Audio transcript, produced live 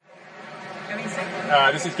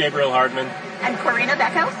This is Gabriel Hardman. And Corina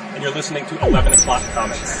Beckhouse. And you're listening to 11 O'Clock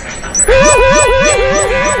Comics.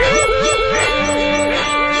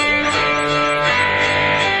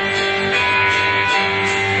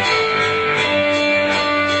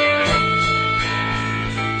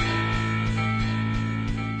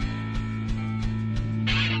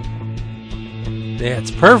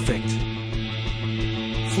 That's perfect.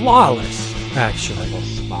 Flawless, actually.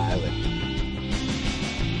 Smiling.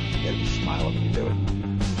 You gotta be smiling when you do it.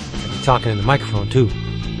 You're talking in the microphone, too.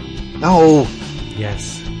 No.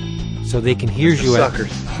 Yes. So they can hear you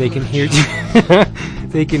suckers. They can hear you.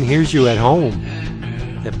 They can hear you at home.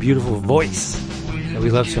 That beautiful voice that we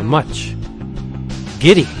love so much.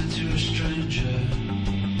 Giddy.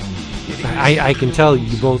 I can tell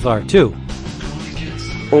you both are, too.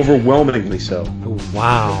 Overwhelmingly so. Oh,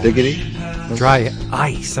 wow. Diggity? Dry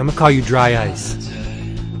ice. I'm going to call you Dry Ice.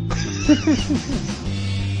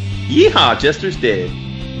 Yeehaw, Jester's dead.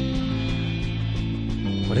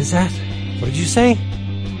 What is that? What did you say?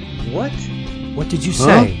 What? What did you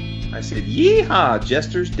say? I said, yeehaw,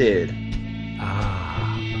 Jester's dead.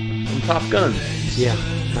 Ah. From Top Gun. Yeah,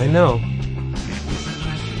 I know.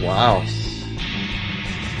 Wow.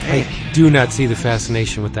 I do not see the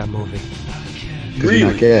fascination with that movie. Because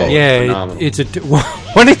you're not gay. Oh, Yeah, phenomenal. it's a...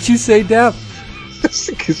 What did you say, Deb?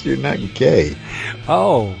 Because you're not gay.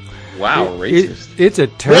 Oh. Wow, racist. It's a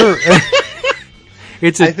terrible...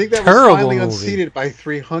 It's a I think that was terrible finally movie. unseated by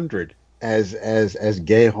 300 as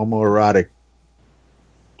gay homoerotic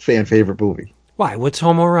fan favorite movie. Why? What's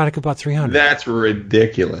homoerotic about 300? That's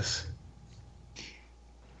ridiculous.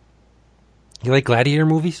 You like gladiator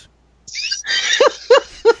movies?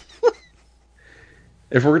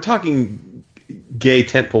 If we're talking gay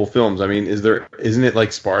tentpole films, I mean, isn't it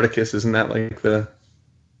like Spartacus? Isn't that like the...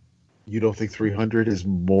 You don't think 300 is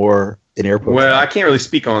more in air quotes? Well, I can't really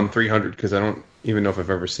speak on 300 because I don't even know if I've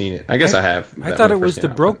ever seen it. I guess I have. I thought it was the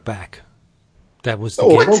Brokeback. That was the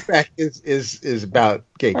Oh, gay. Brokeback is about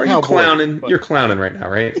gay. Are you cowboys, clowning? but- You're clowning right now,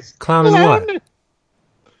 right? Clowning what?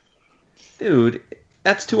 Dude,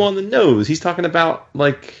 that's too on the nose. He's talking about,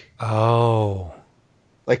 like... Oh.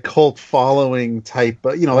 like cult following type,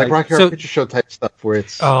 like Right. Rocky Horror Picture Show type stuff where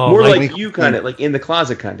it's Oh, more like- like you kind of, like in the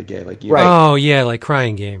closet kind of gay. Like you. Right. Oh, yeah, like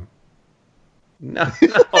Crying Game. No,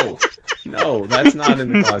 no, that's not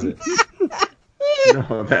in the closet.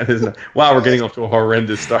 No, that is not. Wow, we're getting off to a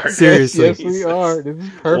horrendous start. Seriously. Yes, we are. This is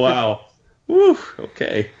perfect. Wow. Woo,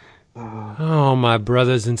 okay. Oh, my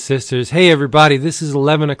brothers and sisters. Hey, everybody, this is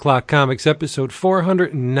 11 O'Clock Comics, episode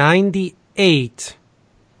 498.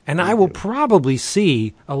 And I will probably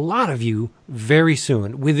see a lot of you very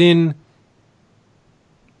soon, within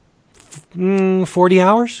 40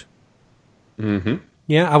 hours. Mm-hmm.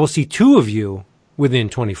 Yeah, I will see two of you within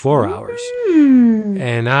 24 hours.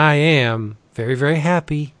 And I am very, very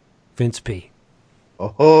happy, Vince P.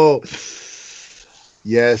 Oh,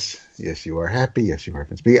 yes, you are happy. Yes, you are.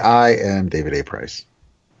 Vince B. I am David A. Price.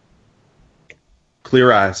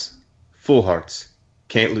 Clear eyes, full hearts,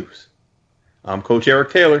 can't lose. I'm Coach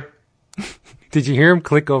Eric Taylor. Did you hear him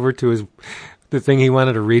click over to the thing he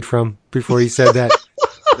wanted to read from before he said that?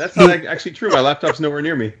 That's not actually true. My laptop's nowhere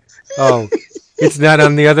near me. Oh, it's not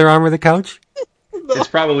on the other arm of the couch? It's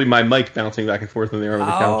probably my mic bouncing back and forth on the arm of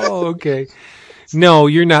the couch. Oh, okay. No,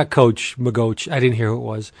 you're not Coach Magoach. I didn't hear who it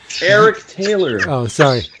was. Eric Taylor. Oh,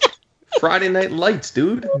 sorry. Friday Night Lights,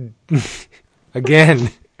 dude. Again.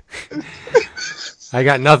 I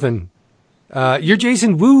got nothing. You're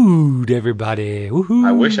Jason Wood, everybody. Woohoo.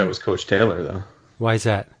 I wish I was Coach Taylor, though. Why is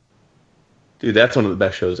that? Dude, that's one of the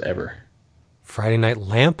best shows ever. Friday Night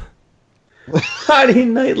Lamp? Friday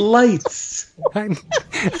Night Lights.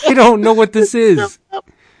 I don't know what this is. You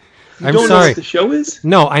I'm don't know sorry. what the show is?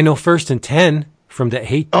 No, I know First and 10 from the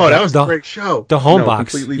hate. Oh, that was a great show. The home No,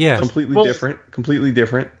 box. Completely, Yeah. completely different. Completely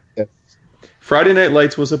different. Yeah. Friday Night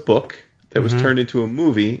Lights was a book that was turned into a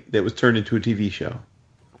movie that was turned into a TV show.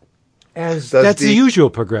 That's the usual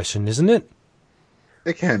progression, isn't it?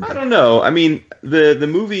 It can be. I don't know. I mean, the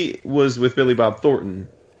movie was with Billy Bob Thornton.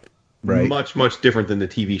 Right. Much, much different than the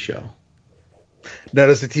TV show. Now,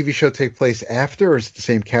 does the TV show take place after, or is it the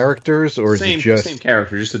same characters, or is it just... Same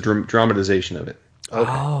character, just a dramatization of it. Okay.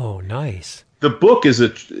 Oh, nice. The book is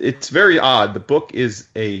it's very odd. The book is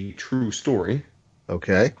a true story.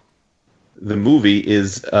 Okay. The movie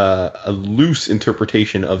is a loose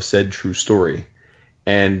interpretation of said true story.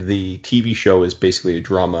 And the TV show is basically a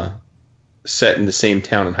drama set in the same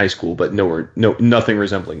town in high school, but nothing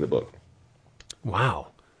resembling the book. Wow.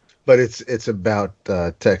 But it's about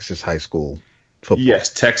Texas high school football.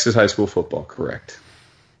 Yes, Texas high school football, correct.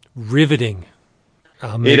 Riveting.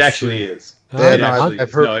 It actually is. Yeah, no, actually,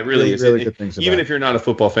 I've heard it really is. really good things about Even it. if you're not a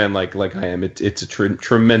football fan like I am, it's a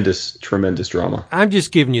tremendous drama. I'm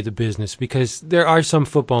just giving you the business because there are some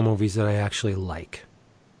football movies that I actually like.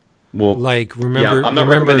 Well, Like, remember... yeah, I'm not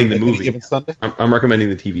remember, recommending the Any movie. Given Sunday? I'm recommending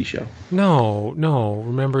the TV show. No.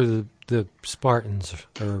 Remember the Spartans?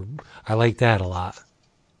 Or I like that a lot.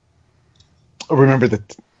 Oh, remember the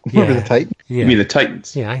Titan? Yeah. You mean the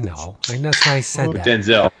Titans? Yeah, I know. And that's why I said With that.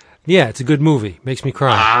 Denzel. Yeah, it's a good movie. Makes me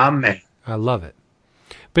cry. Man. I love it.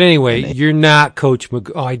 But anyway, you're not Coach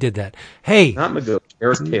McGo. Oh, I did that. Hey. Not McGough.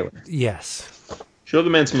 Eric Taylor. Yes. Show the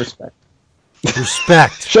man some respect.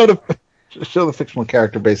 Respect. Show the fictional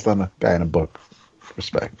character based on a guy in a book.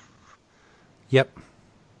 Respect. Yep.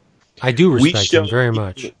 I do respect him very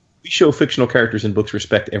much. We show fictional characters in books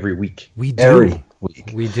respect every week. We do. Every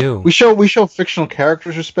week. We do. We show fictional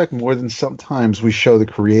characters respect more than sometimes we show the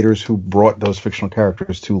creators who brought those fictional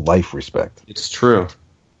characters to life respect. It's true.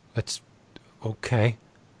 That's okay.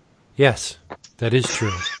 Yes, that is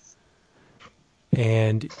true.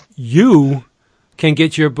 And you can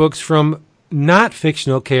get your books from not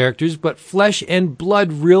fictional characters, but flesh and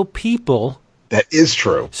blood real people. That is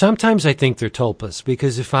true. Sometimes I think they're tulpas,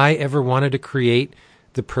 because if I ever wanted to create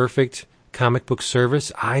the perfect comic book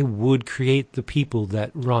service, I would create the people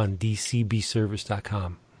that run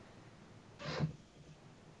DCBService.com.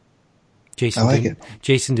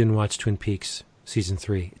 Jason didn't watch Twin Peaks season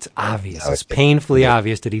 3. It's obvious. It's painfully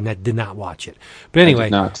obvious that he did not watch it. But anyway,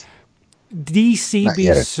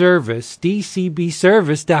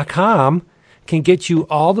 DCBService.com can get you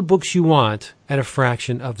all the books you want at a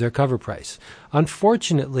fraction of their cover price.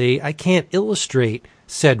 Unfortunately, I can't illustrate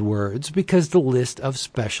said words because the list of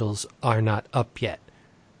specials are not up yet.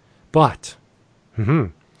 But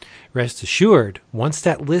rest assured, once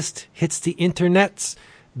that list hits the internets,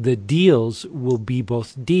 the deals will be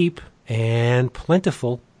both deep and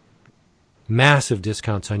plentiful. Massive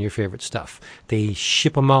discounts on your favorite stuff. They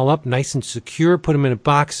ship them all up nice and secure, put them in a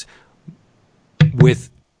box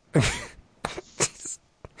with...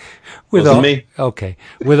 Wasn't me. Okay.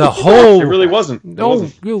 With a whole... It really wasn't.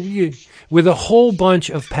 With a whole bunch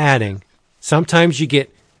of padding. Sometimes you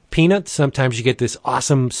get peanuts. Sometimes you get this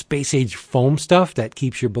awesome space-age foam stuff that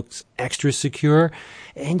keeps your books extra secure.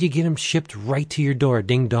 And you get them shipped right to your door.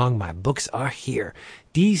 Ding dong, my books are here.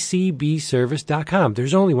 DCBService.com.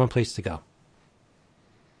 There's only one place to go.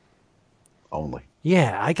 Only.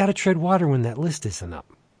 Yeah, I got to tread water when that list isn't up.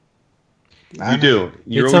 You do.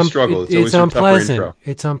 You always struggle. It's always unpleasant. A tougher intro.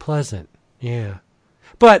 It's unpleasant. Yeah.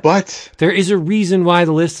 But there is a reason why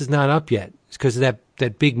the list is not up yet. It's because of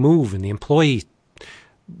that big move and the employee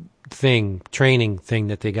training thing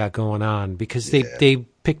that they got going on. Because they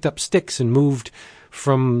picked up sticks and moved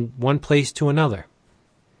from one place to another.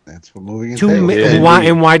 That's what moving is.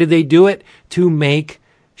 Why did they do it? To make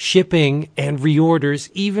shipping and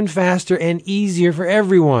reorders even faster and easier for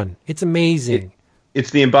everyone. It's amazing.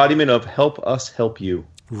 It's the embodiment of help us help you.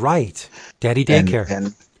 Right. Daddy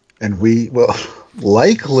daycare. And we will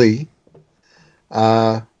likely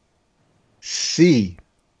see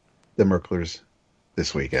the Merklers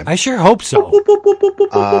this weekend. I sure hope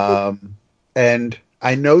so. And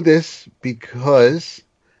I know this because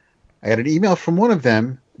I got an email from one of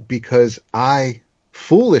them because I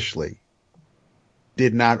foolishly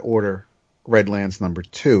did not order Redlands number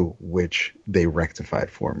 2, which they rectified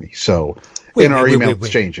for me. So in our email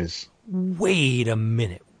exchanges. Wait a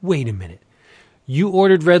minute. You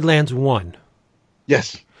ordered Redlands 1.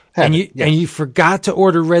 Yes. And you forgot to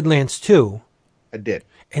order Redlands 2. I did.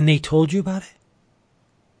 And they told you about it?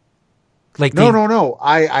 No.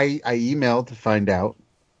 I emailed to find out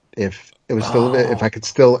if it was still if I could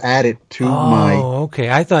still add it to my okay.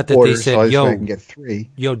 I thought that order, they said, so I can get 3.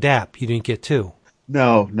 Yo, DAP, you didn't get 2.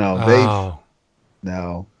 No. No.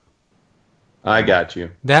 I got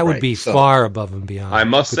you. That would be far above and beyond. I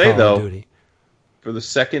must say, though, for the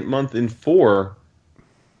second month in 4,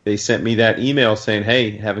 they sent me that email saying,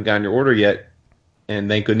 hey, haven't gotten your order yet. And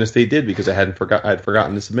thank goodness they did, because I had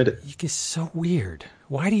forgotten to submit it. It's so weird.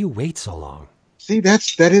 Why do you wait so long? See,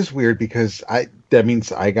 that is weird, because that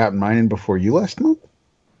means I got mine in before you last month?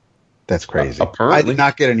 That's crazy. Apparently. I did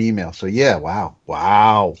not get an email, so yeah, wow.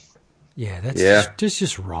 Yeah, that's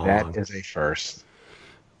just wrong. That is a first.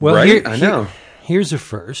 Well, right? I know. Here's a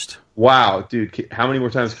first. Wow, dude! How many more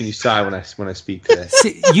times can you sigh when I speak today?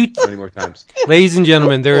 How many more times? Ladies and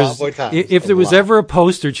gentlemen, if there was ever a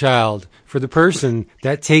poster child for the person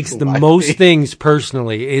that takes the most things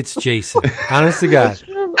personally, it's Jason. Honest to God.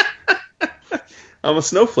 I'm a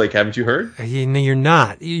snowflake. Haven't you heard? You're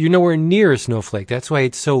not. You're nowhere near a snowflake. That's why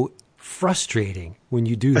it's so frustrating when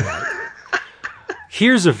you do that.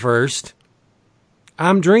 Here's a first.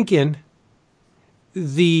 I'm drinking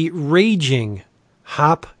the raging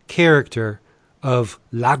hop character of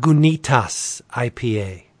Lagunitas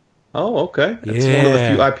IPA. Oh, okay. It's one of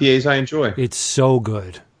the few IPAs I enjoy. It's so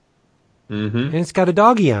good. Mm-hmm. And it's got a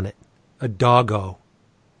doggy on it. A doggo.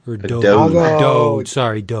 Or Doge. Doge.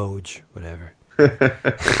 Sorry, Doge. Whatever.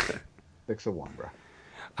 6 of 1, bro.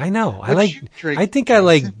 I know. What you drink, I think I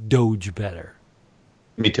like Doge better.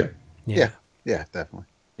 Me too. Yeah, definitely.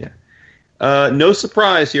 No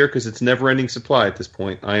surprise here because it's never-ending supply at this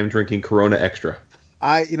point. I am drinking Corona Extra.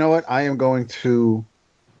 You know what? I am going to.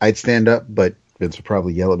 I'd stand up, but Vince would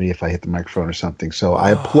probably yell at me if I hit the microphone or something. So I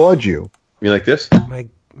applaud you. You like this?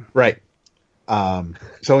 Right.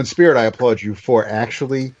 So in spirit, I applaud you for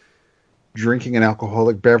actually drinking an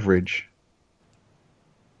alcoholic beverage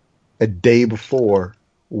a day before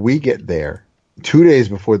we get there, 2 days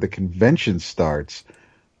before the convention starts,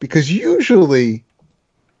 because usually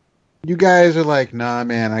you guys are like, nah,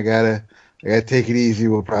 man, I gotta take it easy.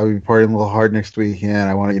 We'll probably be partying a little hard next weekend.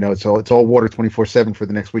 I want to, it's all water 24/7 for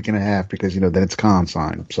the next week and a half because then it's con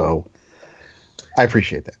sign. So I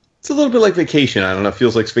appreciate that. It's a little bit like vacation. I don't know. It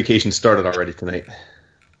feels like vacation started already tonight.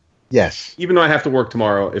 Yes. Even though I have to work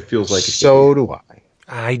tomorrow, it feels like so do I.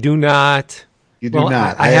 I do not. You do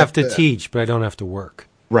not. I have to teach, but I don't have to work.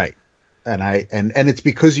 Right. And and it's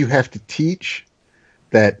because you have to teach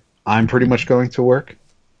that I'm pretty much going to work,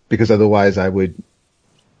 because otherwise I would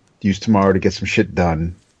use tomorrow to get some shit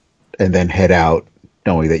done and then head out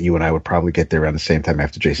knowing that you and I would probably get there around the same time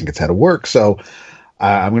after Jason gets out of work. So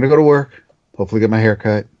I'm going to go to work, hopefully get my hair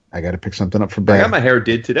cut. I got to pick something up for Beth. I got my hair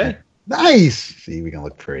did today. Nice. See, we can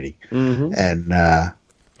look pretty. Mm-hmm.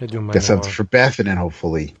 And get something for Beth, and then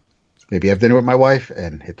hopefully maybe have dinner with my wife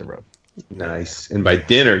and hit the road. Nice. And by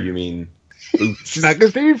dinner, you mean She's not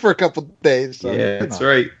going to see me for a couple of days. So, yeah, that's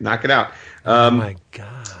right. Knock it out. Oh my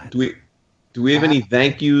God. Do we have any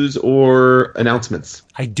thank yous or announcements?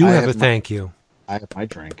 I do have a thank you. I have my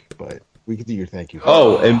drink, but we can do your thank you.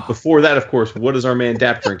 Oh, and before that, of course, what is our man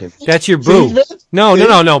Dap drinking? That's your boo.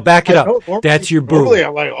 No. Back it up. That's your boo. Normally,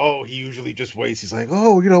 I'm like, he usually just waits. He's like,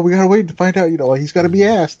 we got to wait to find out. He's got to be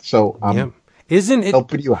asked. So I'm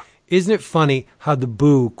helping you out. Isn't it funny how the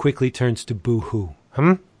boo quickly turns to boo-hoo?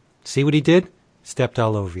 See what he did? Stepped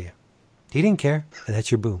all over you. He didn't care. And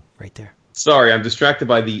that's your boo right there. Sorry, I'm distracted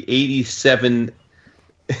by the 87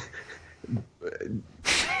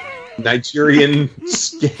 Nigerian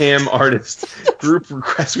scam artist group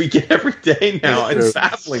requests we get every day now. It's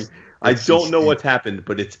baffling. I don't know what's happened,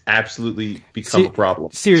 but it's absolutely become a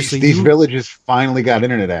problem. Seriously. These villages finally got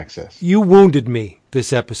internet access. You wounded me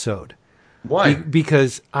this episode. Why?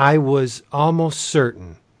 Because I was almost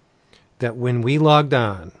certain that when we logged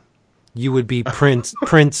on, you would be Prince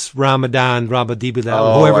Ramadan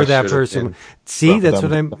Rabadibila, whoever that person. See, that's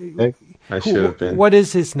what I'm. I should have been. What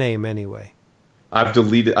is his name anyway? I've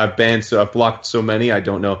blocked so many. I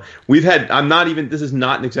don't know. This is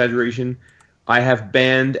not an exaggeration. I have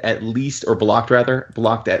blocked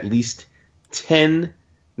at least 10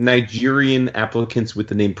 Nigerian applicants with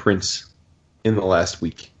the name Prince in the last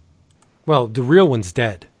week. Well, the real one's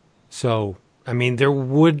dead. So, I mean, there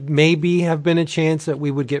would maybe have been a chance that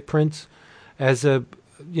we would get Prince as a,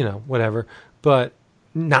 whatever, but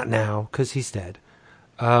not now because he's dead.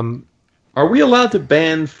 Are we allowed to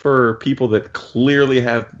ban for people that clearly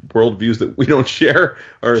have worldviews that we don't share,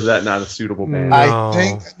 or is that not a suitable ban? No. I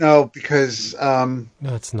think no, because no,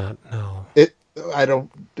 it's not. No, I don't.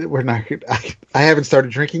 We're not. I haven't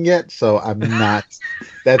started drinking yet, so I'm not.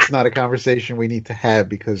 That's not a conversation we need to have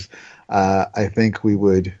because I think we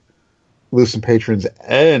would lose some patrons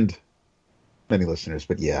and many listeners.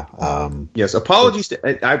 But yeah. Yes. Apologies.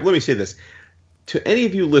 Let me say this. To any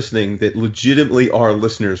of you listening that legitimately are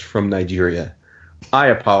listeners from Nigeria, I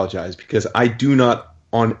apologize because I do not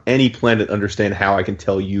on any planet understand how I can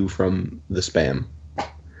tell you from the spam.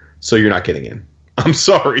 So you're not getting in. I'm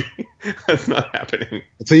sorry. That's not happening.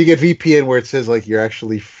 So you get VPN where it says like you're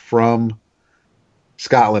actually from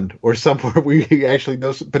Scotland or somewhere where you actually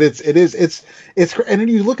know. But it's and then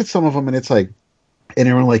you look at some of them and it's like, and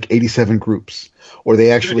they're in like 87 groups, or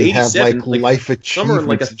they actually have like life achievements. Some are in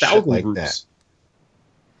like 1,000 like groups. That.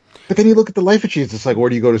 But then you look at the life achievements. It's like, where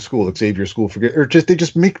do you go to school? Xavier School for Good, or they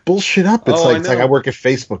just make bullshit up. It's like I work at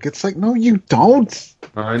Facebook. It's like, no, you don't.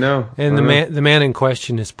 I know. And the man in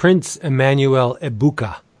question is Prince Emmanuel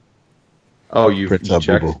Ebuka. Oh, you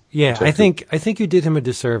checked? Yeah, I think you did him a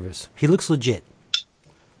disservice. He looks legit.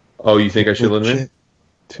 Oh, you think I should let him in?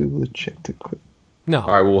 Too legit to quit. No.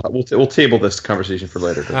 All right, we'll table this conversation for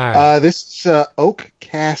later. All right. This is Oak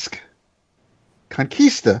Cask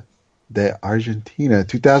Conquista de Argentina,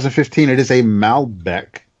 2015. It is a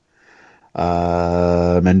Malbec.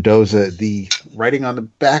 Mendoza. The writing on the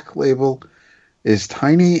back label is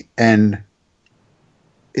tiny, and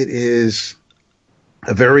it is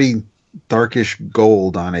a very darkish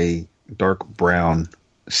gold on a dark brown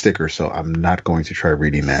sticker. So I'm not going to try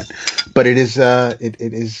reading that, but it is it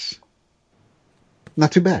is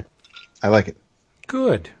not too bad. I like it.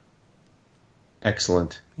 Good.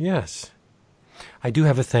 Excellent. Yes. I do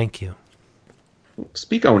have a thank you.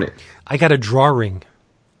 Speak on it. I got a drawing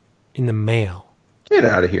in the mail. Get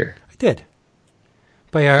out of here. I did.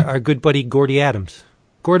 By our good buddy Gordy Adams.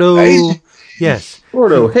 Gordo. Hey. Yes.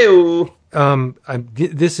 Gordo, hey.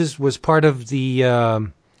 This was part of the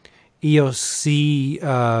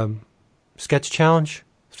EOC sketch challenge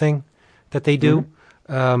thing that they do.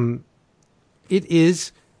 It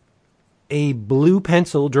is a blue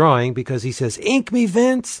pencil drawing because he says, "Ink me,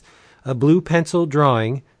 Vince." A blue pencil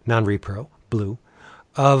drawing, non-repro, blue,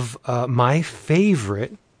 of my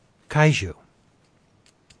favorite kaiju.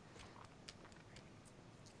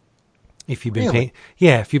 If you've been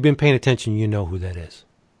if you've been paying attention, you know who that is.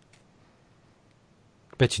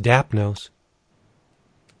 Bet you Dap knows.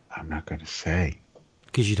 I'm not going to say.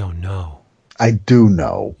 Because you don't know. I do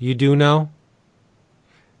know. You do know?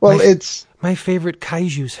 Well, it's... My favorite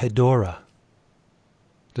kaiju's Hedorah.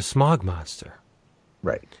 The smog monster.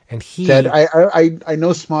 Right. And he... Ted, I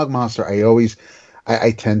know Smog Monster.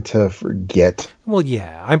 I tend to forget. Well,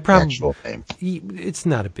 yeah. I'm probably... Actual name. It's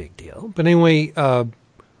not a big deal. But anyway,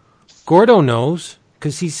 Gordo knows...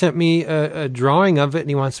 because he sent me a drawing of it and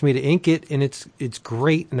he wants me to ink it, and it's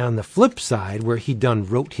great. And on the flip side, where he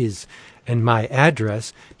wrote his and my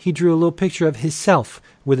address, he drew a little picture of himself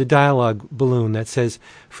with a dialogue balloon that says,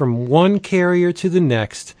 "From one carrier to the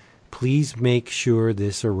next, please make sure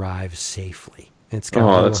this arrives safely." And it's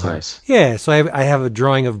got that's nice. Yeah, so I have a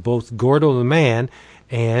drawing of both Gordo the man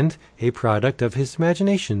and a product of his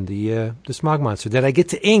imagination, the smog monster, that I get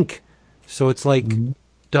to ink. So it's like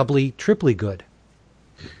doubly, triply good.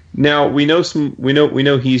 Now we know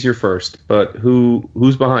he's your first, but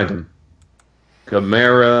who's behind him?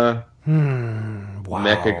 Gamera, Wow.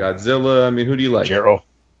 Mecha Godzilla. I mean, who do you like? Gerald.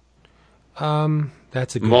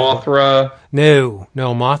 That's a good Mothra. one. No,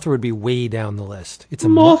 Mothra would be way down the list. It's a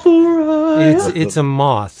Mothra. It's a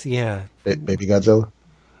moth, yeah. Baby Godzilla.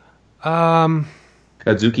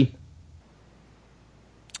 Kazuki.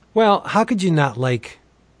 Well, how could you not like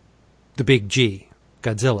the big G,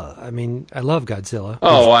 Godzilla? I mean, I love Godzilla.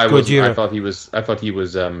 Oh, I Gojira. thought he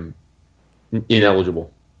was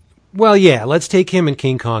ineligible. Well, yeah, let's take him and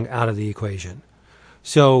King Kong out of the equation.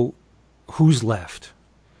 So, who's left?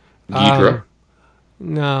 Ghidorah.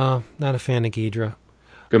 No, not a fan of Ghidorah.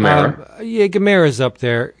 Gamera. Yeah, Gamera's up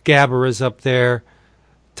there. Gabara's up there.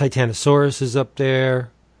 Titanosaurus is up there.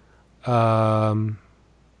 I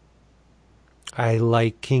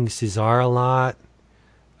like King Caesar a lot.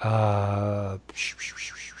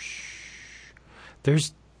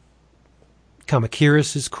 There's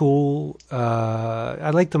Kamakiris is cool.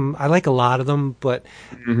 I like them. I like a lot of them, but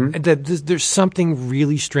there's something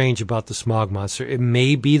really strange about the smog monster. It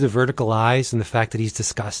may be the vertical eyes and the fact that he's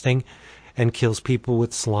disgusting and kills people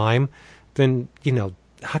with slime. Then,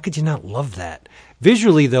 how could you not love that?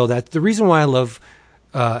 Visually, though, that's the reason why I love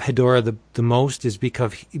Hedorah the most is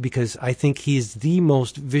because I think he's the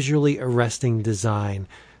most visually arresting design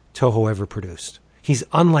Toho ever produced. He's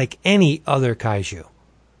unlike any other kaiju.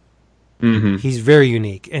 Mm-hmm. He's very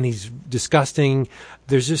unique, and he's disgusting.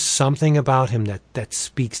 There's just something about him that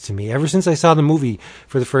speaks to me. Ever since I saw the movie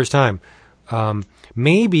for the first time,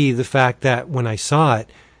 maybe the fact that when I saw it,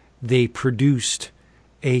 they produced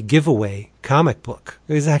a giveaway comic book.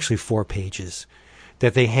 It was actually 4 pages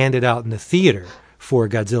that they handed out in the theater for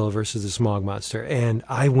Godzilla versus the Smog Monster, and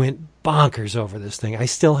I went bonkers over this thing. I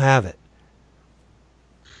still have it.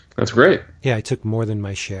 That's great. Yeah, I took more than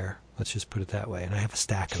my share. Let's just put it that way, and I have a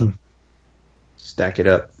stack of them. Stack it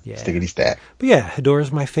up. Yeah. Stickity stack. But yeah,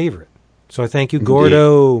 Hedorah's my favorite. So I thank you,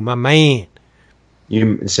 Gordo, my man.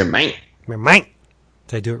 It's a man. My man.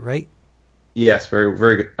 Did I do it right? Yes, very,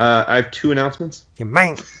 very good. I have 2 announcements. Your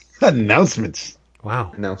man. Announcements.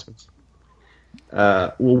 Wow. Well,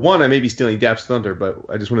 one, I may be stealing Dap's thunder, but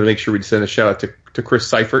I just wanted to make sure we send a shout out to Chris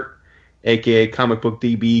Seifert, a.k.a. Comic Book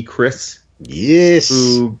DB Chris. Yes.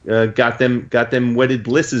 Who got them wedded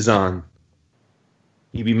blisses on.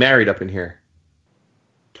 He'd be married up in here.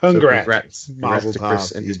 Congrats. So congrats to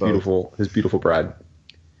Chris and his beautiful bride.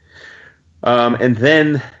 And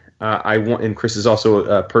then I want, and Chris is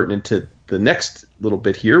also pertinent to the next little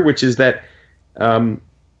bit here, which is that,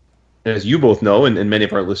 as you both know, and many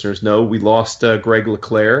of our listeners know, we lost Greg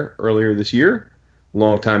LeClaire earlier this year,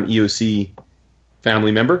 longtime EOC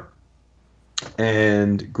family member.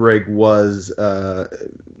 and Greg was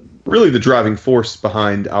really the driving force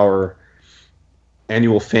behind our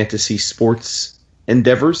annual fantasy sports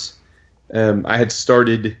endeavors. I had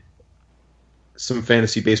started some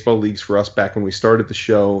fantasy baseball leagues for us back when we started the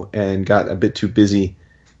show and got a bit too busy.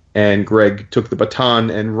 And Greg took the baton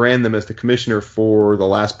and ran them as the commissioner for the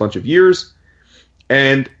last bunch of years.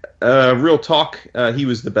 And real talk, he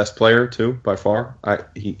was the best player too, by far.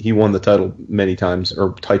 He won the title many times,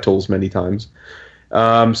 or titles many times.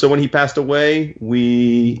 So when he passed away,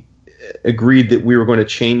 we agreed that we were going to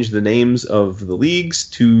change the names of the leagues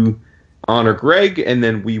to honor Greg, and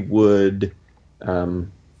then we would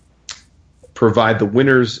provide the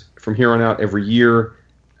winners from here on out every year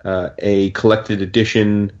a collected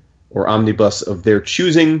edition or omnibus of their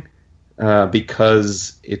choosing,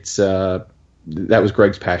 because it's that was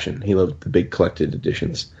Greg's passion. He loved the big collected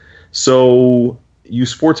editions. So you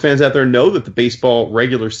sports fans out there know that the baseball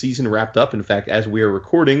regular season wrapped up. In fact, as we are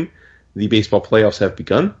recording, the baseball playoffs have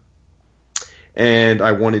begun. And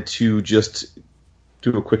I wanted to just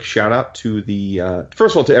do a quick shout out to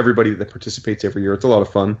first of all, to everybody that participates every year. It's a lot of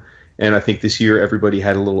fun. And I think this year everybody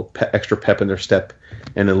had a little extra pep in their step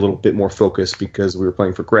and a little bit more focus because we were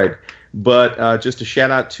playing for Greg. But just a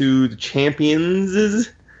shout out to the champions.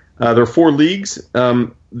 There are 4 leagues.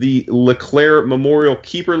 The LeClaire Memorial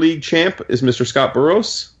Keeper League champ is Mr. Scott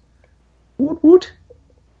Burrows. Woot woot.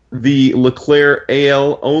 The LeClaire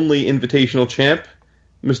AL Only Invitational champ,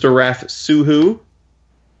 Mr. Raf Suhu.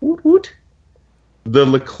 Woot woot. The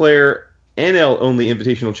LeClaire NL Only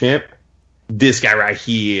Invitational champ, this guy right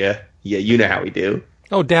here. Yeah, you know how we do.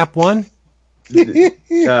 Oh, DAP won?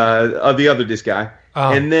 The other this guy.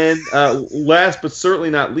 Oh. And then, last but certainly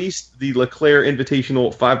not least, the LeClaire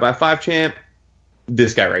Invitational 5x5 champ,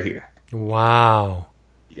 this guy right here. Wow.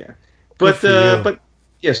 Yeah. But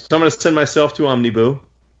yes, so I'm going to send myself to Omniboo.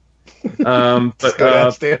 But go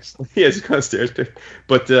downstairs. Yeah, just go downstairs.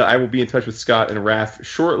 But I will be in touch with Scott and Raph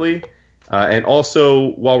shortly. And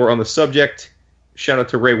also, while we're on the subject, shout out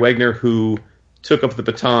to Ray Wagner, who took up the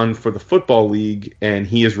baton for the football league, and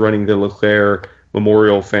he is running the LeClaire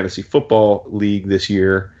Memorial Fantasy Football League this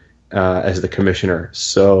year as the commissioner,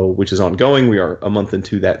 so which is ongoing. We are a month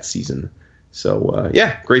into that season. So,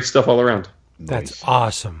 yeah, great stuff all around. That's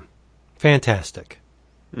awesome. Fantastic.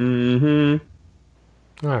 Mm-hmm.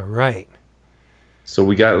 All right. So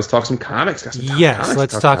let's talk some comics. Yes,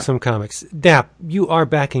 let's talk some comics. Dap, you are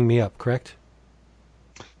backing me up, correct?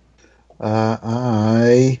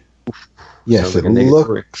 Yes, it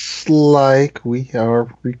looks like we are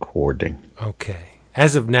recording. Okay.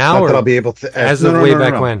 As of now, not or that I'll be able to. As of way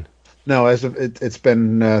back when? No, as of it's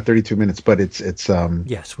been 32 minutes, but it's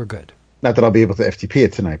yes, we're good. Not that I'll be able to FTP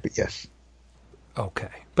it tonight, but yes. Okay,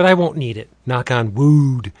 but I won't need it. Knock on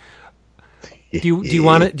wood. Do you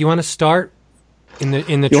want to start in the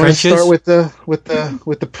you trenches? You want to start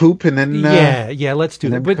with the poop and then yeah, let's do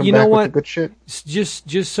that. But you know what? Good shit.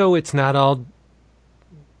 Just so it's not all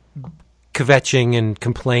kvetching and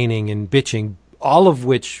complaining and bitching, all of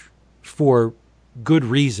which for good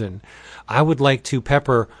reason, I would like to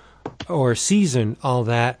pepper or season all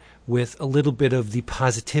that with a little bit of the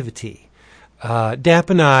positivity. Dap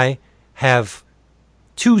and I have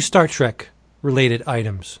 2 Star Trek related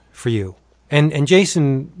items for you. And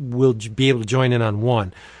Jason will be able to join in on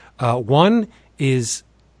one. One is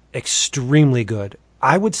extremely good.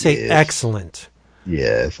 I would say excellent.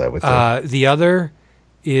 Yes, I would say. The other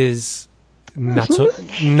is not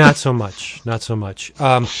so much. To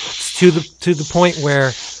the point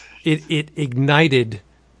where it ignited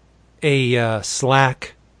a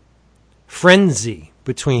Slack frenzy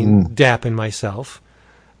between Dap and myself,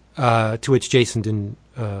 to which Jason didn't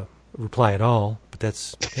reply at all. But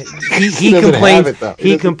that's he complains.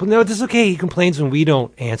 No, that's okay. He complains when we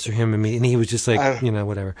don't answer him, and he was just like,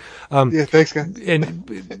 whatever. Yeah, thanks, guys.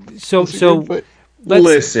 And so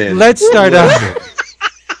listen. Let's start out.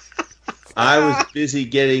 I was busy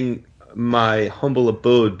getting my humble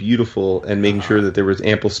abode beautiful and making sure that there was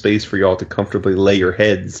ample space for y'all to comfortably lay your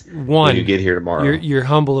heads when you get here tomorrow. Your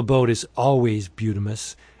humble abode is always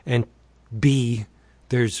beautimous, and B,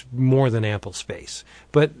 there's more than ample space.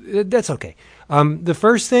 But that's okay. The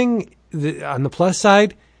first thing, on the plus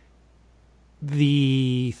side,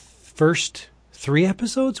 the first 3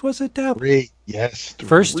 episodes, was it, Dap? 3, yes.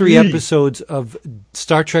 First 3 episodes of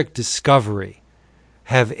Star Trek Discovery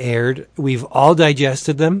have aired. We've all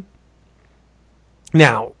digested them.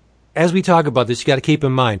 Now, as we talk about this, you got to keep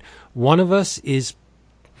in mind, one of us is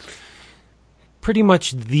pretty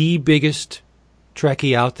much the biggest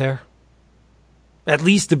Trekkie out there. At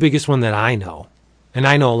least the biggest one that I know. And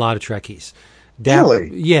I know a lot of Trekkies. Dap, Really?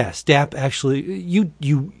 yes, Dap actually.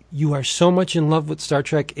 You are so much in love with Star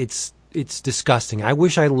Trek. It's disgusting. I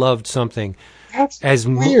wish I loved something That's as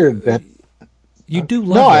weird. That you do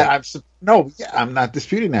no, love it. no, yeah, I'm not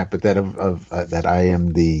disputing that, but that of that I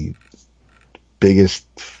am the biggest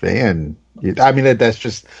fan. I mean,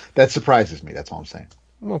 that surprises me. That's all I'm saying.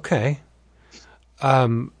 Okay.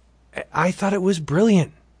 I thought it was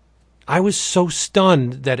brilliant. I was so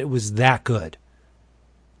stunned that it was that good.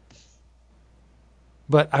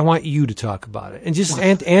 But I want you to talk about it. And just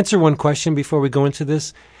answer one question before we go into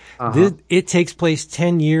this. It takes place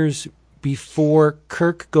 10 years before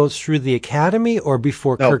Kirk goes through the academy or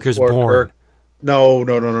before Kirk is born? Kirk,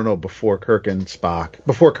 no. Before Kirk and Spock.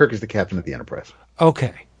 Before Kirk is the captain of the Enterprise.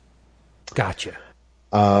 Okay. Gotcha.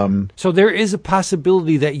 So there is a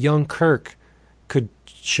possibility that young Kirk could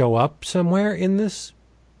show up somewhere in this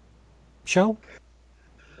show?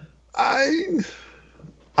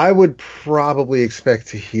 I would probably expect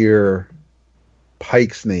to hear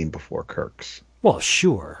Pike's name before Kirk's. Well,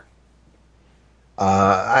 sure.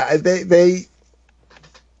 I think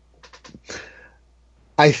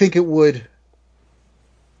it would.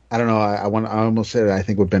 I don't know. I almost said I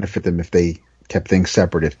think it would benefit them if they kept things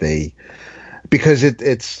separate. Because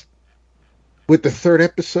it's with the third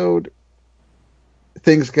episode,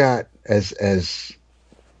 things got as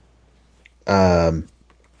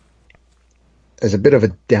a bit of a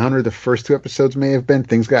downer the first two episodes may have been.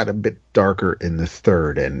 Things got a bit darker in the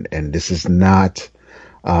third, and this is not.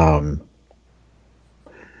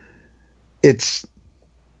 It's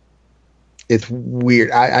weird.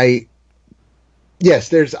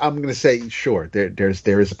 Yes, I'm going to say sure. There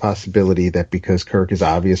is a possibility that because Kirk is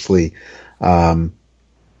obviously,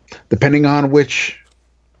 depending on which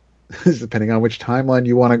timeline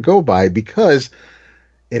you want to go by, because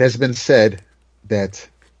it has been said that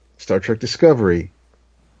Star Trek Discovery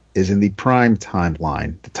is in the prime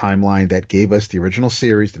timeline, the timeline that gave us the original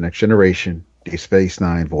series, The Next Generation, Deep Space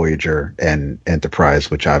Nine, Voyager, and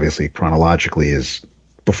Enterprise, which obviously chronologically is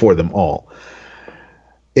before them all.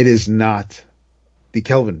 It is not the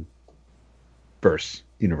Kelvin verse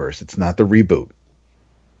universe. It's not the reboot.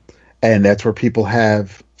 And that's where people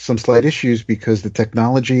have some slight issues because the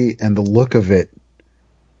technology and the look of it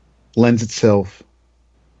lends itself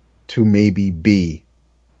to maybe be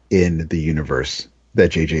in the universe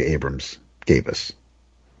that J.J. Abrams gave us.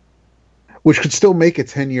 Which could still make it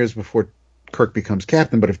 10 years before Kirk becomes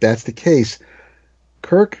captain, but if that's the case,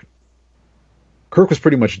 Kirk was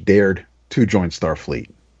pretty much dared to join Starfleet.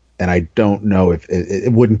 And I don't know if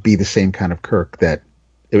it wouldn't be the same kind of Kirk that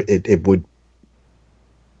it would.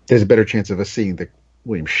 There's a better chance of us seeing the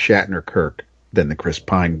William Shatner Kirk than the Chris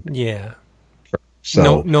Pine. Yeah. Kirk.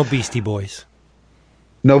 So no Beastie Boys.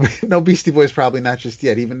 No Beastie Boys, probably not just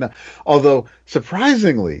yet. Even though, although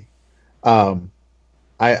surprisingly, I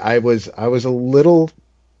was a little.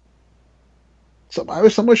 So I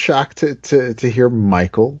was somewhat shocked to hear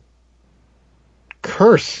Michael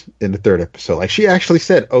curse in the third episode. Like she actually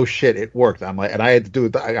said, "Oh shit, it worked." I'm like, and I had to do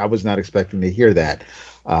it. I was not expecting to hear that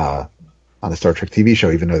on the Star Trek TV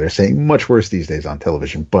show, even though they're saying much worse these days on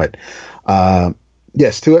television. But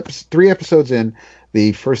yes, 3 episodes in,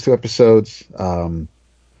 the first 2 episodes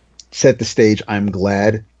set the stage. I'm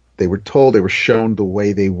glad they were shown the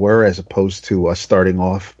way they were, as opposed to us starting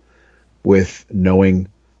off with knowing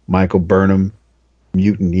Michael Burnham,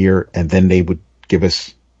 mutineer, and then they would give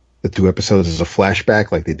us the 2 episodes as a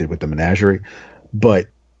flashback like they did with the Menagerie. But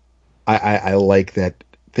I like that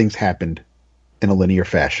things happened in a linear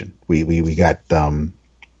fashion. We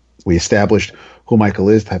established who Michael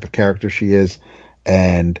is, the type of character she is,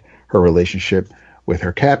 and her relationship with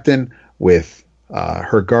her captain, with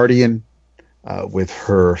her guardian, with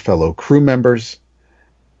her fellow crew members,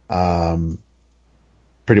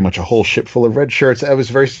 pretty much a whole ship full of red shirts.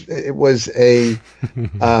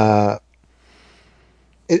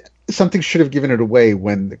 Something should have given it away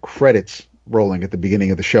when the credits rolling at the beginning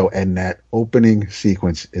of the show, and that opening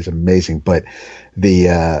sequence is amazing. But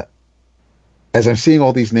as I'm seeing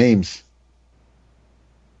all these names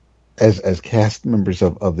as cast members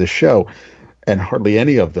of the show, and hardly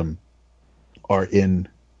any of them are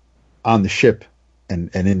on the ship and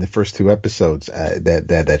in the first 2 episodes,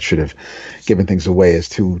 that should have given things away as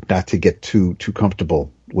to not to get too comfortable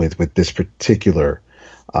with this particular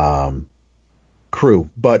crew.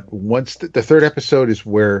 But once the third episode is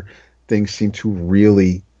where things seem to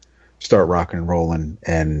really start rocking and rolling,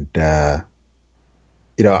 and I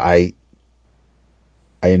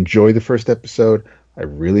enjoyed the first episode. I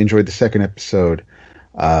really enjoyed the second episode.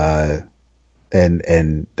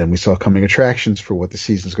 and then we saw coming attractions for what the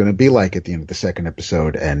season's going to be like at the end of the second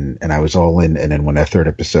episode, and I was all in. And then when that third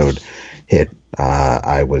episode hit,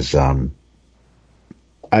 I was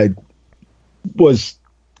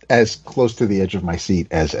as close to the edge of my seat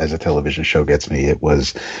as a television show gets me. It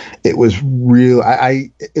was real.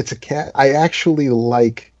 It's a cat. I actually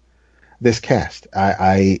like this cast.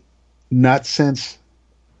 I not since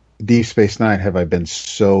Deep Space Nine have I been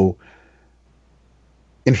so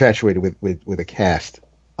infatuated with a cast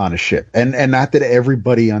on a ship, and not that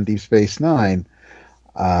everybody on Deep Space Nine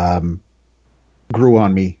grew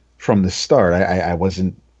on me from the start. I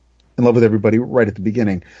wasn't in love with everybody right at the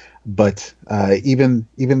beginning, but even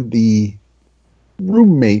the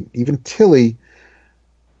roommate, even Tilly,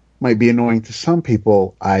 might be annoying to some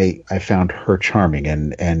people. I found her charming,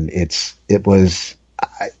 and it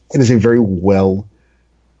is a very well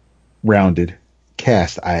rounded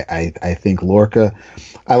cast. I think Lorca,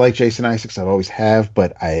 I like Jason Isaacs, I've always have,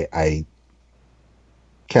 but I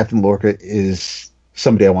Captain Lorca is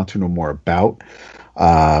somebody I want to know more about.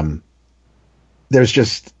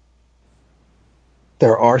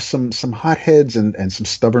 There are some hotheads and some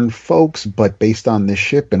stubborn folks, but based on this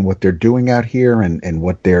ship and what they're doing out here and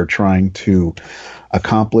what they're trying to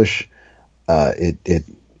accomplish,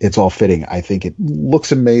 it's all fitting. I think it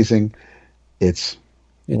looks amazing. It's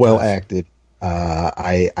well acted.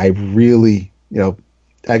 I really,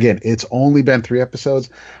 again, it's only been 3 episodes.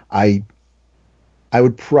 I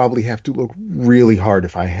would probably have to look really hard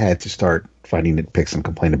if I had to start finding nitpicks and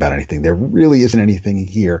complain about anything. There really isn't anything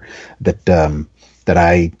here that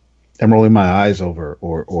I am rolling my eyes over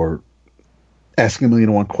or asking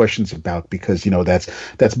 1,000,001 questions about, because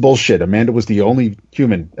that's bullshit. Amanda was the only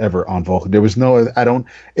human ever on Vulcan. There was no.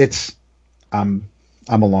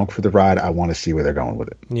 I'm along for the ride. I want to see where they're going with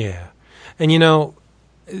it. Yeah. And,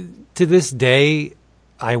 to this day,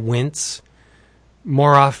 I wince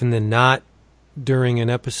more often than not during an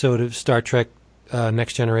episode of Star Trek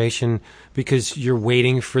Next Generation, because you're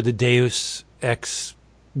waiting for the Deus Ex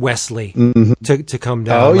Wesley to come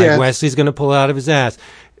down. Oh, yeah. Wesley's going to pull it out of his ass.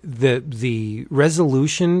 The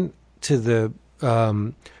resolution to the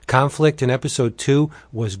conflict in episode 2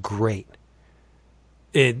 was great.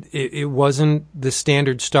 It wasn't the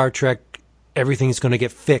standard Star Trek, everything's going to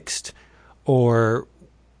get fixed, or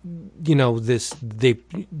this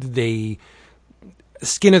they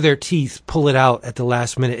skin of their teeth pull it out at the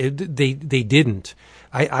last minute. They didn't.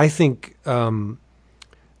 I think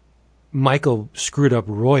Michael screwed up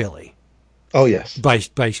royally. Oh yes, by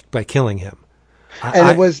killing him.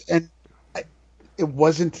 It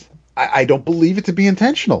wasn't. I don't believe it to be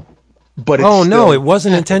intentional. But no, it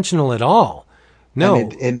wasn't intentional at all.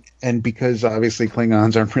 No, and because obviously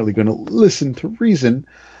Klingons aren't really going to listen to reason.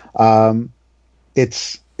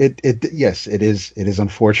 Yes, it is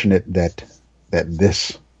unfortunate that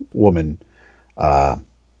this woman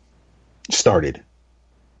started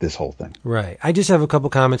this whole thing. Right. I just have a couple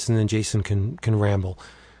comments, and then Jason can ramble.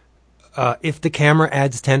 If the camera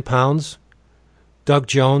adds 10 pounds, Doug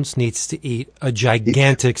Jones needs to eat a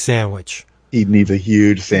gigantic sandwich. He needs a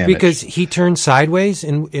huge sandwich. Because he turned sideways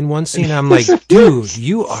in one scene. I'm like, dude,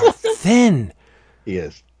 you are thin. He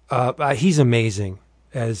is. He's amazing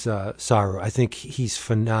as Saru. I think he's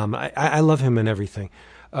phenomenal. I love him and everything.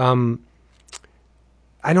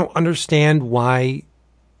 I don't understand why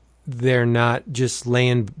they're not just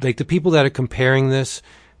laying, like, the people that are comparing this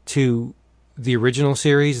to the original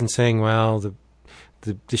series and saying, well,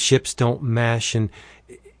 the ships don't mesh. And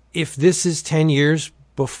if this is 10 years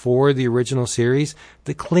before the original series,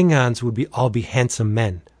 the Klingons would all be handsome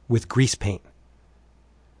men with grease paint.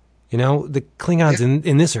 The Klingons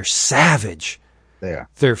in this are savage. They are.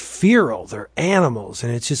 They're feral. They're animals.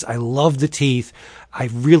 And it's just, I love the teeth. I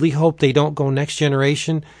really hope they don't go Next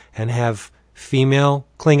Generation and have female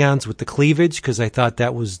Klingons with the cleavage, because I thought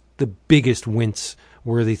that was the biggest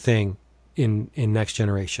wince-worthy thing in Next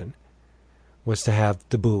Generation, was to have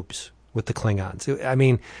the boobs with the Klingons. I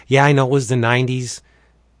mean, yeah, I know it was the 90s,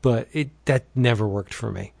 but that never worked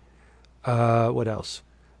for me. What else?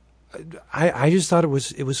 I just thought it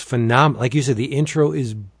was phenomenal. Like you said, the intro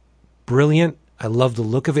is brilliant. I love the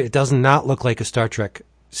look of it. It does not look like a Star Trek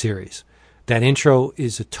series. That intro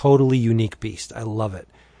is a totally unique beast. I love it.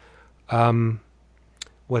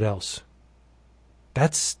 What else?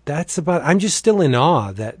 That's about. I'm just still in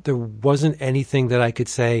awe that there wasn't anything that I could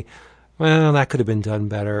say, well, that could have been done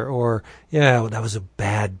better, or yeah, that was a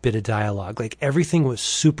bad bit of dialogue. Like, everything was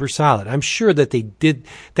super solid. I'm sure that they did.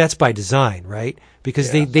 That's by design, right?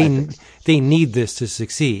 Because they need this to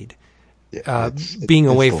succeed. Being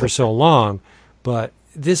away for so long, but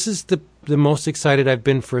this is the most excited I've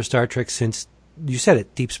been for a Star Trek since, you said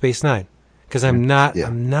it, Deep Space Nine. because I'm not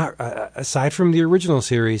aside from the original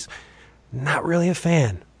series, not really a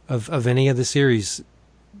fan of any of the series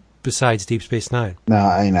besides Deep Space Nine. No,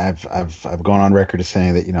 I mean, I've gone on record as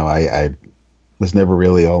saying that I was never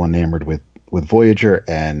really all enamored with Voyager,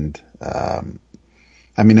 and I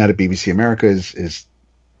mean, now that BBC America is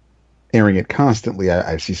airing it constantly,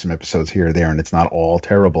 I see some episodes here or there, and it's not all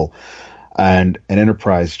terrible. And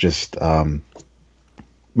Enterprise just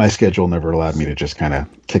my schedule never allowed me to just kind of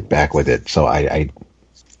kick back with it, so I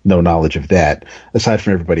no knowledge of that aside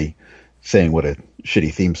from everybody saying what a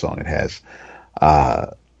shitty theme song it has.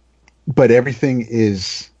 But everything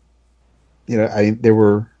is, there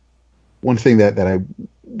were one thing that I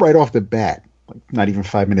right off the bat, like not even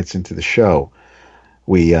 5 minutes into the show,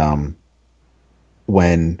 we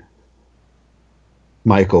when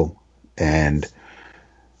Michael and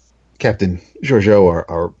Captain Georgiou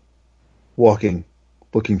are walking,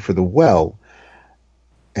 looking for the well,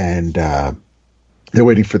 and they're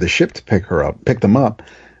waiting for the ship to pick them up.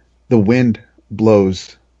 The wind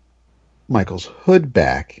blows Michael's hood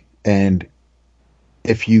back, and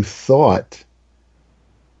if you thought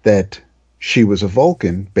that she was a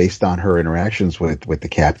Vulcan based on her interactions with the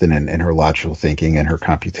captain and her logical thinking and her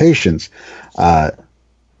computations,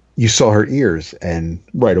 you saw her ears and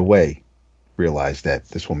right away realized that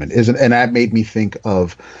this woman isn't. And that made me think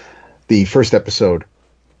of the first episode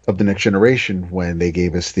of The Next Generation when they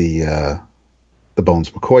gave us the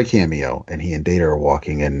Bones McCoy cameo, and he and Data are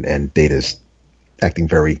walking, and Data's acting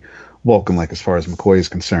very Vulcan-like as far as McCoy is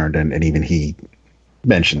concerned, and even he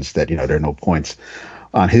mentions that there are no points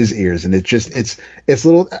on his ears, and it's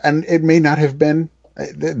little, and it may not have been,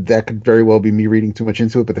 that could very well be me reading too much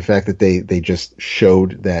into it, but the fact that they just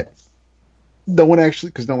showed that no one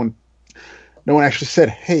actually said,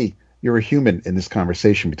 hey, you're a human in this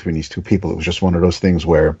conversation between these two people. It was just one of those things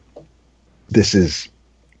where this is,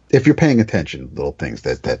 if you're paying attention, little things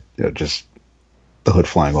that just the hood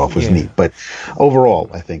flying off was neat. But overall,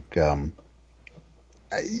 I think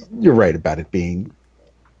you're right about it being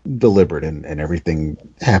deliberate and everything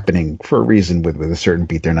happening for a reason with a certain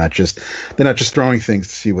beat. They're not just throwing things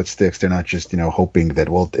to see what sticks. They're not just hoping that,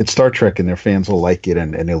 well, it's Star Trek and their fans will like it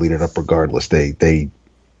and they'll eat it up regardless. They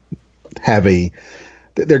have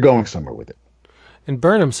they're going somewhere with it. And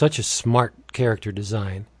Burnham's such a smart character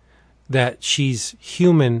design that she's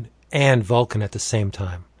human and Vulcan at the same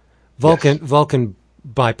time. Vulcan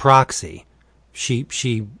by proxy.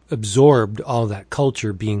 She absorbed all that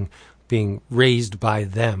culture being raised by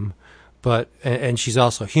them, and she's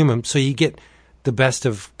also human. So you get the best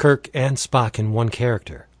of Kirk and Spock in one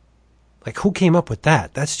character. Like, who came up with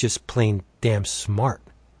that? That's just plain damn smart.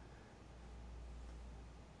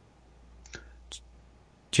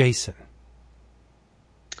 Jason.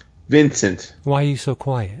 Vincent. Why are you so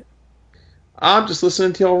quiet? I'm just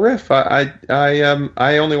listening to y'all riff. I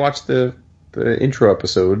only watched the intro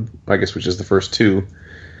episode, I guess, which is the first two.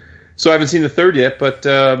 So I haven't seen the third yet, but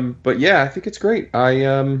yeah, I think it's great. I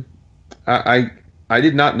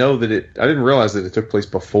did not know that I didn't realize that it took place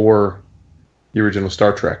before the original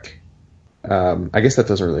Star Trek. I guess that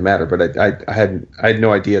doesn't really matter, but I had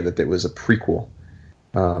no idea that it was a prequel.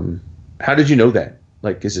 How did you know that?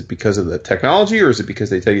 Like, is it because of the technology, or is it because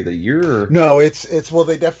they tell you the year? Or? No, it's well,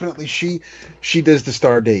 they definitely she does the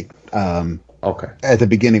star date. Okay. At the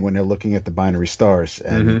beginning when they're looking at the binary stars,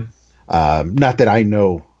 and not that I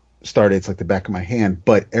know star dates like the back of my hand,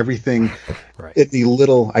 but everything, right.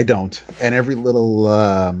 I don't, and every little,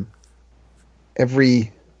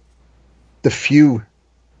 the few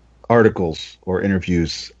articles or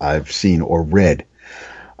interviews I've seen or read,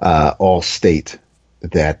 all state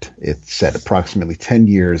that it's set approximately 10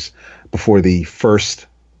 years before the first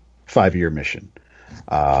 5-year mission.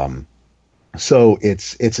 So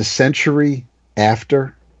it's a century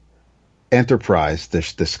after Enterprise, the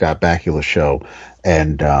Scott Bakula show,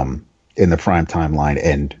 and in the prime timeline,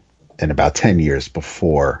 and about 10 years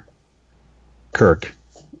before Kirk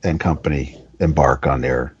and company embark on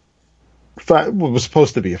their what was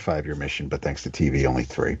supposed to be a 5-year mission, but thanks to TV, only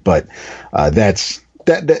 3. But that's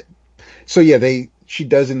that. So yeah, she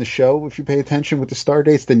does in the show. If you pay attention with the star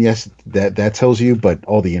dates, then yes, that tells you. But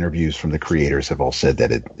all the interviews from the creators have all said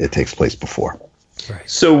that it takes place before. Right.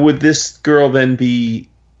 So would this girl then be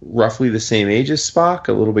roughly the same age as Spock,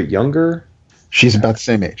 a little bit younger? She's about the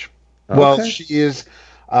same age. Okay. Well, she is.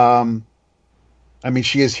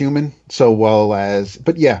 She is human.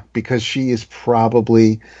 But yeah, because she is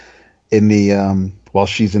probably in the while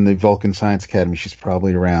she's in the Vulcan Science Academy, she's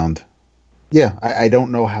probably around. Yeah, I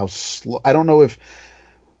don't know how slow. I don't know if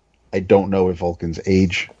Vulcans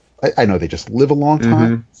age I know they just live a long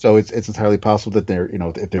time, so it's entirely possible that they're,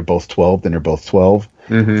 if they're both 12, then they're both 12.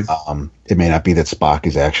 It may not be that Spock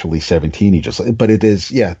is actually 17. But it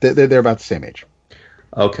is, yeah, they're about the same age.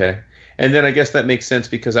 Okay. And then I guess that makes sense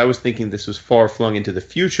because I was thinking this was far flung into the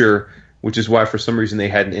future, which is why for some reason they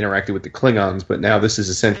hadn't interacted with the Klingons. But now this is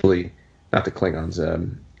essentially not the Klingons.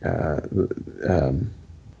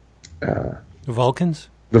 Vulcans?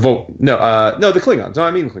 The Klingons. No,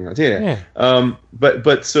 I mean Klingons. Yeah.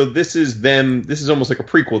 But so this is them. This is almost like a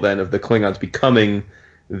prequel then of the Klingons becoming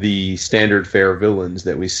the standard fare villains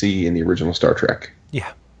that we see in the original Star Trek.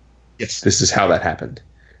 Yeah. Yes. This is how that happened.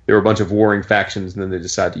 There were a bunch of warring factions, and then they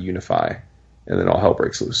decide to unify, and then all hell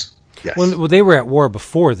breaks loose. Yes. Well, they were at war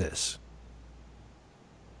before this.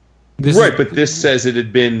 But this says it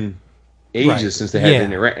had been ages since they had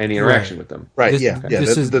any interaction with them. Right,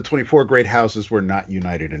 the 24 great houses were not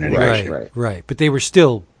united in any way. Right. But they were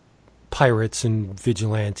still pirates and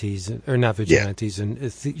vigilantes, or not vigilantes, and,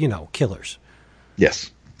 killers. Yes.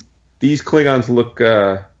 These Klingons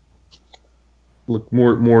look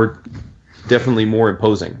more definitely more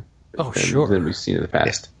imposing than we've seen in the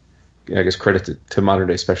past. Yeah. I guess credit to modern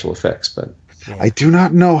day special effects, but I do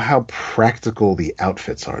not know how practical the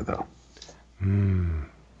outfits are, though.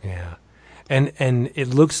 Yeah. And it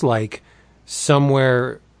looks like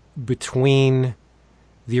somewhere between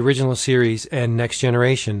the original series and Next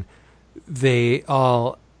Generation, they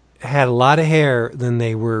all had a lot of hair. Then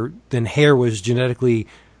hair was genetically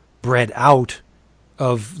bred out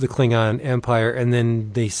of the Klingon Empire, and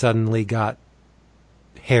then they suddenly got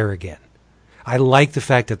hair again. I like the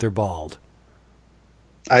fact that they're bald.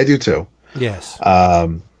 I do too. Yes.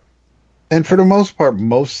 And for the most part,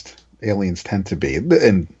 most aliens tend to be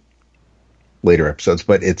in later episodes,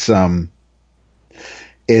 but it's I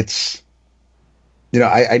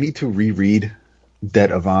need to reread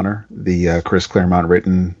Debt of Honor, the Chris Claremont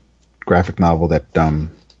written graphic novel that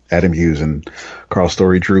Adam Hughes and Carl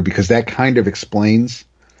Story drew, because that kind of explains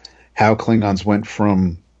how Klingons went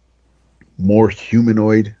from more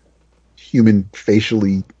human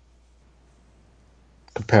facially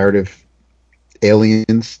comparative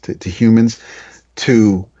aliens to humans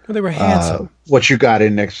to they were handsome. What you got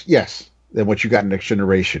in Next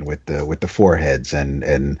Generation with the foreheads and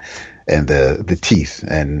the teeth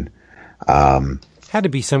and had to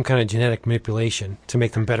be some kind of genetic manipulation to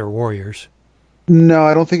make them better warriors. No,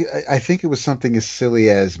 I don't think. I think it was something as silly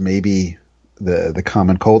as maybe the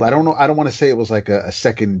common cold. I don't know. I don't want to say it was like a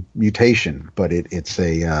second mutation, but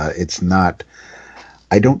it's not.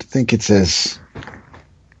 I don't think it's as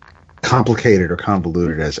complicated or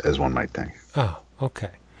convoluted as one might think. Oh, okay.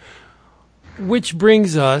 Which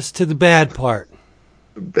brings us to the bad part.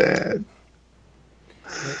 Bad.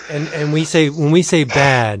 And when we say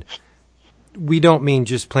bad, we don't mean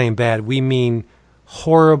just plain bad. We mean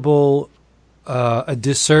horrible, a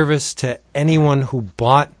disservice to anyone who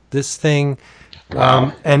bought this thing.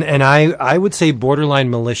 Wow. And I would say borderline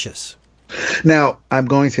malicious. Now, I'm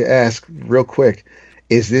going to ask real quick,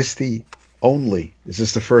 is this the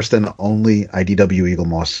first and only IDW Eagle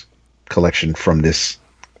Moss collection from this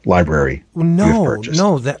library?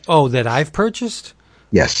 No, that I've purchased?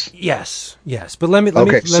 Yes. But let me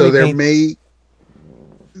there may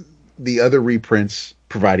the other reprints,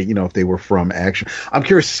 provided if they were from Action. I'm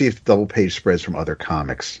curious to see if double page spreads from other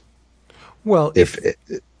comics. Well,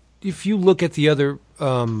 if you look at the other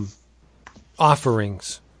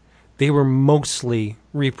offerings, they were mostly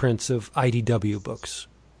reprints of IDW books.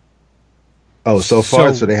 Oh, so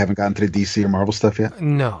far, so they haven't gotten to the DC or Marvel stuff yet?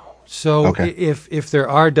 No. So if there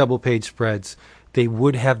are double page spreads, they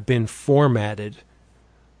would have been formatted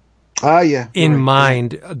in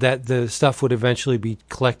mind that the stuff would eventually be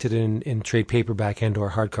collected in trade paperback and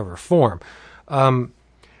or hardcover form. But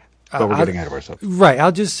we're getting ahead of ourselves. Right.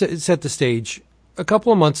 I'll just set the stage. A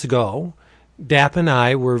couple of months ago, Dap and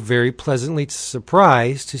I were very pleasantly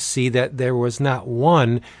surprised to see that there was not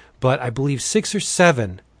one, but I believe 6 or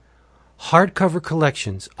 7 hardcover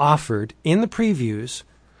collections offered in the previews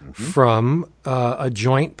from a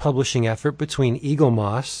joint publishing effort between Eagle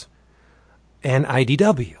Moss and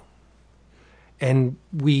IDW. And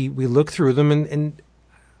we looked through them, and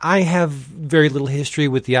I have very little history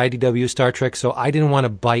with the IDW Star Trek, so I didn't want to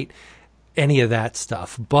bite any of that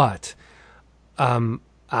stuff. But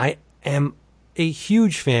I am a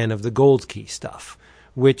huge fan of the Gold Key stuff,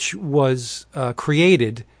 which was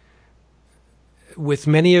created with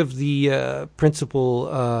many of the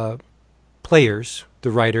principal players, the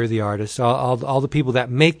writer, the artist, all the people that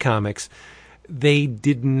make comics. They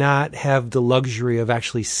did not have the luxury of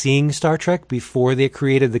actually seeing Star Trek before they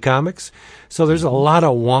created the comics. So there's a lot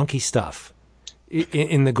of wonky stuff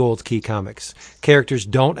in the Gold Key comics. Characters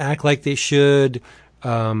don't act like they should.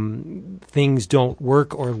 Things don't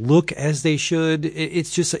work or look as they should.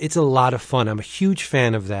 It's a lot of fun. I'm a huge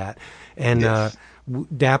fan of that. And Yes.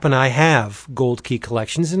 Dap and I have Gold Key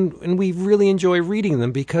collections, and we really enjoy reading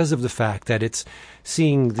them because of the fact that it's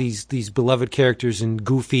seeing these beloved characters in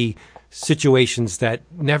goofy situations that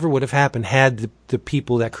never would have happened had the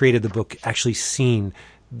people that created the book actually seen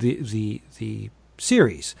the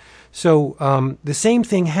series. So the same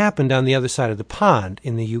thing happened on the other side of the pond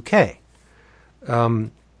in the UK.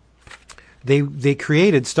 They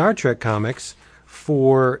created Star Trek comics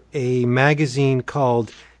for a magazine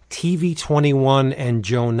called TV21 and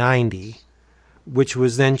Joe 90, which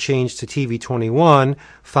was then changed to TV21,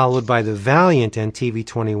 followed by the Valiant and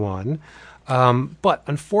TV21. But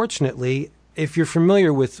unfortunately, if you're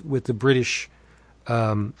familiar with the British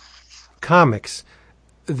comics,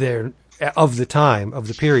 they're of the time, of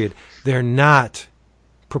the period, they're not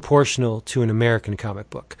proportional to an American comic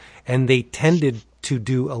book. And they tended to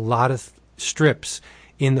do a lot of strips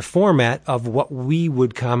in the format of what we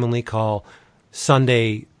would commonly call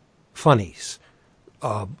Sunday funnies.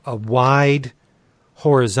 A wide,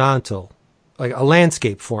 horizontal, like a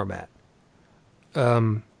landscape format.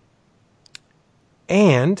 And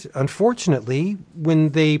unfortunately,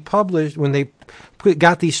 when they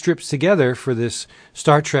got these strips together for this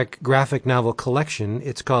Star Trek graphic novel collection,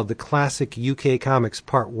 it's called the Classic UK Comics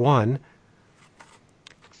Part 1,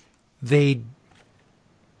 they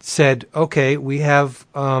said, okay, we have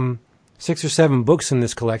 6 or 7 books in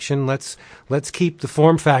this collection. Let's keep the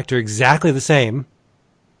form factor exactly the same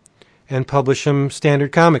and publish them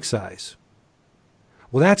standard comic size.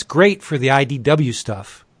 Well, that's great for the IDW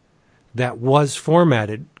stuff that was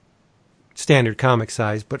formatted standard comic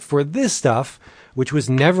size, but for this stuff, which was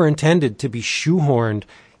never intended to be shoehorned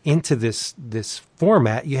into this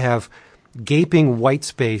format, you have gaping white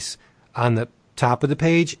space on the top of the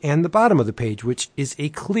page and the bottom of the page, which is a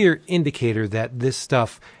clear indicator that this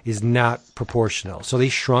stuff is not proportional. So they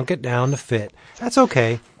shrunk it down to fit. That's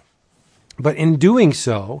okay. But in doing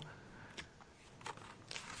so,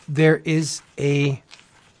 there is a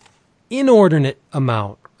inordinate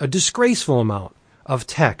amount, a disgraceful amount of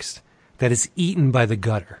text that is eaten by the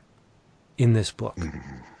gutter in this book,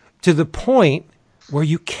 to the point where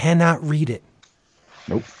you cannot read it.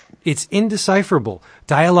 Nope. It's indecipherable.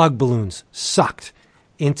 Dialogue balloons sucked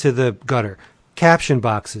into the gutter. Caption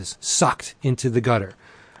boxes sucked into the gutter.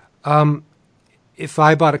 If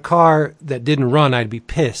I bought a car that didn't run, I'd be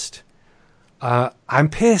pissed. I'm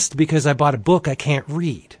pissed because I bought a book I can't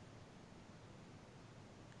read.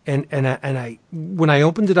 And I when I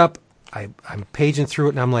opened it up, I'm paging through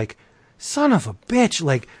it, and I'm like, son of a bitch!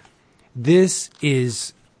 Like, this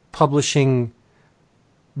is publishing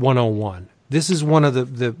 101. This is one of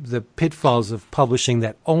the pitfalls of publishing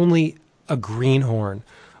that only a greenhorn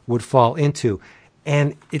would fall into.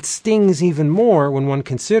 And it stings even more when one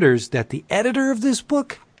considers that the editor of this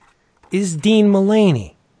book is Dean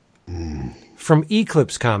Mullaney from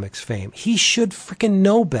Eclipse Comics fame. He should freaking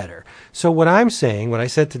know better. So what I'm saying, what I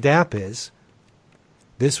said to Dap is,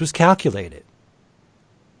 this was calculated.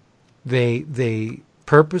 They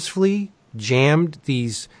purposefully jammed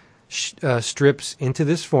these strips into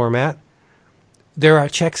this format. There are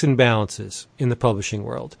checks and balances in the publishing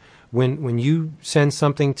world. When you send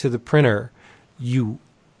something to the printer, you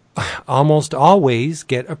almost always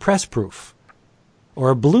get a press proof or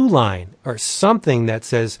a blue line or something that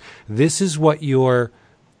says this is what your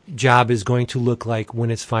job is going to look like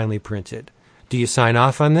when it's finally printed. Do you sign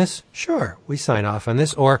off on this? Sure, we sign off on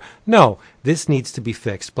this. Or, no, this needs to be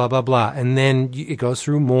fixed, blah, blah, blah. And then it goes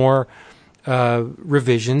through more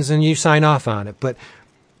revisions and you sign off on it. But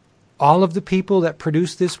all of the people that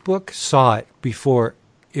produced this book saw it before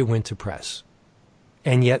it went to press.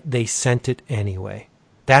 And yet they sent it anyway.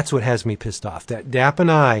 That's what has me pissed off. That Dap and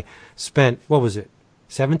I spent, what was it,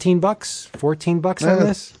 $17, $14 on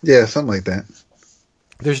this? Yeah, something like that.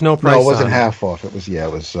 There's no price. No, it wasn't on half off. It was,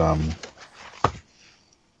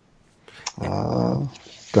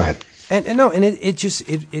 go ahead. And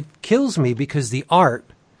it kills me because the art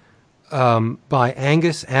by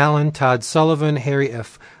Angus Allen, Todd Sullivan, Harry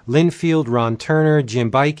F. Linfield, Ron Turner, Jim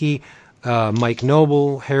Bikey, Mike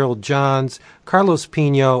Noble, Harold Johns, Carlos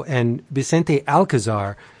Pino, and Vicente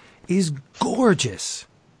Alcazar is gorgeous.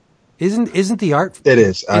 Isn't the art? It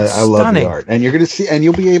is. I love stunning. the art, and you're going to see, and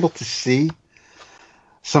you'll be able to see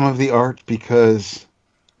some of the art because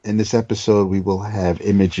in this episode we will have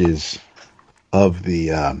images of the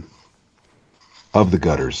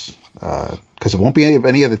gutters because it won't be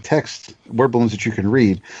any of the text word balloons that you can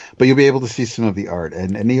read, but you'll be able to see some of the art,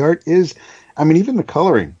 and the art is, I mean, even the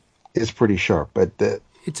coloring is pretty sharp, but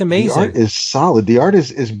It's the amazing. art is solid. The art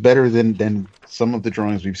is better than some of the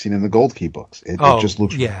drawings we've seen in the Gold Key books. It just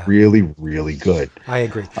looks really, really good. I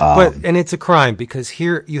agree. And it's a crime because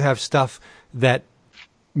here you have stuff that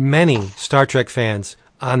many Star Trek fans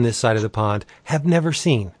on this side of the pond have never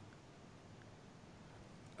seen.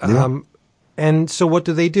 Yeah. And so what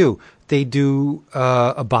do? They do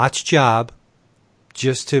a botched job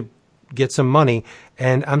just to get some money.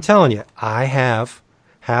 And I'm telling you, I have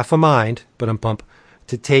half a mind, but I'm pumped,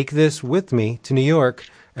 to take this with me to New York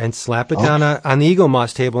and slap it down on the Eagle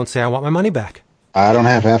Moss table and say, I want my money back. I don't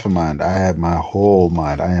have half a mind. I have my whole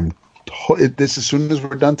mind. I am. This as soon as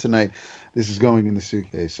we're done tonight, this is going in the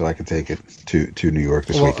suitcase so I can take it to New York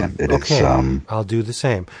this weekend. Okay, I'll do the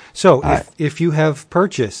same. So if you have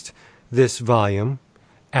purchased this volume,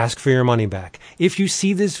 ask for your money back. If you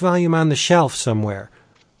see this volume on the shelf somewhere,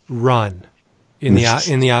 run in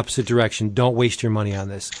the opposite direction. Don't waste your money on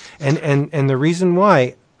this. And the reason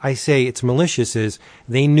why I say it's malicious is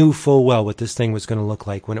they knew full well what this thing was going to look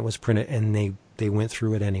like when it was printed, and they went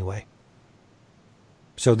through it anyway.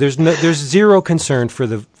 So there's zero concern for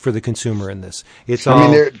the consumer in this. It's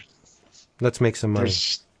let's make some money.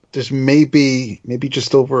 There's maybe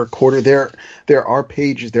just over a quarter. There are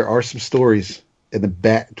pages. There are some stories in the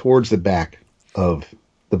back, towards the back of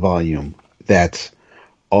the volume, that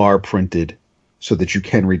are printed so that you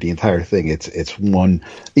can read the entire thing. It's one,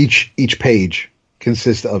 each page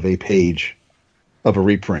consists of a page of a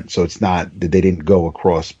reprint, so it's not, they didn't go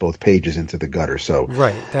across both pages into the gutter. So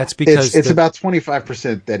right, that's because it's about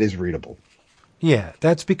 25% that is readable. Yeah,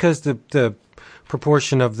 that's because the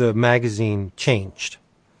proportion of the magazine changed.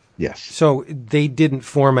 Yes. So they didn't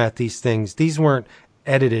format these things. These weren't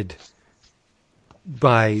edited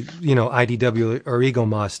by IDW or Eagle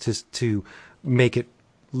Moss to make it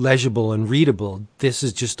legible and readable. This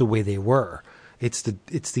is just the way they were. It's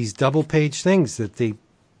these double page things that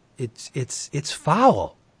it's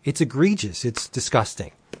foul. It's egregious. It's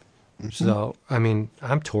disgusting. Mm-hmm. So, I mean,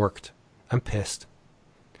 I'm torqued. I'm pissed.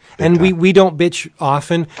 And we don't bitch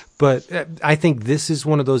often, but I think this is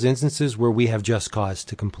one of those instances where we have just cause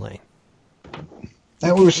to complain.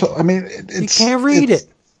 You can't read it.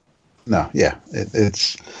 No, yeah.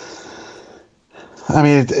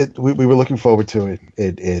 We were looking forward to it.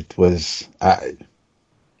 It was,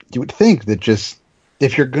 you would think that just,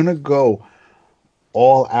 if you're going to go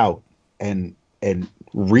all out and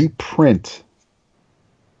reprint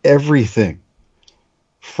everything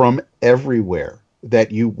from everywhere,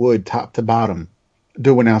 that you would top to bottom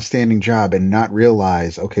do an outstanding job and not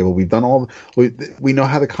realize, okay, well, we've done we know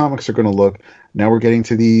how the comics are going to look. Now we're getting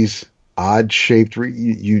to these odd shaped,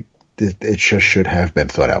 it just should have been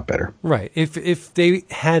thought out better. Right. If they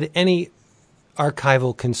had any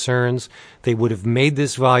archival concerns, they would have made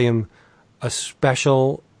this volume a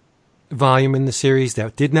special volume in the series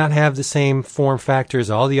that did not have the same form factor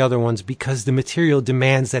as all the other ones, because the material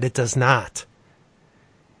demands that it does not.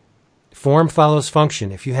 Form follows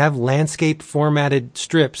function. If you have landscape formatted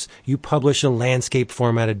strips, you publish a landscape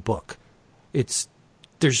formatted book.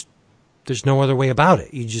 There's no other way about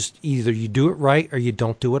it. You just either you do it right or you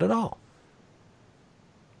don't do it at all.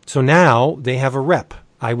 So now they have a rep.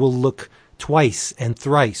 I will look twice and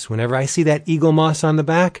thrice. Whenever I see that Eagle Moss on the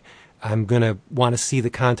back, I'm going to want to see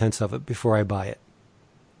the contents of it before I buy it.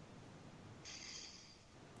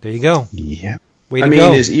 There you go. Yeah. Way to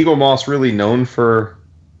go. Is Eagle Moss really known for...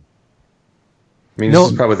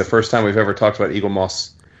 this is probably the first time we've ever talked about Eagle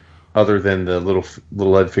Moss other than the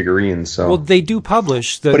little Ed figurines. So. Well, they do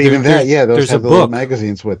publish. But even that, those have the little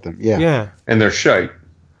magazines with them. Yeah. Yeah. And they're shite.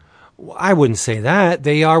 Well, I wouldn't say that.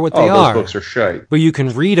 They are what they are. Those books are shite. But you can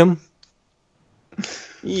read them.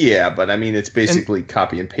 Yeah, but it's basically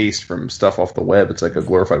copy and paste from stuff off the web. It's like a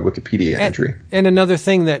glorified Wikipedia entry. And another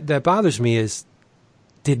thing that bothers me is,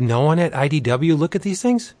 did no one at IDW look at these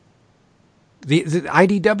things? The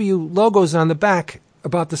IDW logo's on the back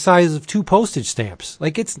about the size of 2 postage stamps.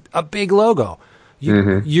 Like, it's a big logo.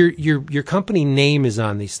 Your company name is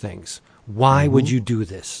on these things. Why would you do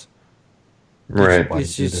this? Right.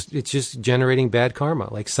 It's just generating bad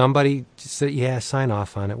karma. Like, somebody just said, sign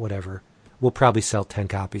off on it, whatever. We'll probably sell 10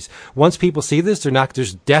 copies. Once people see this,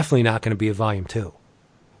 there's definitely not going to be a volume 2.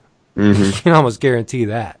 Mm-hmm. You can almost guarantee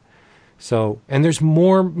that. So, and there's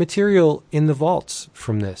more material in the vaults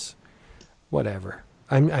from this. Whatever.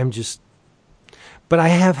 I'm just... But I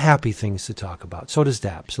have happy things to talk about. So does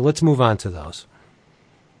Dab. So let's move on to those.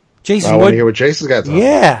 Jason, I want to hear what Jason's got to talk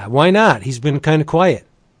about. Why not? He's been kind of quiet.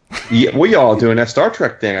 Yeah, we all doing that Star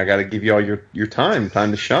Trek thing. I got to give you all your time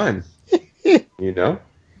to shine.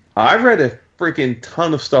 I read a freaking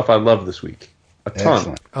ton of stuff I loved this week. A ton.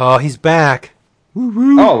 Excellent. Oh, he's back.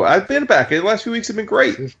 Oh, I've been back. The last few weeks have been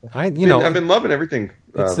great. I've I've been loving everything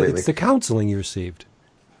lately. It's the counseling you received.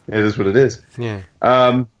 It is what it is. Yeah.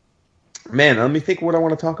 Man, let me think what I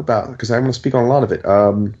want to talk about because I'm going to speak on a lot of it.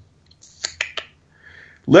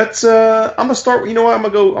 Let's. I'm going to start. You know what? I'm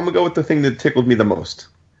gonna go with the thing that tickled me the most.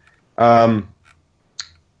 Kill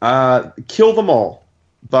Them All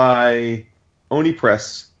by Oni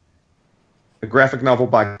Press, a graphic novel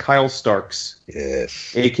by Kyle Starks,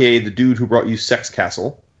 Yes. a.k.a. the dude who brought you Sex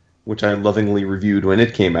Castle, which I lovingly reviewed when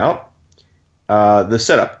it came out. The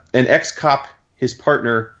setup: an ex-cop, his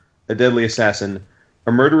partner, a deadly assassin,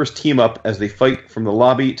 a murderous team up as they fight from the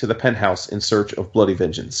lobby to the penthouse in search of bloody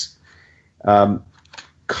vengeance.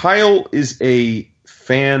 Kyle is a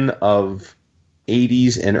fan of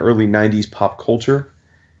 80s and early 90s pop culture.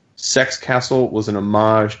 Sex Castle was an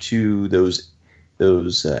homage to those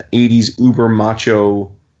 80s uber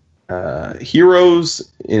macho heroes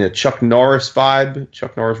in a Chuck Norris vibe,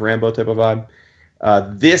 Chuck Norris Rambo type of vibe.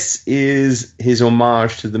 This is his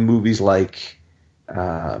homage to the movies like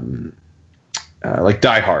Die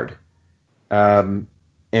Hard,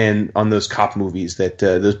 and on those cop movies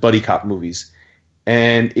those buddy cop movies.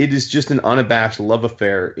 And it is just an unabashed love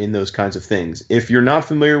affair in those kinds of things. If you're not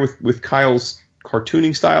familiar with Kyle's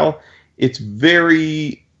cartooning style, it's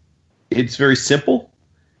very simple.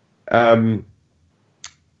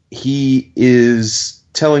 He is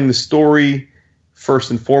telling the story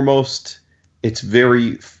first and foremost.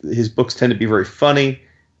 His books tend to be very funny,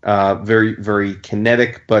 very, very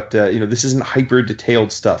kinetic, but this isn't hyper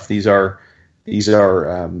detailed stuff. These are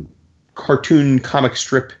cartoon comic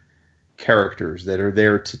strip characters that are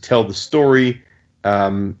there to tell the story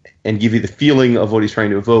and give you the feeling of what he's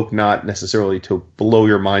trying to evoke, not necessarily to blow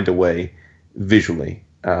your mind away visually,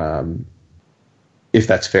 if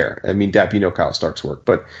that's fair. I mean, Dap, Kyle Stark's work,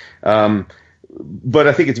 but I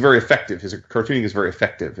think it's very effective. His cartooning is very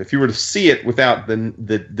effective. If you were to see it without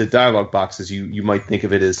the dialogue boxes, you might think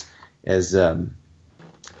of it as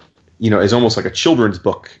almost like a children's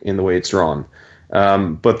book in the way it's drawn.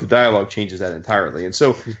 But the dialogue changes that entirely. And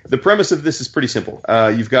so the premise of this is pretty simple.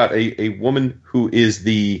 You've got a woman who is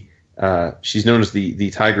she's known as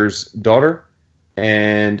the tiger's daughter,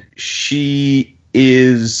 and she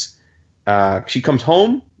comes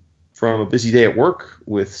home from a busy day at work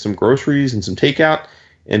with some groceries and some takeout,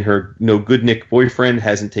 and her no good Nick boyfriend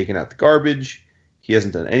hasn't taken out the garbage. He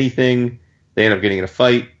hasn't done anything. They end up getting in a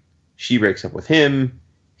fight. She breaks up with him.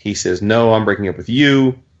 He says, "No, I'm breaking up with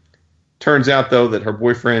you." Turns out, though, that her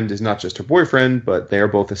boyfriend is not just her boyfriend, but they are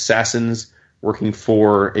both assassins working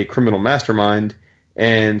for a criminal mastermind.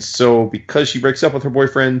 And so because she breaks up with her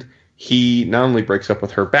boyfriend, he not only breaks up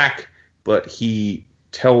with her back, but he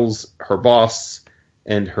tells her boss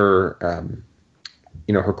and her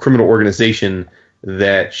criminal organization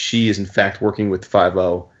that she is in fact working with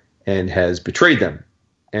 5-0 and has betrayed them.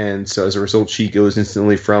 And so as a result, she goes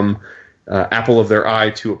instantly from apple of their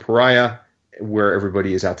eye to a pariah, where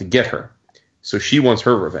everybody is out to get her. So she wants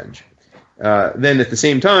her revenge. Then at the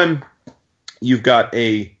same time, you've got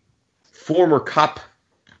a former cop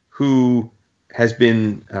who has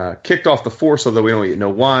been kicked off the force, although we don't yet know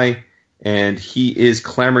why, and he is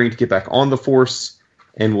clamoring to get back on the force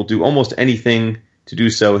and will do almost anything to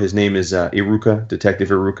do so. His name is Iruka, Detective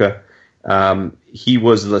Iruka. He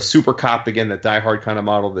was the super cop, again, that Die Hard kind of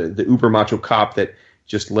model, the uber macho cop that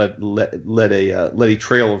just led a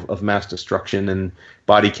trail of mass destruction and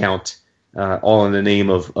body count, all in the name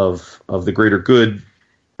of the greater good.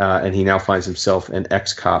 And he now finds himself an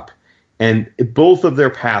ex-cop. And both of their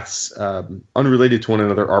paths, unrelated to one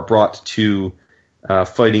another, are brought to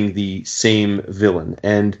fighting the same villain.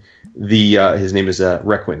 And his name is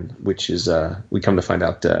Requin, which is, we come to find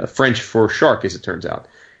out, French for shark, as it turns out.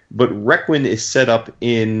 But Requin is set up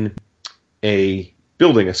in a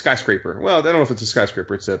building, a skyscraper. Well, I don't know if it's a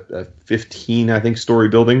skyscraper. It's a 15, I think, story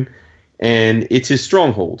building. And it's his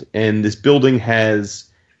stronghold. And this building has,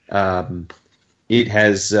 he's at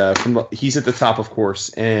the top, of course,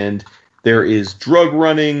 and there is drug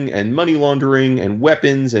running and money laundering and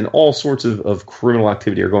weapons and all sorts of criminal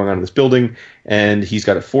activity are going on in this building. And he's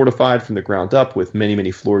got it fortified from the ground up with many, many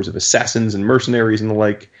floors of assassins and mercenaries and the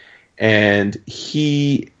like. And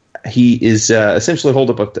he is essentially holed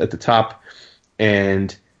up at the top.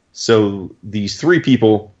 And so these three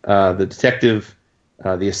people, the detective,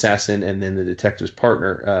 the assassin, and then the detective's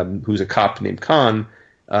partner, who's a cop named Khan,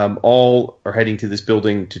 all are heading to this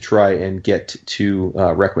building to try and get to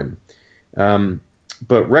Requin.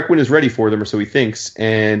 But Requin is ready for them, or so he thinks,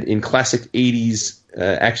 and in classic 80s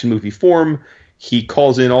action movie form, he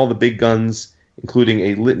calls in all the big guns, including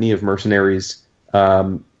a litany of mercenaries,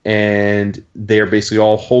 and they are basically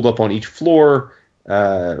all holed up on each floor.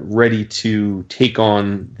 ready to take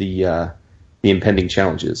on the impending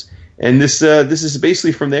challenges. And this is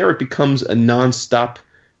basically from there. It becomes a nonstop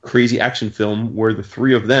crazy action film where the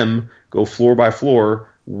three of them go floor by floor,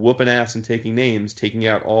 whooping ass and taking names, taking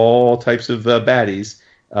out all types of baddies,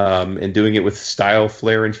 and doing it with style,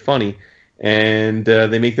 flair, and funny. And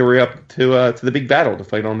they make their way up to the big battle to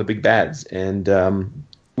fight on the big bads. And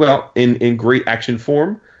in great action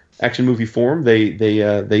movie form,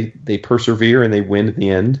 they persevere and they win at the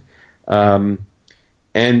end. And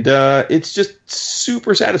it's just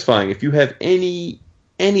super satisfying. If you have any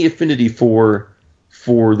affinity for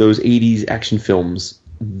those 80s action films,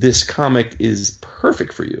 this comic is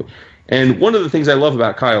perfect for you. And one of the things I love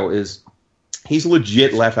about Kyle is he's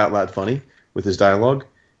legit laugh out loud funny with his dialogue.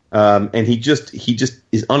 And he just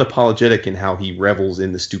is unapologetic in how he revels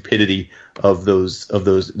in the stupidity of those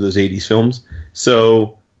 80s films.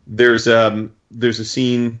 So there's a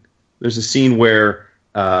scene where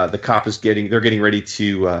the cop they're getting ready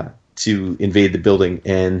to invade the building,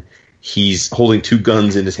 and he's holding two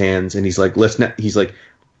guns in his hands, and he's like,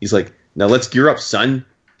 now let's gear up, son.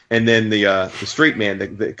 And then the straight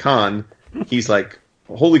man, the Khan, he's like,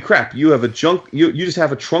 holy crap, you just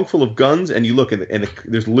have a trunk full of guns, and you look, and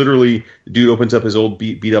there's literally, the dude opens up his old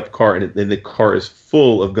beat up car, and the car is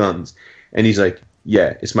full of guns. And he's like,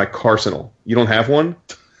 yeah, it's my Carsenal. You don't have one?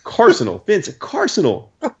 Carsenal. Vince, a Carsenal.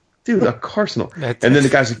 Dude, a Carsenal. And then the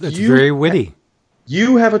guy's like, that's very witty.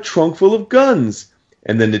 You have a trunk full of guns.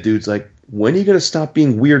 And then the dude's like, when are you going to stop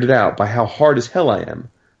being weirded out by how hard as hell I am?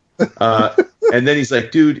 And then he's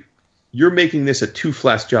like, dude, you're making this a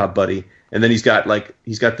 2-flask job, buddy. And then he's got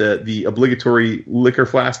the obligatory liquor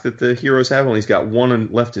flask that the heroes have, and he's got one in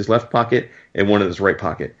his left pocket and one in his right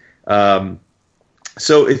pocket.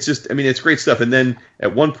 So it's just, it's great stuff. And then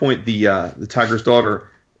at one point, the Tiger's daughter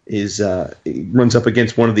runs up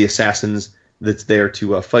against one of the assassins that's there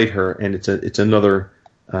to fight her, and it's another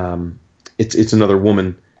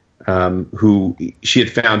woman who she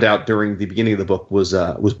had found out during the beginning of the book was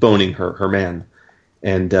boning her man,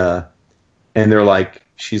 and they're like,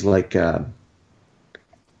 she's like, I'm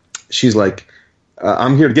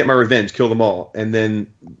here to get my revenge, kill them all. And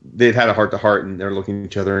then they've had a heart-to-heart, and they're looking at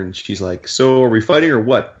each other, and she's like, so are we fighting or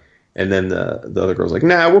what? And then the other girl's like,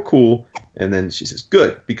 nah, we're cool. And then she says,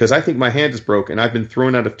 good, because I think my hand is broke, and I've been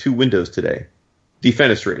thrown out of 2 windows today.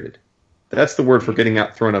 Defenestrated. That's the word for getting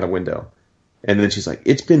thrown out a window. And then she's like,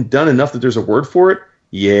 it's been done enough that there's a word for it?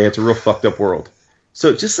 Yeah, it's a real fucked up world.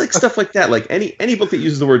 So just like stuff like that, like any book that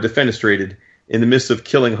uses the word defenestrated in the midst of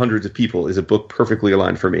killing hundreds of people is a book perfectly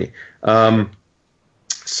aligned for me.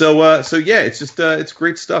 So yeah, it's just it's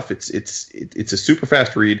great stuff. It's a super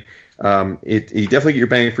fast read. You definitely get your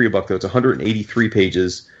bang for your buck though. It's 183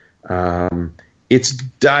 pages. It's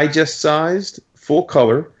digest sized, full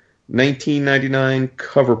color, $19.99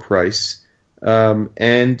 cover price.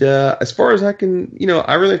 And as far as I can,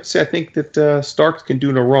 I really have to say I think that Stark can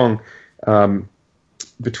do no wrong.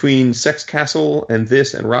 Between Sex Castle and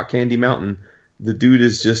this and Rock Candy Mountain, the dude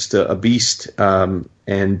is just a beast. And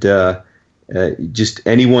just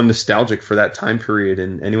anyone nostalgic for that time period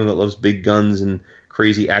and anyone that loves big guns and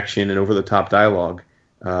crazy action and over the top dialogue,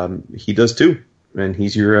 he does too. And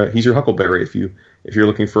he's your Huckleberry if you're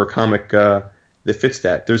looking for a comic that fits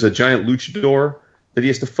that. There's a giant luchador that he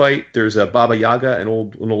has to fight. There's a Baba Yaga, an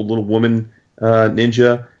old little woman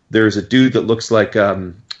ninja. There's a dude that looks like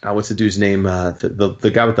what's the dude's name?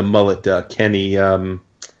 The guy with the mullet, Kenny, the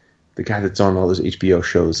guy that's on all those HBO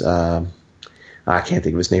shows. I can't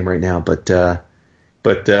think of his name right now, but the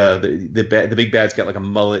big bad's got like a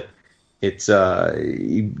mullet. It's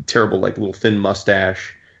terrible, like little thin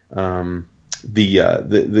mustache. The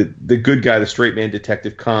good guy, the straight man,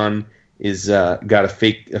 Detective Khan, is got a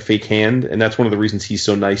fake hand, and that's one of the reasons he's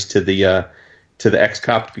so nice to the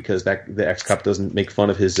ex-cop, because the ex-cop doesn't make fun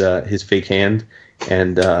of his fake hand,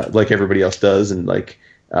 and like everybody else does, and like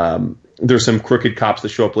there's some crooked cops that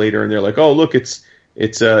show up later, and they're like, oh look, it's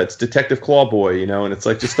Detective Clawboy, and it's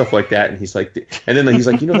like just stuff like that, and he's like, and then he's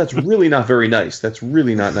like, that's really not very nice. That's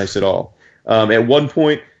really not nice at all. At one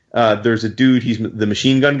point, there's a dude, he's the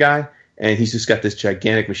machine gun guy, and he's just got this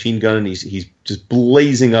gigantic machine gun, and he's just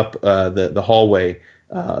blazing up the hallway,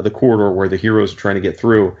 the corridor where the heroes are trying to get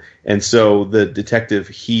through. And so the detective,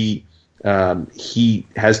 he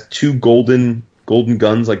has 2 golden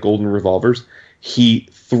guns, like golden revolvers. He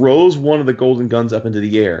throws one of the golden guns up into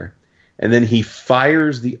the air, and then he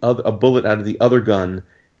fires a bullet out of the other gun.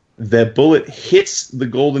 The bullet hits the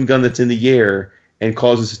golden gun that's in the air and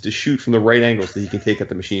causes it to shoot from the right angle so he can take out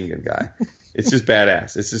the machine gun guy. It's just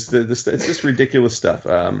badass. It's just it's just ridiculous stuff.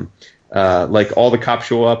 Like all the cops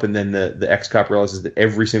show up, and then the ex-cop realizes that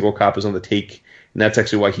every single cop is on the take, and that's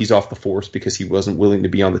actually why he's off the force, because he wasn't willing to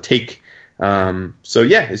be on the take. So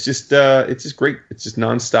yeah, it's just great. It's just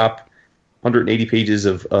nonstop, 180 pages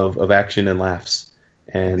of action and laughs,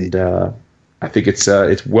 and I think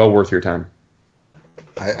it's well worth your time.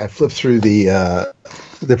 I flipped through the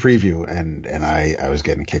preview and I was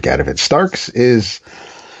getting a kick out of it. Starks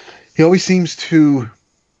he always seems to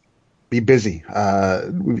be busy.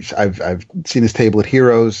 I've seen his table at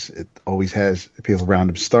Heroes. It always has people around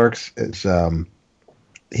him. Starks is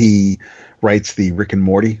he writes the Rick and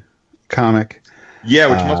Morty comic. Yeah,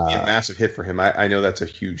 which must be a massive hit for him. I know that's a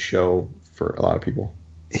huge show for a lot of people.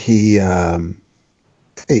 He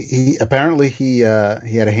apparently he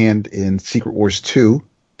had a hand in Secret Wars 2,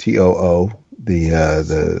 TOO,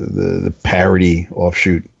 the parody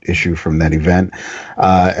offshoot issue from that event.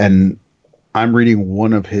 And I'm reading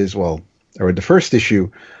one of his, I read the first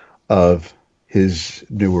issue of his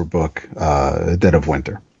newer book, Dead of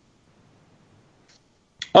Winter.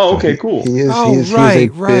 Oh, okay, cool. He is a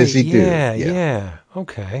busy dude. Yeah.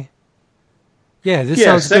 Okay. Yeah, this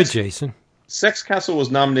sounds good, Jason. Sex Castle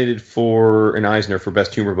was nominated for an Eisner for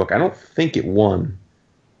Best Humor Book. I don't think it won.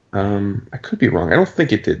 I could be wrong. I don't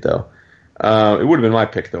think it did, though. It would have been my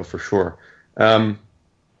pick, though, for sure. No,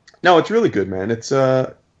 it's really good, man. It's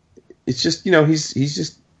just, he's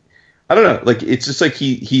just, I don't know. Like, it's just like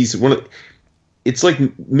he's one of, it's like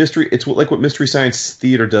mystery. It's like what Mystery Science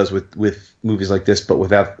Theater does with movies like this, but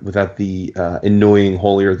without the annoying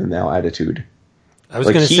holier than thou attitude. I was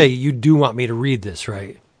going to say, you do want me to read this,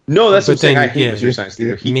 right? No, that's what I'm saying. I hate Mystery Science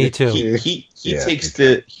Theater. Me too. He takes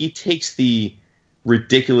the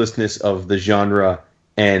ridiculousness of the genre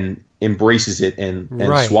and embraces it and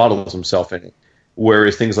swaddles himself in it.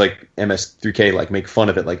 Whereas things like MS3K like make fun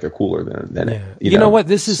of it like they're cooler than it. You know what?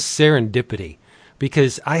 This is serendipity,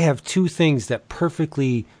 because I have two things that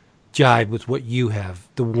perfectly jive with what you have.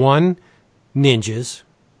 The one, ninjas.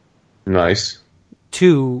 Nice.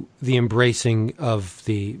 Two, the embracing of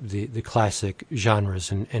the classic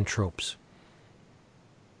genres and tropes.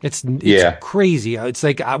 It's crazy. It's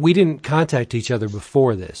like we didn't contact each other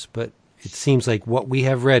before this, but it seems like what we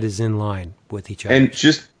have read is in line with each other. And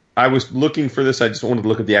I was looking for this. I just wanted to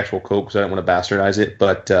look at the actual quote because I don't want to bastardize it.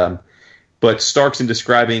 But Starks, in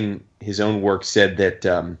describing his own work, said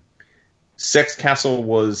that Sex Castle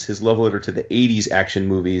was his love letter to the 80s action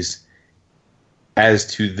movies, as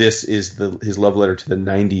to this is his love letter to the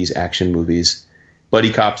 90s action movies.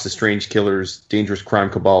 Buddy cops, the strange killers, dangerous crime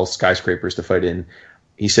cabals, skyscrapers to fight in.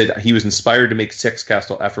 He said he was inspired to make Sex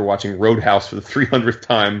Castle after watching Roadhouse for the 300th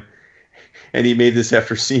time, and he made this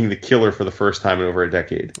after seeing The Killer for the first time in over a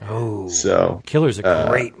decade. Oh, so Killer's a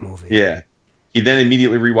great movie. Yeah. He then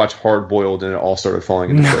immediately rewatched Hard Boiled, and it all started falling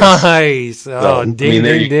into place. Nice. Oh, so,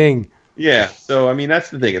 ding. Yeah. So, I mean, that's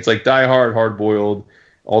the thing. It's like Die Hard, Hard Boiled,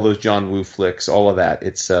 all those John Woo flicks, all of that.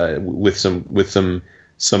 It's with some over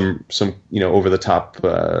the top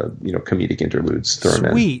comedic interludes thrown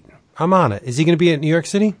in. Sweet. I'm on it. Is he going to be in New York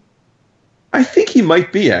City? I think he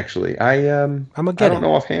might be, actually. I don't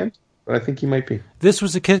know offhand, but I think he might be. This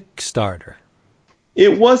was a Kickstarter.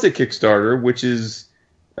 It was a Kickstarter, which is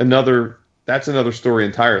another story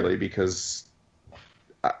entirely, because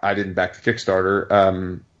I didn't back the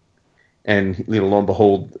Kickstarter. And lo and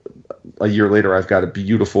behold, a year later, I've got a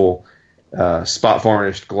beautiful, spot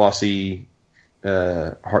varnished, glossy,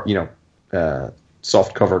 soft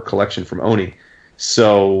cover collection from Oni.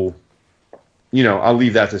 So, I'll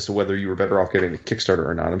leave that as to whether you were better off getting the Kickstarter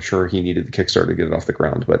or not. I'm sure he needed the Kickstarter to get it off the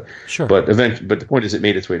ground, but sure. But the point is, it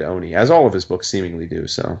made its way to Oni, as all of his books seemingly do.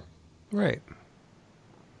 So, right,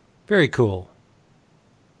 very cool.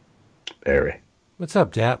 Very. What's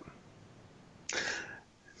up, Dap?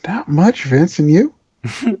 Not much, Vince, and you?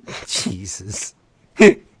 Jesus.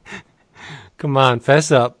 Come on,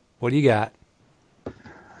 fess up. What do you got?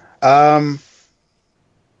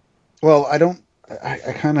 Well, I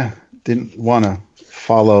kind of didn't want to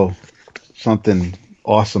follow something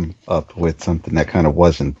awesome up with something that kind of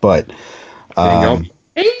wasn't, but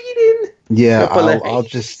yeah, I'll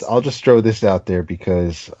just throw this out there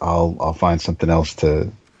because I'll find something else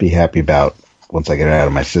to be happy about once I get it out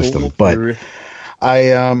of my system. But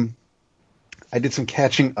I did some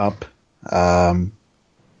catching up. I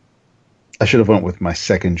should have went with my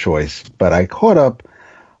second choice, but I caught up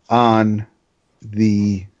on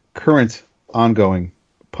the current ongoing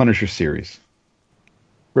Punisher series,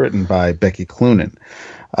 written by Becky Cloonan.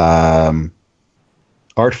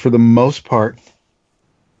 Art for the most part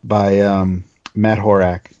by Matt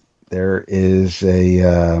Horak. There is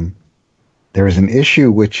an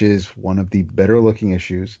issue which is one of the better looking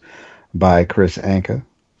issues by Chris Anka.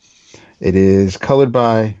 It is colored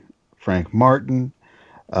by Frank Martin.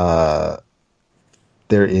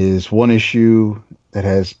 There is one issue that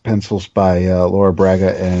has pencils by Laura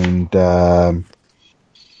Braga and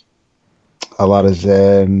Alada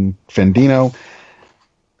Zanfandino.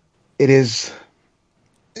 It's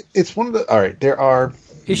one of the, all right, there are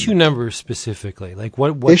issue numbers specifically, like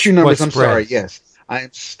what issue numbers. what I'm spread? sorry. Yes, I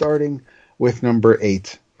am starting with number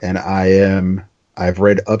 8, and I've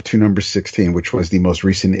read up to number 16, which was the most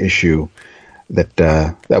recent issue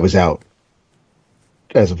that was out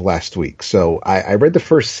as of last week. So I read the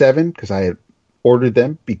first 7 because I had ordered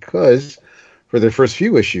them, because for the first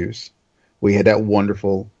few issues we had that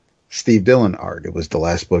wonderful Steve Dillon art. It was the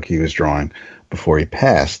last book he was drawing before he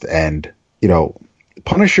passed, and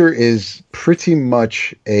Punisher is pretty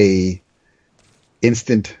much a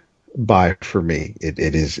instant buy for me.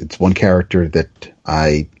 It's one character that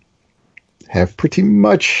I have pretty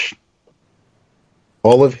much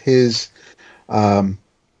all of his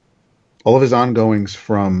ongoings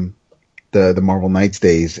from the Marvel Knights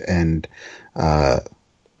days, and not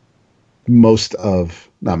most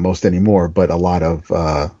anymore, but a lot of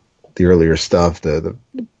the earlier stuff, the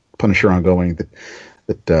Punisher ongoing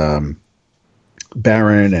that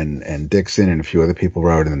Baron and Dixon and a few other people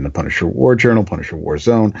wrote, and then the Punisher War Journal, Punisher War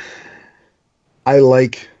Zone. I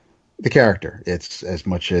like the character. It's as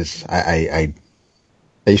much as I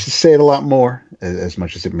used to say it a lot more, as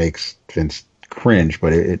much as it makes Vince cringe,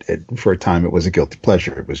 but it for a time it was a guilty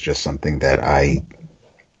pleasure. It was just something that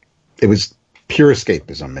it was pure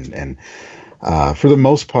escapism, and for the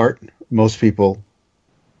most part, most people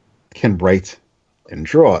can write and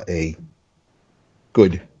draw a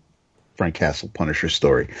good Frank Castle Punisher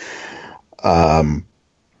story. I'm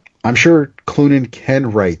sure Cloonan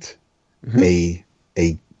can write a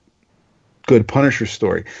good Punisher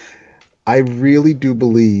story. I really do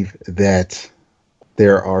believe that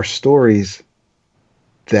there are stories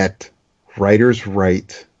that writers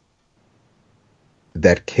write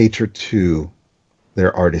that cater to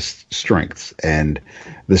their artist's strengths. And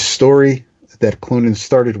the story that Cloonan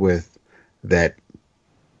started with, that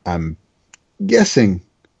I'm guessing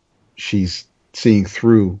she's seeing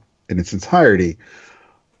through in its entirety,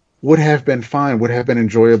 would have been fine, would have been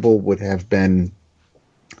enjoyable, would have been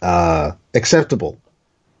acceptable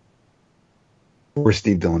for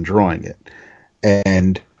Steve Dillon drawing it.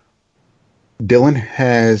 And Dillon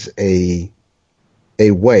has a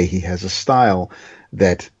way, he has a style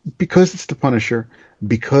that, because it's the Punisher,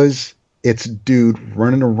 because it's dude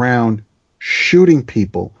running around shooting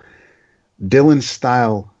people, Dillon's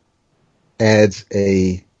style adds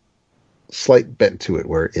a slight bent to it,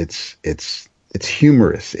 where it's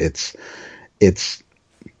humorous. It's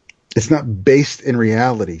not based in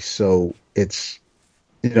reality. So it's,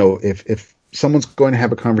 if someone's going to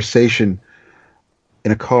have a conversation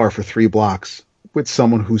in a car for 3 blocks with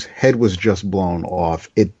someone whose head was just blown off,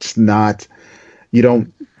 it's not, you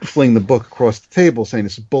don't fling the book across the table saying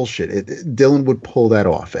this is bullshit. Dillon would pull that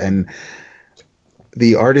off. And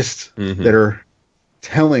the artists that are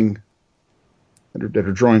drawing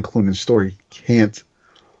Cloonan's story can't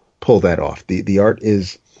pull that off. The art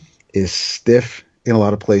is stiff in a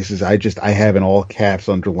lot of places. I have in all caps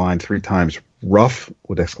underlined 3 times rough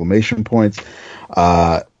with exclamation points.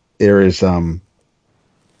 It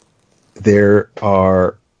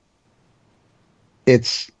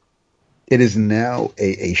is now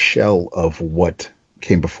a shell of what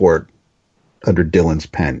came before it under Dillon's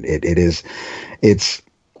pen. It's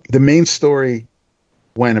the main story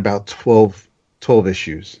went about 12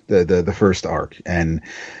 issues, the first arc, and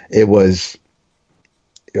it was,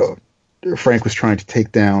 Frank was trying to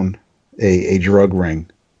take down a drug ring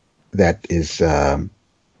that is the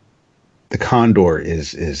Condor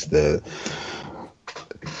is the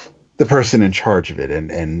person in charge of it,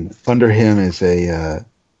 and under him is a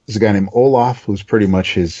guy named Olaf, who's pretty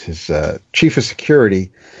much his chief of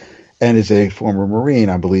security, and is a former Marine.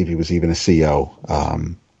 I believe he was even a CO.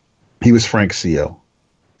 He was Frank's CO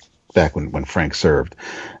back when Frank served.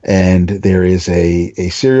 And there is a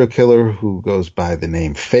serial killer who goes by the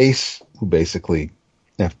name Face, who basically,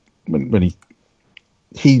 when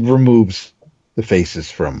he removes the faces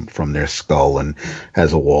from their skull and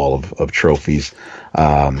has a wall of trophies.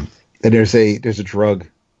 And there's a drug.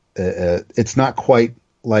 It's not quite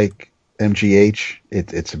like MGH.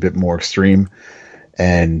 It's a bit more extreme,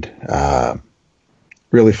 and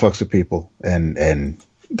really fucks with people. And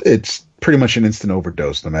it's pretty much an instant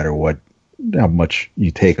overdose, no matter how much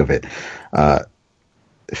you take of it.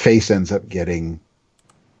 Face ends up getting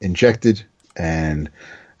injected and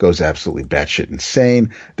goes absolutely batshit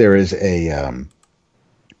insane. There's an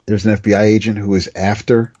FBI agent who is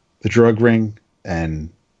after the drug ring, and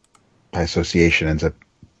by association ends up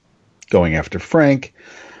going after Frank.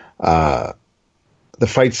 The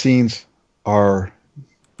fight scenes are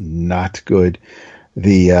not good.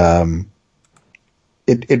 It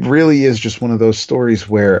really is just one of those stories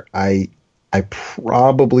where I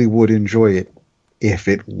probably would enjoy it if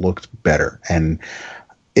it looked better. And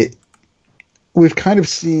we've kind of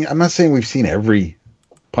seen, I'm not saying we've seen every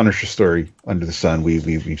Punisher story under the sun.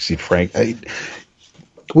 We've seen Frank.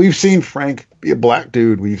 We've seen Frank be a black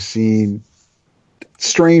dude. We've seen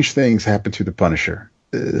strange things happen to the Punisher.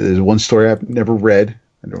 There's one story I've never read.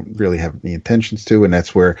 I don't really have any intentions to, and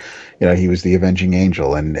that's where, he was the avenging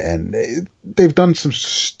angel, and they've done some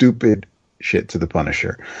stupid shit to the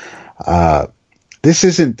Punisher. This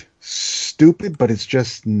isn't stupid, but it's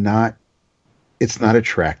just not. It's not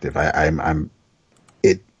attractive.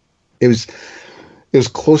 It was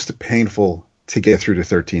close to painful to get through the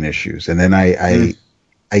 13 issues, and then I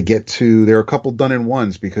get to, there are a couple done in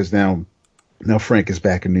ones because now Frank is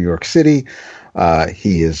back in New York City.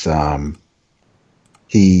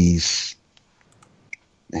 He's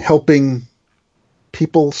helping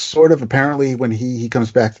people, sort of. Apparently, when he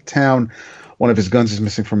comes back to town, one of his guns is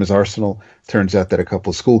missing from his arsenal. Turns out that a couple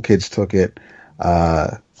of school kids took it.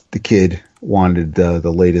 The kid wanted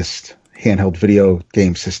the latest handheld video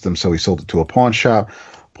game system, so he sold it to a pawn shop.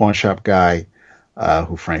 Pawn shop guy,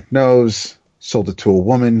 who Frank knows, sold it to a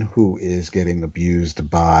woman who is getting abused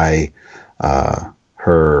by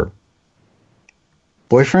her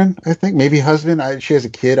boyfriend, I think, maybe husband. She has a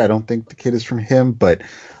kid. I don't think the kid is from him, but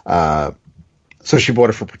so she bought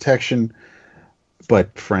it for protection.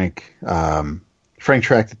 But Frank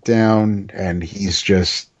tracked it down, and he's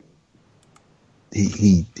just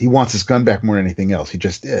he wants his gun back more than anything else.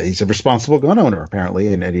 He's a responsible gun owner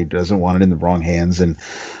apparently, and he doesn't want it in the wrong hands. And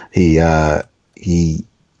he that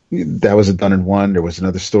was a done in one. There was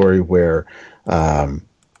another story where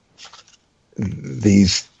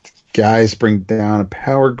these guys bring down a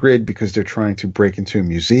power grid because they're trying to break into a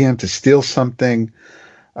museum to steal something.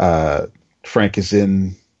 Frank is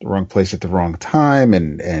in the wrong place at the wrong time,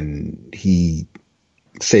 and he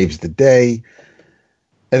saves the day.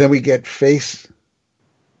 And then we get Face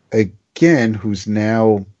again, who's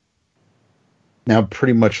now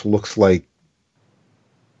pretty much looks like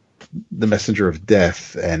the messenger of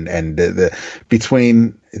death, and the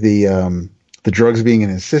between the drugs being in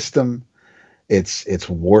his system, it's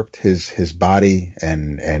warped his body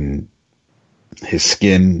and his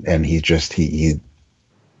skin, and he's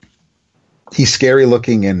scary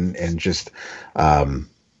looking and just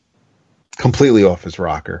completely off his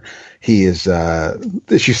rocker. He is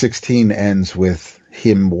issue 16 ends with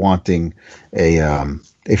him wanting a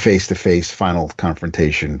face-to-face final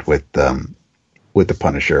confrontation with the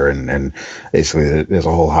Punisher, and basically there's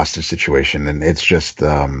a whole hostage situation, and it's just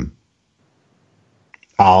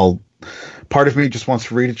part of me just wants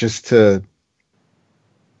to read it just to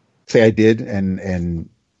say I did, and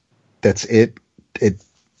that's it.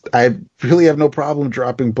 I really have no problem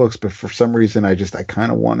dropping books, but for some reason I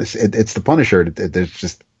kind of want to see it's the Punisher. It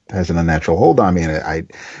just has an unnatural hold on me, and I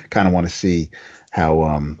kind of want to see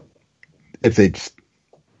how if they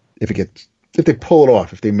pull it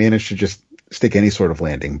off, if they manage to just stick any sort of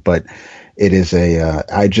landing. But it is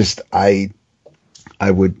I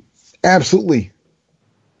would absolutely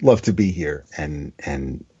love to be here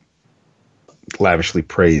and lavishly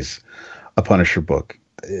praise a Punisher book.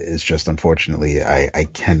 It's just, unfortunately, I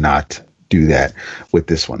cannot do that with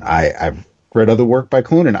this one. I've read other work by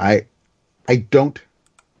Clune, and I don't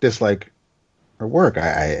dislike her work.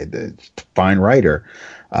 It's a fine writer,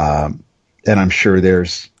 and I'm sure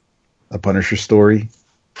there's a Punisher story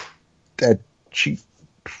that she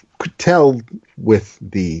could tell with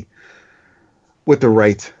the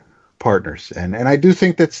right partners, and I do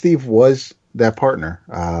think that Steve was that partner.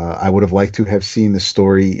 I would have liked to have seen the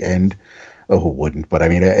story end. Oh, who wouldn't? But I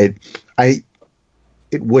mean, it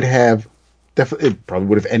would have definitely. It probably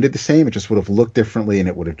would have ended the same. It just would have looked differently, and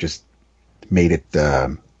it would have just made it.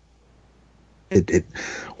 It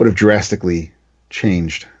would have drastically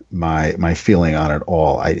changed my feeling on it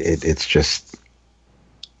all. It's just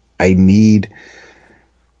I need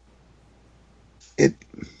it.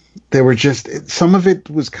 There were just some of it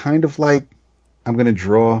was kind of like I'm going to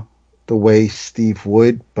draw the way Steve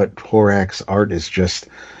would, but Horak's art is just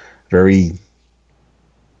very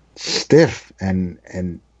stiff and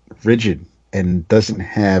rigid, and doesn't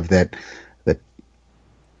have that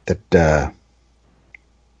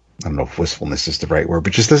I don't know if wistfulness is the right word,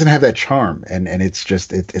 but just doesn't have that charm, and it's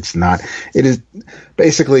just it's not. It is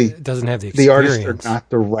basically it doesn't have the experience. The artists are not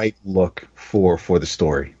the right look for the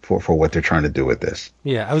story for what they're trying to do with this.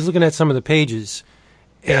 Yeah, I was looking at some of the pages,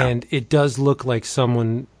 and it does look like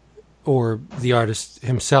someone or the artist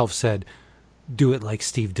himself said, "Do it like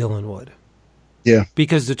Steve Dillon would." Yeah.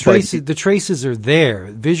 because the traces are there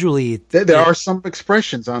visually. There are some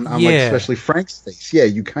expressions on like especially Frank's face. Yeah,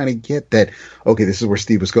 you kind of get that. Okay, this is where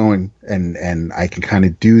Steve was going, and I can kind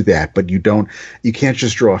of do that. But you can't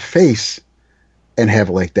just draw a face and have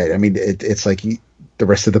it like that. I mean, it's like the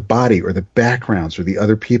rest of the body or the backgrounds or the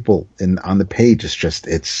other people on the page. It's just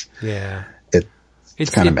it's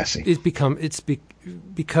kind of messy.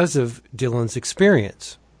 Because of Dylan's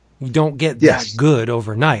experience. You don't get that good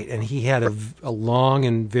overnight, and he had a long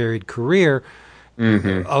and varied career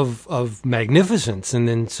of magnificence. And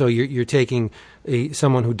then so you're taking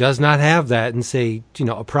someone who does not have that and say,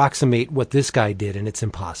 approximate what this guy did, and it's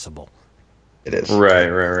impossible. It is. Right.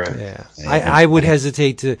 Yeah, I would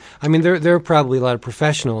hesitate to. I mean, there are probably a lot of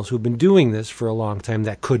professionals who've been doing this for a long time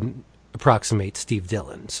that couldn't approximate Steve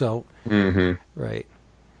Dillon. So, right.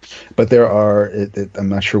 But there are. I'm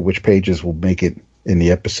not sure which pages will make it in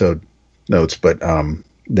the episode notes, but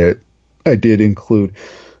there I did include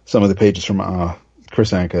some of the pages from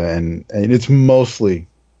Chris Anka, and it's mostly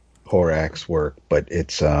Horak's work, but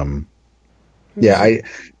it's looks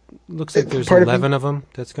like there's 11 of them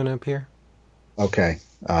that's going to appear. Okay,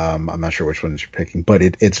 I'm not sure which ones you're picking, but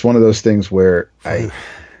it's one of those things where I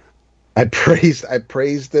praise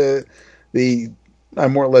the I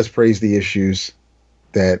more or less praise the issues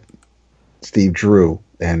that Steve drew,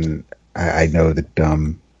 and I know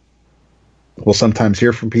that we'll sometimes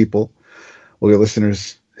hear from people. Well, your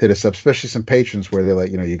listeners hit us up, especially some patrons, where they're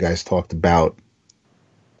like, you guys talked about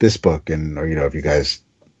this book, or if you guys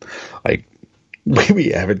like, we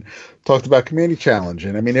haven't talked about Community Challenge,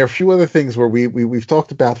 and I mean there are a few other things where we've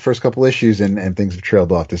talked about the first couple issues, and things have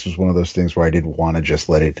trailed off. This was one of those things where I didn't want to just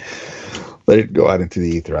let it go out into the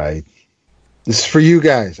ether. This is for you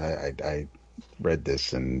guys. I read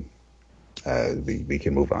this, and we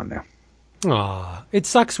can move on now. Aw, it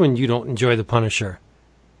sucks when you don't enjoy the Punisher.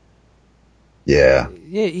 Yeah.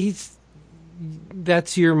 Yeah,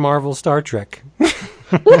 that's your Marvel Star Trek.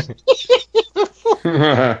 Well,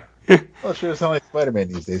 sure, it's not like Spider-Man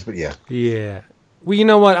these days, but yeah. Yeah. Well, you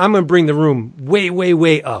know what? I'm going to bring the room way, way,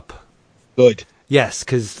 way up. Good. Yes,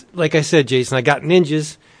 because like I said, Jason, I got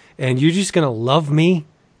ninjas, and you're just going to love me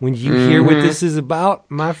when you hear what this is about,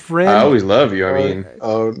 my friend. I always love you. I mean,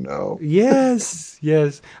 oh no. Yes.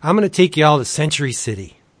 I'm going to take you all to Century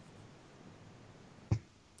City.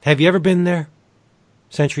 Have you ever been there?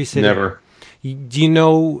 Century City? Never. Do you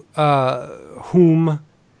know whom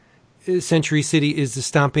Century City is the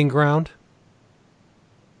stomping ground?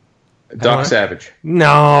 Doc Savage.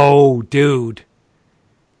 No, dude.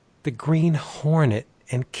 The Green Hornet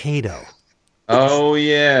and Kato. Oh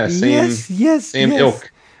yeah, same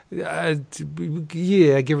ilk. Yeah,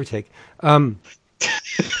 give or take.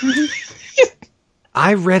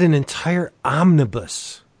 I read an entire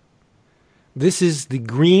omnibus. This is the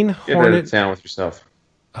Green Hornet. Get out of town with yourself.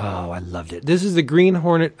 Oh, I loved it. This is the Green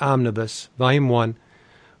Hornet Omnibus, Volume 1,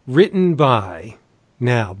 written by,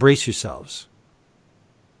 now, brace yourselves,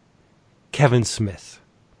 Kevin Smith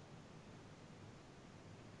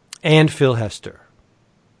and Phil Hester.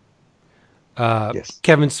 Yes.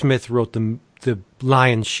 Kevin Smith wrote the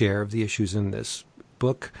lion's share of the issues in this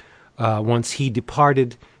book. Once he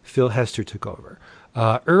departed, Phil Hester took over.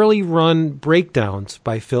 Early run breakdowns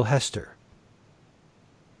by Phil Hester.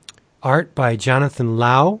 Art by Jonathan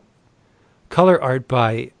Lau. Color art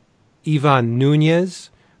by Ivan Nunez,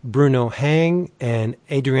 Bruno Hang, and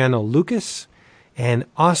Adriano Lucas. And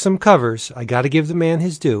awesome covers, I got to give the man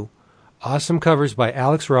his due, awesome covers by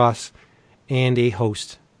Alex Ross and a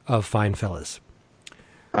host of fine fellas.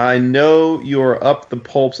 I know you're up the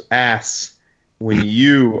pulp's ass when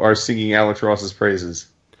you are singing Alex Ross's praises.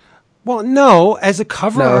 Well, no, as a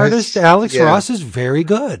cover artist, Alex Ross is very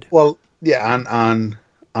good. Well, yeah,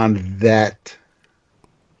 on that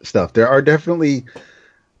stuff, there are.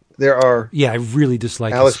 Yeah, I really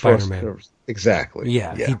dislike Alex Spider-Man. Ross, exactly.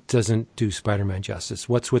 Yeah, he doesn't do Spider-Man justice.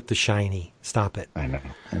 What's with the shiny? Stop it. I know.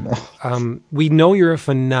 We know you're a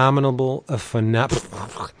phenomenal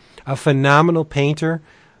painter,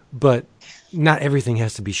 but not everything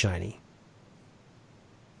has to be shiny.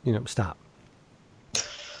 Stop.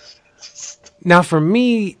 Now, for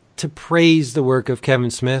me to praise the work of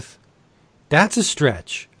Kevin Smith, that's a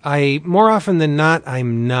stretch. More often than not,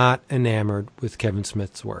 I'm not enamored with Kevin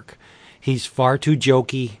Smith's work. He's far too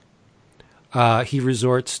jokey. He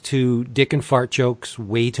resorts to dick and fart jokes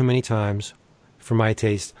way too many times, for my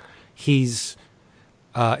taste. He's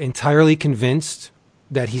entirely convinced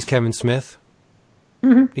that he's Kevin Smith.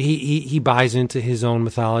 Mm-hmm. He buys into his own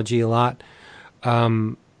mythology a lot.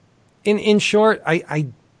 In short, I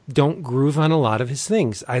don't groove on a lot of his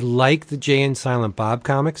things. I like the Jay and Silent Bob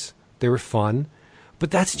comics. They were fun. But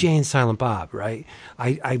that's Jay and Silent Bob, right?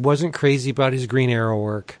 I wasn't crazy about his Green Arrow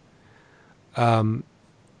work, and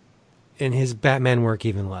his Batman work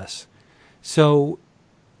even less. So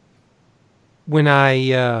when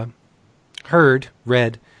I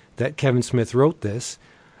read that Kevin Smith wrote this,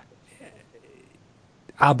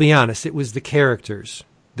 I'll be honest, it was the characters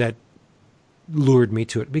that lured me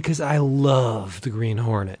to it, because I love the Green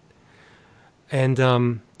Hornet. And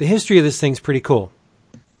the history of this thing's pretty cool.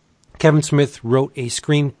 Kevin Smith wrote a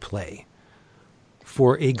screenplay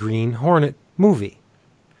for a Green Hornet movie.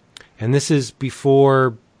 And this is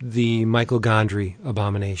before the Michael Gondry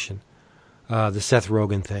abomination, the Seth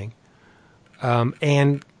Rogen thing.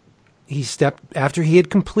 And after he had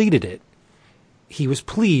completed it, he was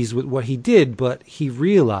pleased with what he did, but he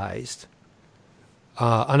realized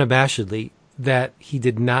unabashedly that he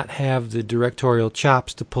did not have the directorial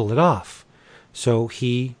chops to pull it off. So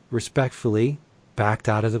he respectfully backed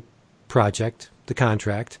out of the project, the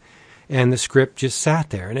contract, and the script just sat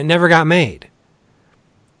there, and it never got made,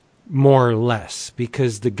 more or less,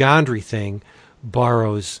 because the Gondry thing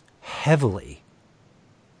borrows heavily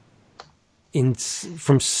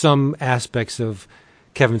from some aspects of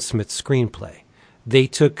Kevin Smith's screenplay. They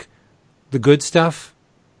took the good stuff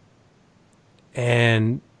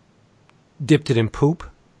and dipped it in poop,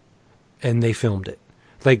 and they filmed it.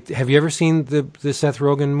 Like, have you ever seen the Seth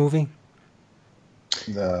Rogen movie?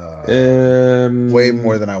 Way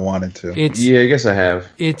more than I wanted to. I guess I have.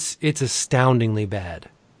 It's astoundingly bad.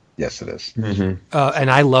 Yes, it is. Mm-hmm.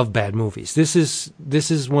 And I love bad movies. This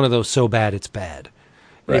is one of those so bad it's bad.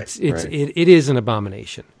 Right, It is an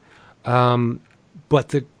abomination. But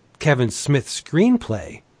the Kevin Smith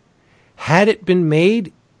screenplay, had it been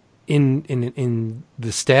made in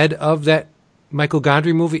the stead of that Michael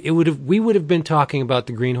Gondry movie, we would have been talking about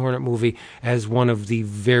the Green Hornet movie as one of the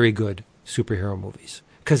very good superhero movies,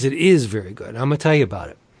 because it is very good. I'm gonna tell you about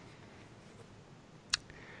it.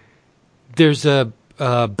 There's a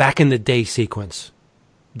back in the day sequence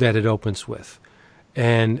that it opens with,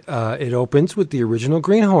 and it opens with the original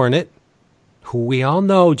Green Hornet, who we all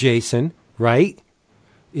know, Jason, right?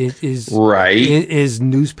 Is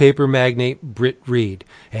newspaper magnate Britt Reed,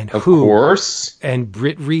 and of course, and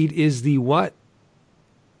Britt Reed is the what?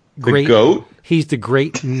 The goat. He's the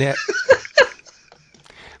great net.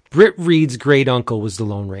 Britt Reed's great uncle was the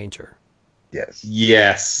Lone Ranger. Yes,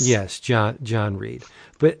 John Reed.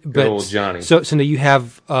 But old Johnny. So now you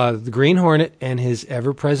have the Green Hornet and his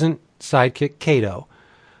ever-present sidekick Kato.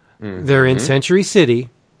 Mm-hmm. They're in Century City,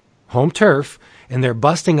 home turf, and they're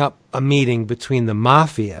busting up a meeting between the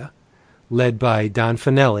Mafia, led by Don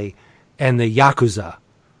Fanelli, and the Yakuza,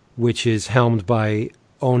 which is helmed by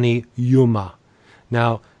Oni Yuma.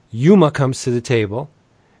 Now, Yuma comes to the table,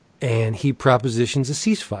 and he propositions a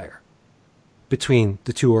ceasefire between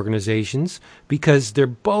the two organizations, because they're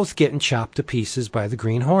both getting chopped to pieces by the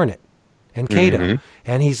Green Hornet and Kato. Mm-hmm.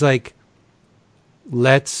 And he's like,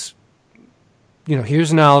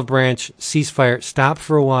 here's an olive branch, ceasefire, stop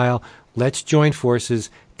for a while, let's join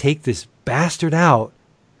forces, take this bastard out,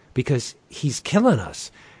 because he's killing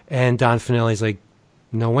us. And Don Fanelli's like,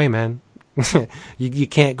 no way, man. you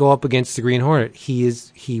can't go up against the Green Hornet.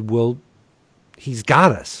 He's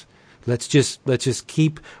got us. Let's just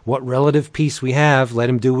keep what relative peace we have, let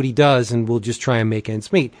him do what he does, and we'll just try and make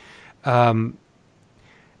ends meet. And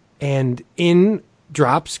in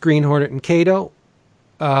drops Green Hornet and Kato.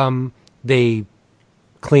 They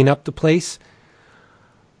clean up the place.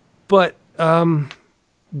 But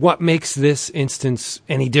what makes this instance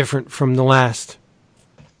any different from the last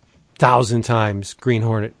 1,000 times Green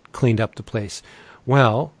Hornet cleaned up the place?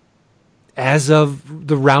 Well, as of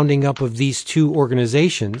the rounding up of these two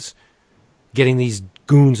organizations, getting these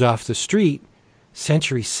goons off the street,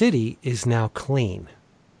 Century City is now clean.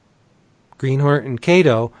 Green Hornet and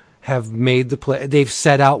Kato have made the play. They've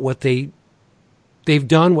set out they've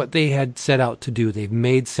done what they had set out to do. They've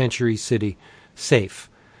made Century City safe.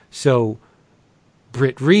 So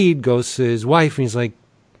Britt Reed goes to his wife and he's like,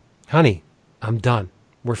 honey, I'm done.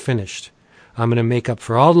 We're finished. I'm going to make up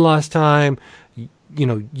for all the lost time.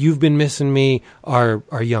 You've been missing me. Our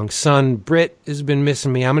young son, Britt, has been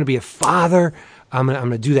missing me. I'm going to be a father. I'm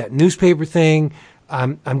going to do that newspaper thing.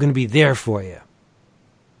 I'm going to be there for you.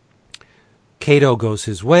 Kato goes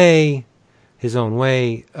his own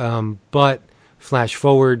way. But flash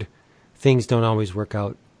forward, things don't always work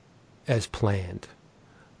out as planned.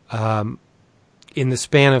 In the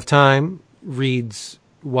span of time, Reed's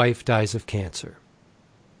wife dies of cancer.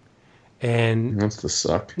 And that's the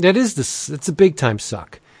suck. It's a big time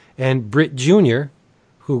suck. And Britt Jr.,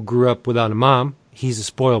 who grew up without a mom, he's a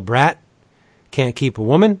spoiled brat, can't keep a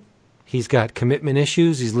woman. He's got commitment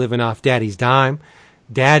issues. He's living off daddy's dime.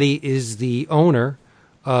 Daddy is the owner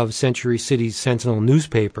of Century City's Sentinel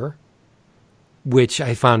newspaper, which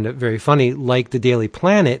I found it very funny. Like the Daily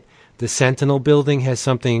Planet, the Sentinel building has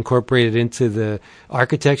something incorporated into the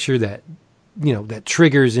architecture that, that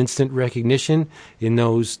triggers instant recognition in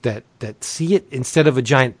those that see it. Instead of a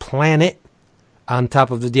giant planet on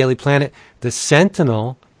top of the Daily Planet, the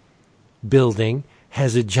Sentinel building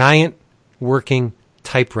has a giant working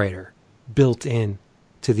typewriter built in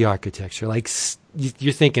to the architecture. Like,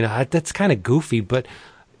 you're thinking, that's kind of goofy, but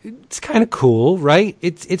it's kind of cool, right?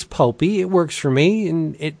 It's pulpy. It works for me,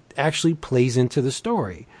 and it actually plays into the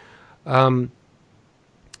story.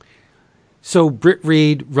 So Britt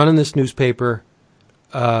Reed, running this newspaper,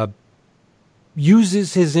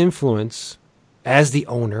 uses his influence as the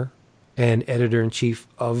owner and editor-in-chief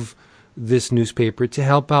of this newspaper to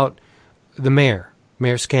help out the Mayor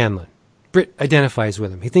Scanlon. Britt identifies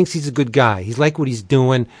with him. He thinks he's a good guy. He's like what he's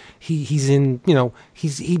doing. He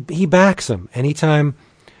backs him. Anytime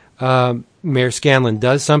Mayor Scanlon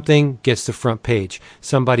does something, gets the front page.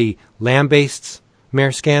 Somebody lambastes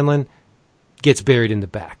Mayor Scanlon, gets buried in the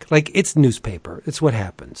back. Like, it's newspaper. It's what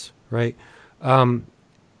happens, right?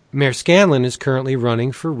 Mayor Scanlon is currently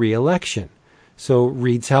running for re-election. So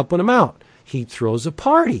Reed's helping him out. He throws a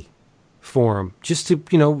party for him just to,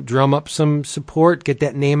 drum up some support, get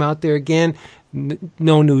that name out there again.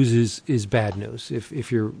 No news is bad news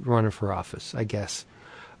if you're running for office, I guess.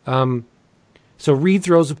 So Reed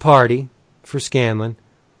throws a party for Scanlon.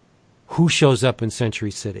 Who shows up in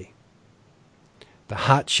Century City? The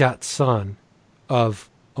hotshot son of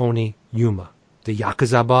Oni Yuma, the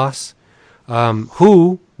Yakuza boss,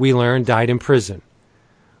 who, we learned, died in prison.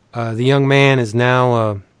 The young man is now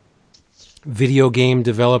a video game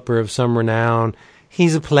developer of some renown.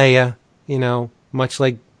 He's a playa, much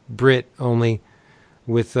like Britt, only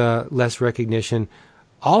with less recognition.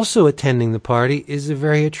 Also attending the party is a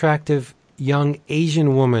very attractive young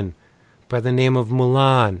Asian woman by the name of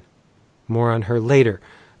Mulan. More on her later.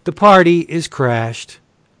 The party is crashed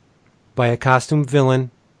by a costume villain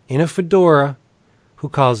in a fedora who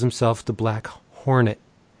calls himself the Black Hornet.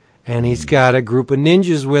 And he's got a group of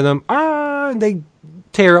ninjas with him. They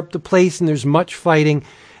tear up the place, and there's much fighting.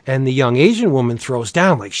 And the young Asian woman throws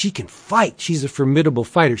down like she can fight. She's a formidable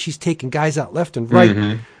fighter. She's taking guys out left and right.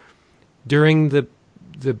 Mm-hmm. During the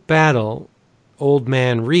battle, old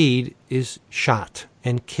man Reed is shot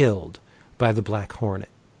and killed by the Black Hornet.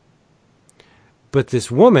 But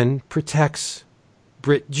this woman protects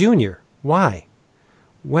Britt Jr. Why?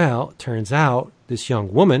 Well, it turns out this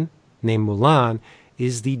young woman named Mulan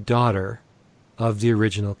is the daughter of the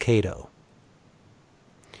original Kato.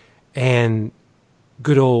 And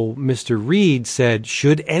good old Mr. Reed said,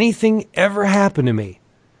 should anything ever happen to me,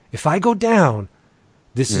 if I go down,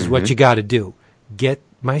 this is what you got to do. Get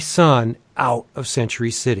my son out of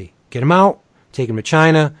Century City. Get him out, take him to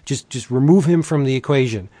China, just remove him from the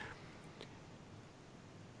equation.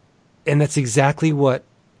 And that's exactly what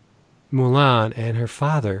Mulan and her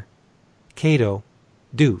father, Kato,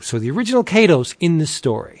 do. So the original Kato's in the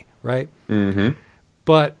story, right? Mm-hmm.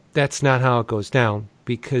 But that's not how it goes down,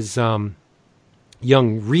 because young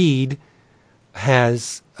Reed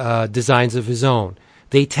has designs of his own.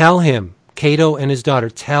 They tell him, Kato and his daughter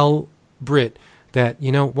tell Britt that,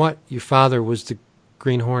 you know what, your father was the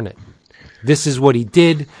Green Hornet. This is what he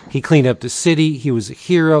did. He cleaned up the city. He was a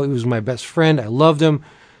hero. He was my best friend. I loved him.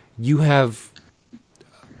 You have,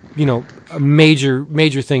 major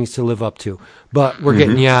things to live up to, but we're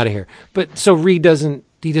getting you out of here. But so Reed doesn't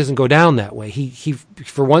go down that way. He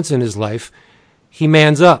for once in his life, he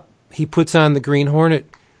mans up. He puts on the Green Hornet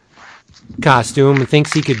costume and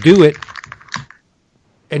thinks he could do it,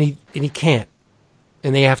 and he can't.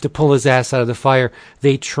 And they have to pull his ass out of the fire.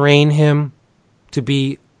 They train him to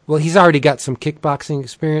be, well, he's already got some kickboxing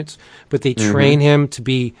experience, but they train him to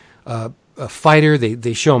be a fighter.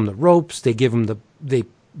 They show him the ropes. They give him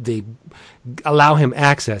they allow him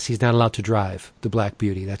access. He's not allowed to drive the Black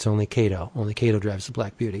Beauty. That's only Kato. Only Kato drives the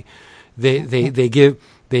Black Beauty. They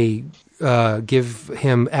give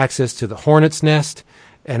him access to the Hornet's Nest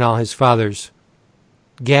and all his father's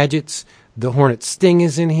gadgets. The Hornet Sting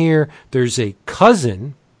is in here. There's a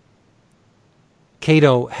cousin.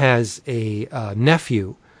 Kato has a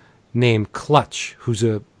nephew named Clutch,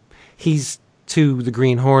 he's to the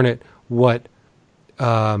Green Hornet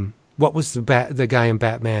what was the guy in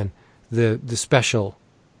Batman, the special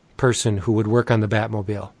person who would work on the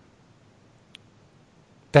Batmobile?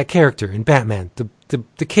 That character in Batman,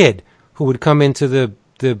 the kid who would come into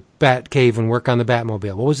the Bat Cave and work on the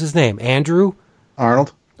Batmobile. What was his name? Andrew?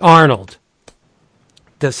 Arnold.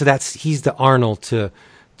 So he's the Arnold to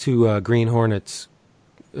Green Hornet's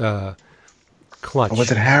Clutch. Or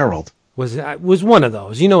was it Harold? Was one of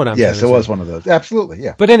those. You know what I'm Yes, it saying? was one of those. Absolutely,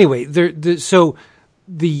 yeah. But anyway, so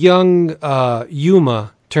the young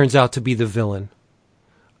Yuma turns out to be the villain.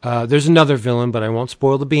 There's another villain, but I won't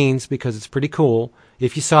spoil the beans because it's pretty cool.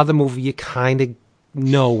 If you saw the movie, you kind of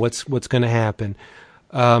know what's going to happen.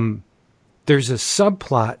 There's a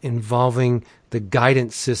subplot involving the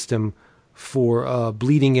guidance system for a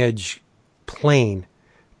bleeding edge plane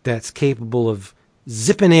that's capable of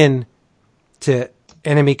zipping in to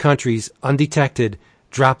enemy countries undetected,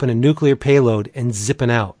 dropping a nuclear payload and zipping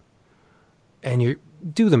out. And you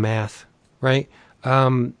do the math, right?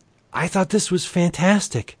 I thought this was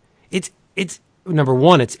fantastic. It's number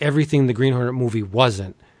one, it's everything the Green Hornet movie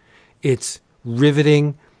wasn't. It's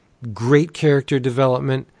riveting, great character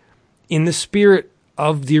development in the spirit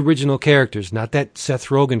of the original characters, not that Seth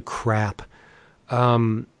Rogen crap. That's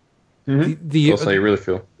how you really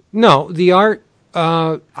feel. No, the art,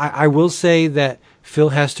 I will say that Phil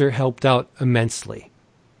Hester helped out immensely.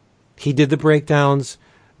 He did the breakdowns.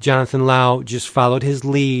 Jonathan Lau just followed his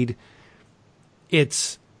lead.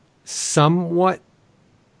 It's somewhat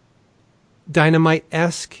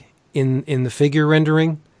Dynamite-esque in the figure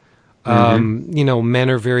rendering. Men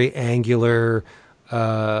are very angular.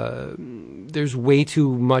 There's way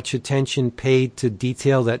too much attention paid to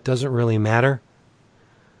detail that doesn't really matter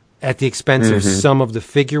at the expense of some of the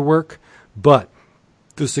figure work. But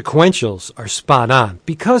the sequentials are spot on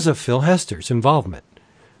because of Phil Hester's involvement.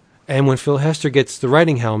 And when Phil Hester gets the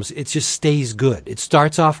writing helms, it just stays good. It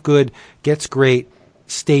starts off good, gets great,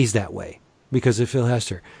 stays that way because of Phil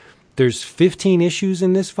Hester. There's 15 issues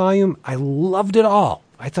in this volume. I loved it all.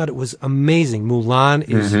 I thought it was amazing. Mulan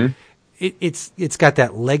is it's got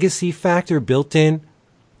that legacy factor built in.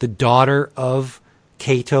 The daughter of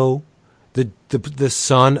Kato, the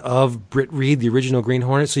son of Britt Reed, the original Green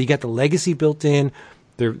Hornet. So you got the legacy built in.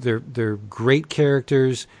 They're great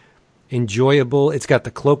characters. Enjoyable. It's got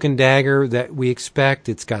the cloak and dagger that we expect.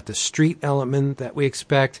 It's got the street element that we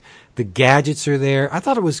expect. The gadgets are there. I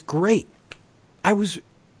thought it was great. I was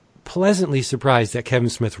pleasantly surprised that Kevin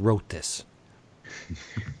Smith wrote this.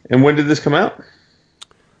 And when did this come out?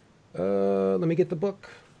 Let me get the book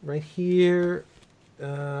right here.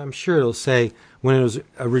 I'm sure it'll say when it was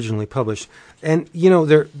originally published. And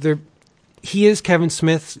he is Kevin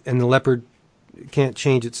Smith, and the leopard can't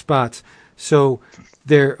change its spots. So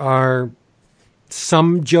there are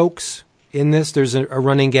some jokes in this. There's a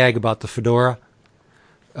running gag about the fedora.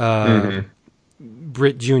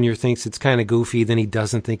 Britt Jr. thinks it's kind of goofy, then he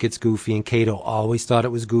doesn't think it's goofy, and Kato always thought it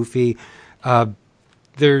was goofy.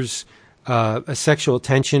 There's a sexual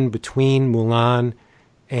tension between Mulan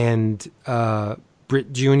and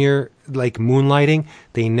Britt Jr., like moonlighting.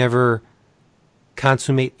 They never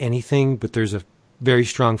consummate anything, but there's a very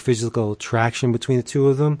strong physical attraction between the two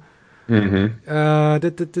of them.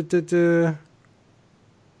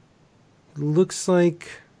 Looks like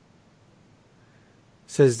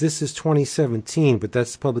says this is 2017, but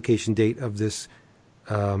that's the publication date of this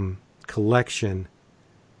collection.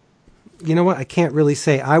 You know what? I can't really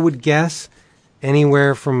say. I would guess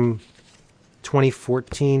anywhere from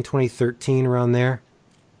 2014, 2013, around there.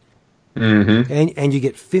 And you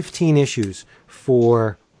get 15 issues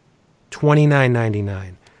for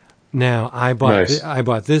 $29.99. Now, I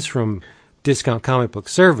bought this from Discount Comic Book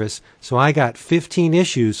Service, so I got 15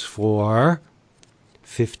 issues for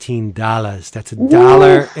 $15. That's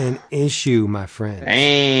 $1 an issue, my friend.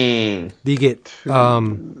 Dang. You get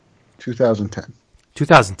 2010.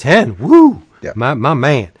 2010. Woo! Yeah. My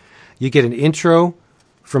man. You get an intro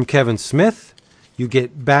from Kevin Smith. You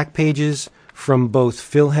get back pages from both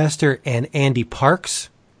Phil Hester and Andy Parks,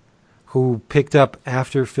 who picked up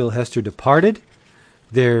after Phil Hester departed.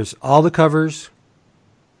 There's all the covers,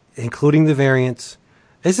 including the variants.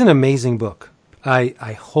 It's an amazing book.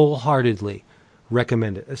 I wholeheartedly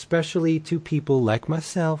recommend it, especially to people like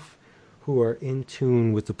myself who are in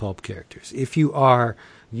tune with the pulp characters. If you are,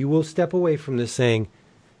 you will step away from this saying,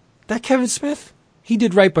 that Kevin Smith, he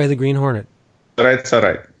did right by the Green Hornet. It's all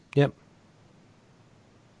right. Yep.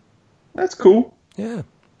 That's cool. Yeah.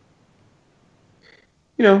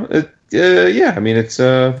 Yeah. I mean, it's.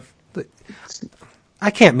 I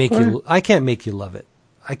can't make you love it.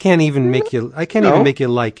 I can't even make you. I can't even make you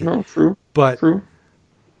like it. No, true. But true.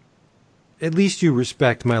 At least you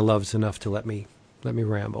respect my loves enough to let me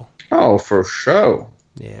ramble. Oh, for sure.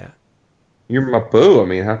 Yeah. You're my boo. I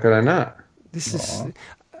mean, how could I not? This is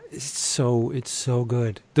it's so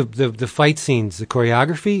good. The fight scenes, the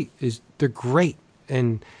choreography they're great.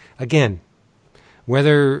 And again,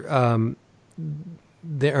 whether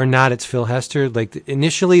they or not, it's Phil Hester. Like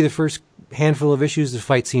initially, the first handful of issues, the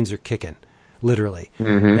fight scenes are kicking, literally.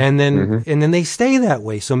 Mm-hmm. And then they stay that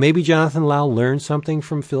way. So maybe Jonathan Lau learned something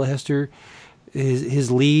from Phil Hester,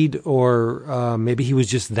 his lead, or maybe he was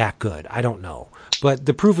just that good. I don't know. But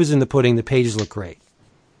the proof is in the pudding. The pages look great.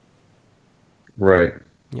 Right.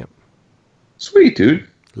 Yep. Sweet, dude.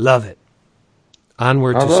 Love it.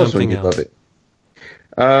 Onward to something else. Love it.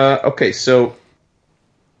 Okay, so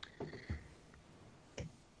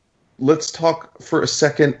let's talk for a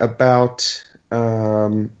second about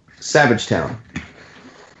Savage Town.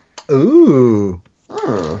 Ooh.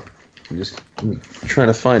 Oh, I'm trying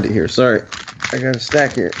to find it here. Sorry, I got a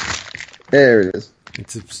stack here. There it is.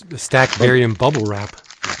 It's a stack buried in bubble wrap.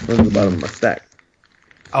 On the bottom of my stack.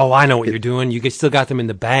 Oh, I know what you're doing. You still got them in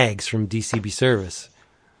the bags from DCB Service.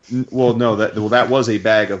 Well, no, that was a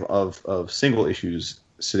bag of single issues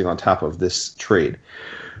sitting on top of this trade.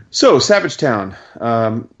 So, Savage Town,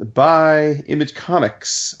 by Image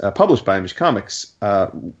Comics, published by Image Comics,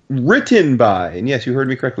 written by, and yes, you heard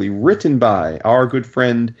me correctly, written by our good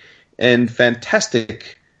friend and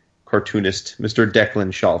fantastic cartoonist, Mr.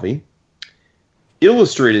 Declan Shalvey,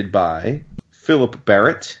 illustrated by Philip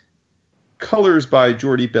Barrett, colors by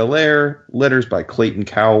Jordi Belair, letters by Clayton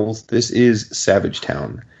Cowles. This is Savage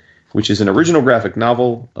Town, which is an original graphic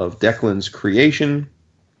novel of Declan's creation.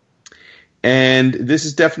 And this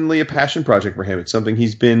is definitely a passion project for him. It's something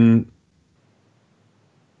he's been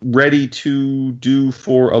ready to do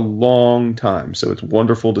for a long time. So it's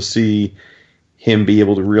wonderful to see him be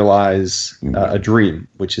able to realize a dream,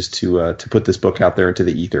 which is to put this book out there into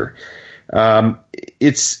the ether.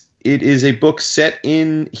 It is a book set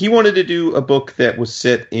in... He wanted to do a book that was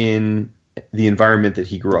set in the environment that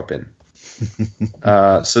he grew up in.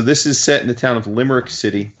 So this is set in the town of Limerick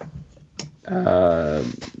City.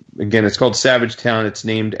 Again, it's called Savage Town. It's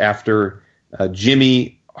named after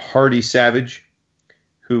Jimmy Hardy Savage,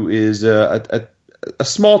 who is a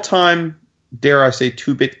small-time, dare I say,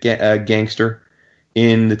 two-bit gangster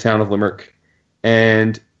in the town of Limerick.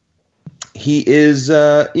 And he is,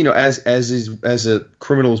 as a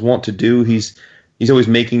criminal is wont to do, he's always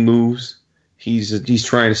making moves. He's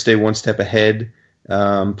trying to stay one step ahead,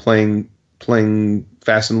 playing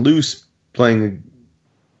fast and loose, playing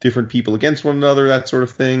different people against one another, that sort of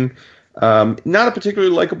thing. Not a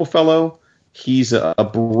particularly likable fellow. He's a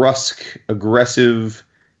brusque, aggressive.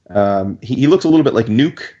 He looks a little bit like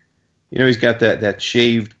Nuke. He's got that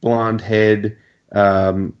shaved blonde head,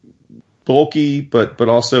 bulky but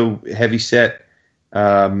also heavy set.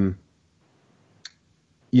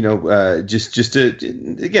 Just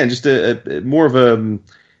a more of an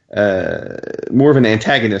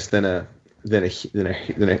antagonist than a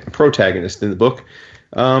protagonist in the book.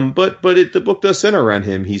 But the book does center around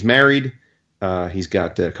him. He's married. He's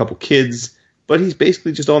got a couple kids, but he's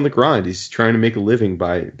basically just on the grind. He's trying to make a living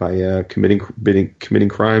by committing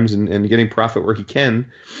crimes and getting profit where he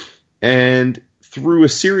can. And through a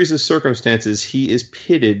series of circumstances, he is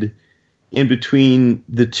pitted in between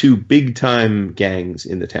the two big-time gangs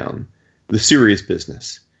in the town, the serious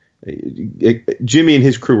business. Jimmy and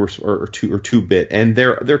his crew are two-bit, and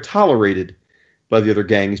they're tolerated by the other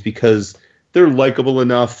gangs because they're likable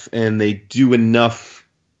enough and they do enough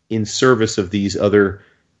in service of these other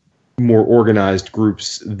more organized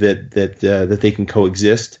groups that they can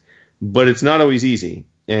coexist. But it's not always easy.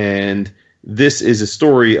 And this is a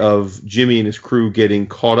story of Jimmy and his crew getting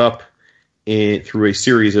caught up through a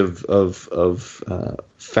series of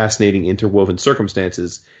fascinating interwoven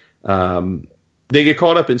circumstances. They get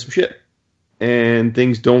caught up in some shit, and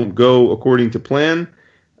things don't go according to plan.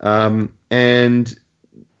 And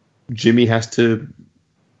Jimmy has to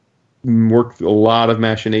work a lot of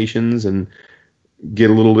machinations and get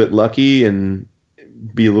a little bit lucky and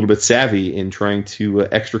be a little bit savvy in trying to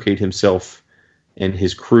extricate himself and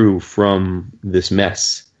his crew from this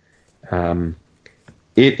mess. It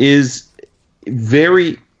is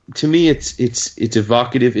very, to me, it's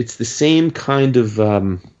evocative. It's the same kind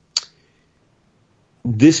of.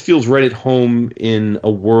 This feels right at home in a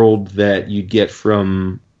world that you get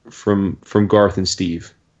from Garth and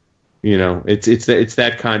Steve. It's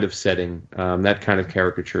that kind of setting, that kind of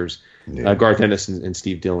caricatures. Yeah. Garth Ennis and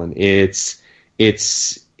Steve Dillon. It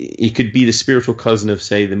could be the spiritual cousin of,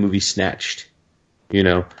 say, the movie Snatched.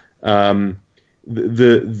 The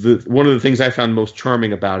one of the things I found most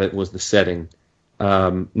charming about it was the setting,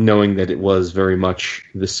 knowing that it was very much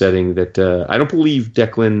the setting that I don't believe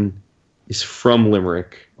Declan is from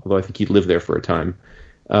Limerick, although I think he lived there for a time.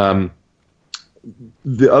 The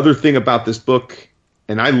other thing about this book,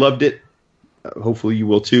 and I loved it, hopefully you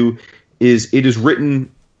will too, is it is written.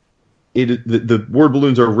 The word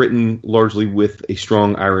balloons are written largely with a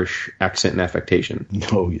strong Irish accent and affectation.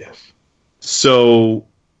 Oh yes. So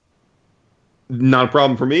not a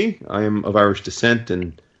problem for me. I am of Irish descent,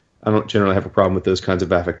 and I don't generally have a problem with those kinds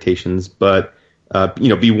of affectations. But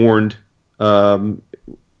be warned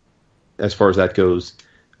as far as that goes.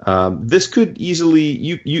 This could easily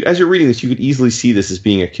you as you're reading this, you could easily see this as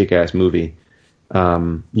being a kick-ass movie.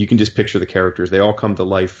 You can just picture the characters; they all come to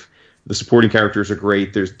life. The supporting characters are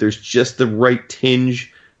great. There's just the right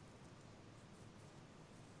tinge,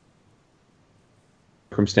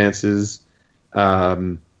 circumstances.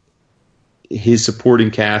 His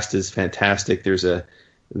supporting cast is fantastic. There's an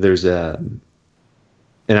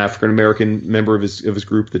African American member of his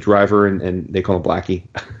group, the driver, and they call him Blackie.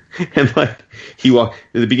 And like he walk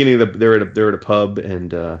at the beginning of they're at a pub,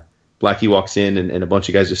 and Blackie walks in, and a bunch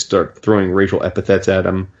of guys just start throwing racial epithets at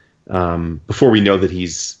him before we know that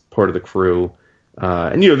he's part of the crew.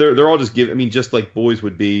 And they're all just just like boys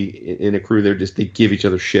would be in a crew. They give each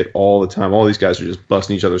other shit all the time. All these guys are just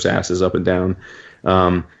busting each other's asses up and down.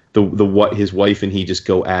 His wife and he just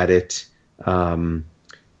go at it. The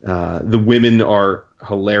women are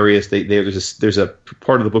hilarious. There's a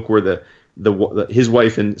part of the book where his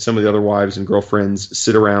wife and some of the other wives and girlfriends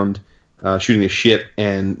sit around shooting the shit,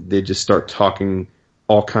 and they just start talking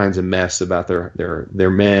all kinds of mess about their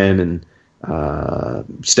men and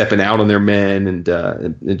stepping out on their men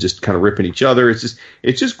and just kind of ripping each other. It's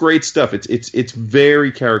just great stuff. It's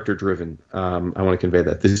very character driven. I want to convey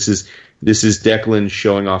that this is Declan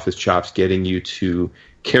showing off his chops, getting you to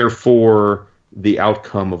care for the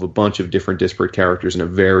outcome of a bunch of different disparate characters in a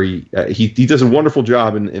very he does a wonderful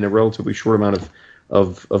job in a relatively short amount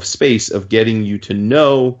of space of getting you to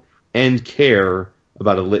know and care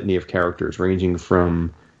about a litany of characters ranging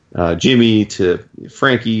from Jimmy to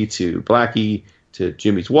Frankie to Blackie to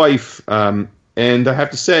Jimmy's wife. And I have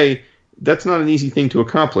to say, that's not an easy thing to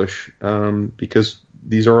accomplish because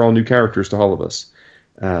these are all new characters to all of us.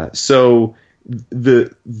 So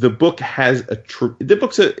the book has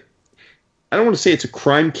I don't want to say it's a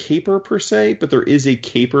crime caper per se, but there is a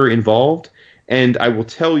caper involved. And I will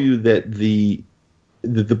tell you that the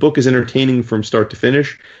book is entertaining from start to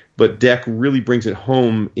finish, but Deck really brings it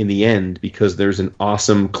home in the end because there's an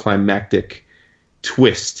awesome climactic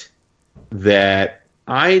twist that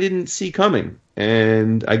I didn't see coming,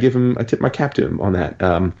 and I tip my cap to him on that.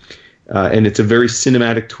 And it's a very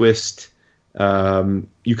cinematic twist.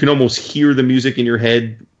 You can almost hear the music in your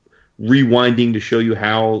head rewinding to show you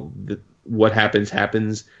how what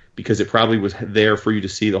happens because it probably was there for you to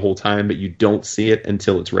see the whole time, but you don't see it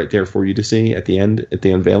until it's right there for you to see at the end, at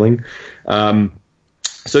the unveiling.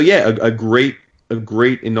 So yeah, a great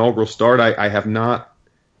inaugural start. I have not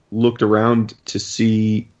looked around to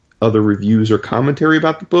see other reviews or commentary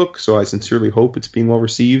about the book, so I sincerely hope it's being well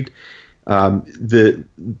received. It's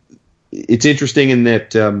interesting in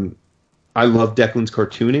that I love Declan's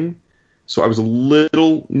cartooning, so I was a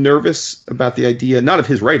little nervous about the idea, not of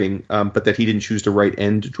his writing, but that he didn't choose to write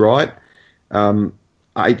and draw it.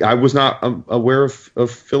 I was not aware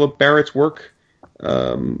of Philip Barrett's work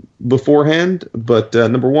beforehand, but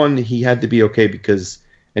number one, he had to be okay because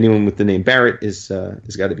anyone with the name Barrett has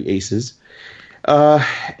got to be aces.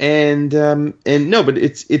 And no, but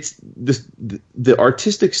it's the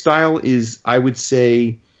artistic style is, I would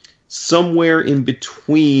say, somewhere in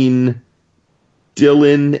between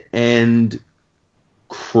Dylan and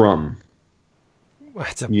Crumb.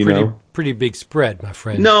 That's a pretty big spread, my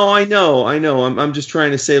friend. No, I know. I'm just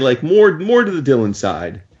trying to say like more to the Dylan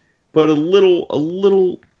side, but a little,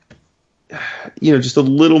 just a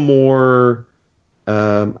little more.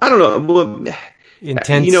 I don't know.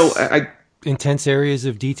 Intense. Intense areas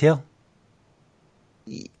of detail.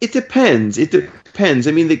 It depends.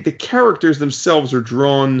 I mean, the characters themselves are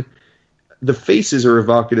drawn. The faces are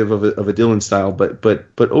evocative of a Dylan style,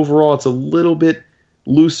 but overall, it's a little bit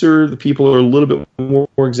looser. The people are a little bit more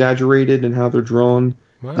exaggerated in how they're drawn.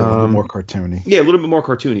 Wow. A little bit more cartoony. Yeah, a little bit more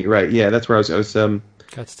cartoony. Right. Yeah, that's where I was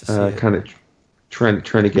kind of trying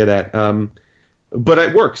to get at. But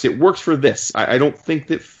it works. It works for this. I don't think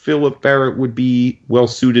that Philip Barrett would be well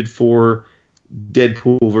suited for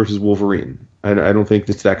Deadpool versus Wolverine. I don't think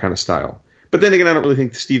it's that kind of style. But then again, I don't really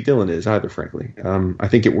think Steve Dillon is either, frankly. I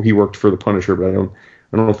think he worked for the Punisher, but I don't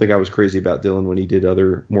think I was crazy about Dillon when he did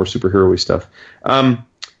other more superhero-y stuff.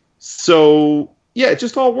 So yeah, it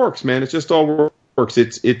just all works, man. It just all works.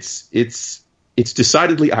 It's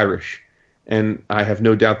decidedly Irish, and I have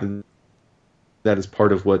no doubt that is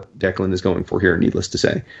part of what Declan is going for here. Needless to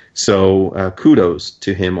say, so kudos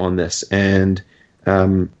to him on this. And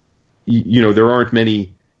there aren't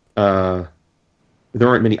many. There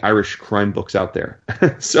aren't many Irish crime books out there,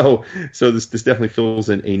 so this definitely fills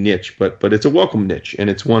in a niche, but it's a welcome niche, and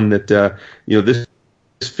it's one that this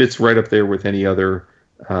fits right up there with any other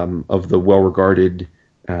of the well-regarded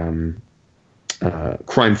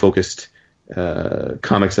crime-focused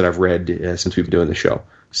comics that I've read since we've been doing the show.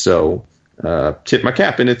 So tip my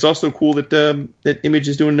cap, and it's also cool that that Image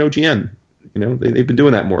is doing an OGN. They've been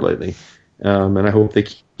doing that more lately, and I hope they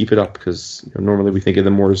keep it up because normally we think of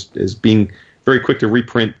them more as being very quick to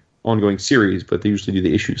reprint ongoing series, but they usually do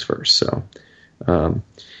the issues first. So,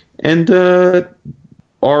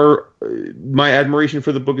 my admiration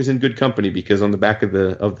for the book is in good company because on the back of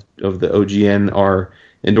the OGN are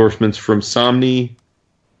endorsements from Somni,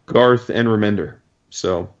 Garth, and Remender.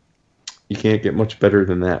 So you can't get much better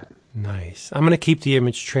than that. Nice. I'm going to keep the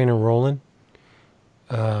Image trainer rolling.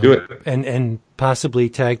 Do it. And possibly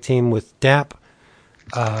tag team with DAP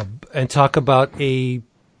and talk about a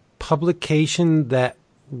publication that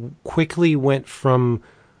quickly went from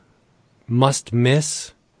must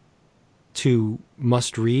miss to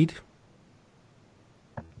must read.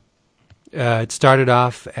 It started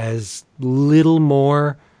off as little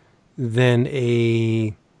more than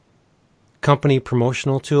a company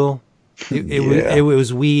promotional tool. It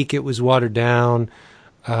was weak. It was watered down.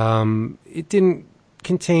 It didn't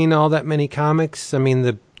contain all that many comics. I mean,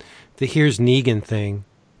 the Here's Negan thing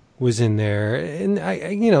was in there, and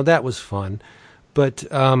I that was fun. But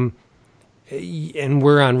and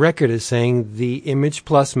we're on record as saying the Image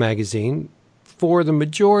Plus magazine, for the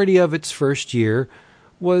majority of its first year,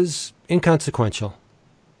 was inconsequential.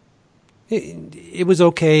 It was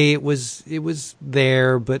okay. It was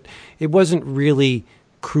there, but it wasn't really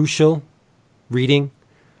crucial reading.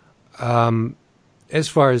 As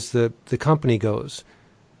far as the company goes,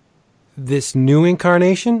 this new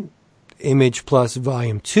incarnation, Image Plus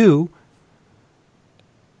Volume 2,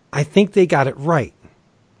 I think they got it right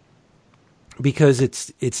because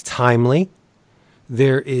it's timely.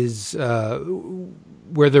 There is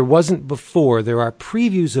where there wasn't before. There are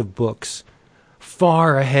previews of books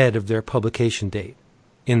far ahead of their publication date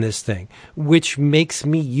in this thing, which makes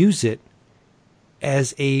me use it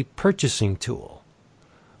as a purchasing tool.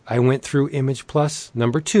 I went through Image Plus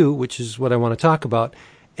number 2, which is what I want to talk about,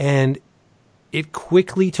 and it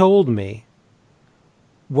quickly told me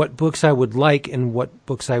what books I would like and what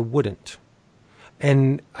books I wouldn't.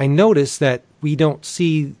 And I noticed that we don't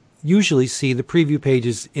usually see the preview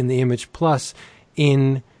pages in the Image Plus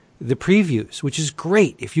in the previews, which is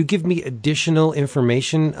great. If you give me additional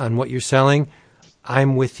information on what you're selling,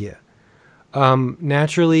 I'm with you.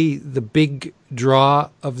 Naturally, the big draw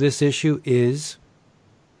of this issue is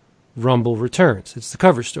Rumble Returns. It's the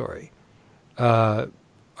cover story.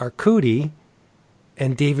 Arcudi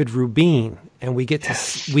and David Rubin, and we get to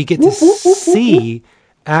see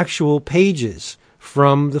actual pages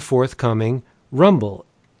from the forthcoming Rumble,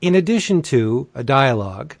 in addition to a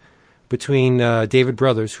dialogue between David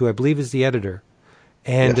Brothers, who I believe is the editor,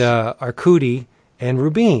 and Arcudi and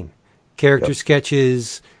Rubin. Character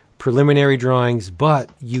sketches, preliminary drawings, but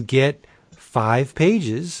you get 5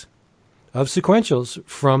 pages of sequentials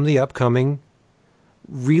from the upcoming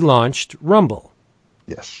relaunched Rumble.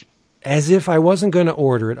 Yes. As if I wasn't going to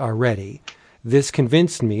order it already, this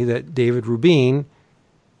convinced me that David Rubin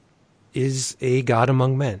is a god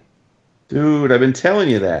among men. Dude, I've been telling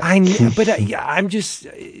you that. I know, but I'm just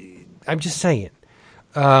saying.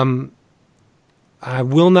 I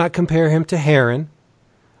will not compare him to Herron,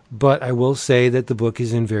 but I will say that the book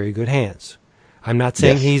is in very good hands. I'm not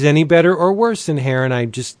saying he's any better or worse than Herron. I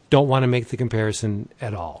just don't want to make the comparison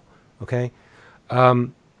at all. Okay?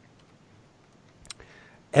 Ed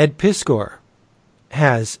Piskor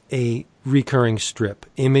has a recurring strip,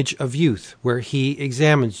 Image of Youth, where he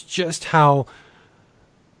examines just how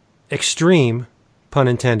extreme, pun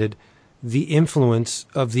intended, the influence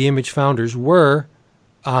of the Image founders were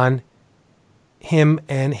on him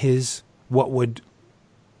and his, what would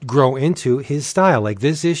grow into his style. Like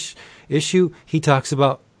this issue, he talks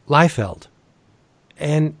about Liefeld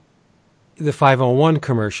and the 501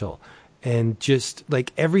 commercial and just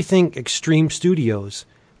like everything Extreme Studios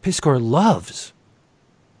Piskor loves.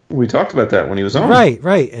 We talked about that when he was on.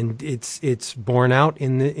 Right, and it's borne out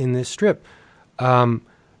in this strip.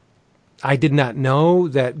 I did not know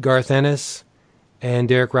that Garth Ennis and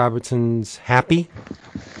Derek Robertson's Happy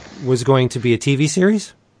was going to be a TV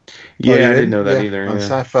series. Yeah, I didn't know that either. On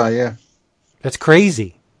Sci-Fi, yeah. That's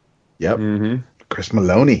crazy. Yep. Mm-hmm. Chris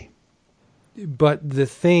Maloney. But the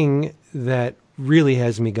thing that really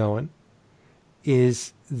has me going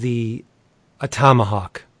is the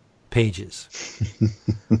Atomahawk pages.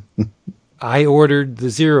 I ordered the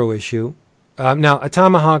 0 issue. Now,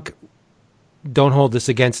 Atomahawk, don't hold this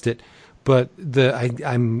against it, but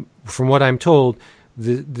I'm from what I'm told,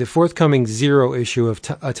 the forthcoming 0 issue of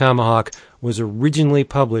Atomahawk was originally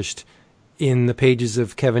published in the pages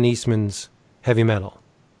of Kevin Eastman's Heavy Metal,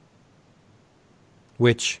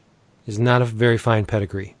 which is not a very fine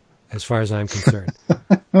pedigree as far as I'm concerned.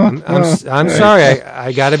 I'm sorry,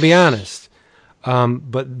 I got to be honest.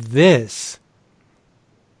 But this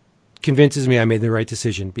convinces me I made the right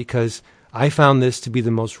decision, because I found this to be the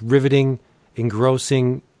most riveting,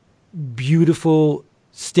 engrossing, beautiful,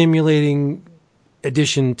 stimulating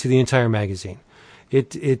addition to the entire magazine.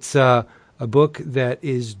 It's a book that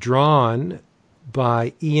is drawn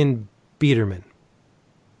by Ian Biederman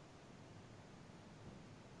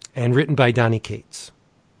and written by Donny Cates.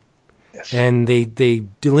 Yes. And they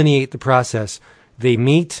delineate the process. They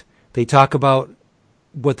meet, they talk about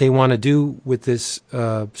what they want to do with this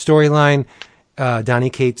storyline. Donny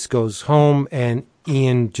Cates goes home, and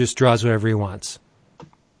Ian just draws whatever he wants.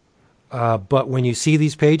 But when you see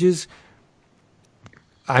these pages,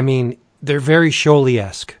 I mean, they're very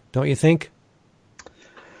Scholey-esque, don't you think?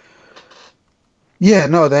 Yeah,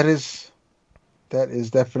 no, that is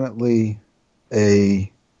definitely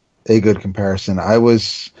a good comparison. I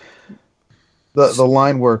was the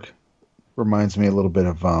line work reminds me a little bit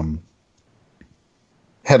of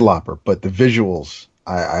Headlopper, but the visuals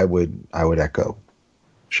I would echo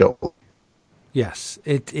Scholey. Yes,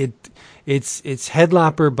 it's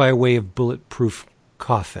Headlopper by way of Bulletproof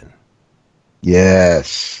Coffin.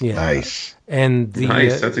 Yes, Yeah. nice. And the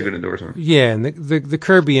Nice, that's a good endorsement. Yeah, and the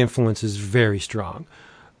Kirby influence is very strong.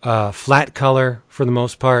 Flat color for the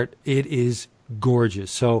most part. It is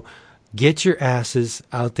gorgeous. So get your asses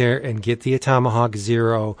out there and get the Atomahawk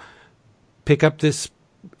Zero. Pick up this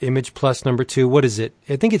Image Plus number 2. What is it?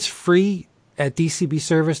 I think it's free at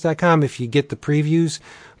dcbservice.com if you get the previews.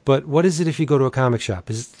 But what is it if you go to a comic shop?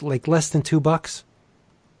 Is it like less than $2?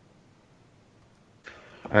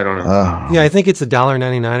 I don't know. Yeah, I think it's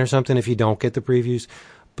 $1.99 or something if you don't get the previews.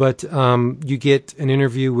 But you get an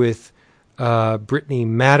interview with Brittany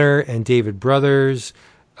Matter and David Brothers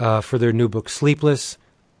for their new book, Sleepless.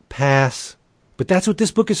 Pass. But that's what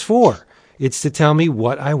this book is for. It's to tell me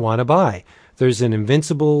what I want to buy. There's an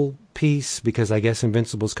Invincible piece, because I guess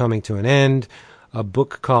Invincible's coming to an end. A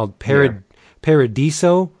book called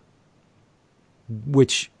Paradiso,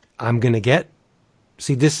 which I'm going to get.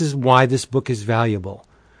 See, this is why this book is valuable.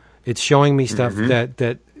 It's showing me stuff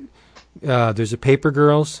that there's a Paper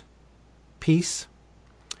Girls piece,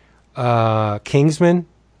 Kingsman,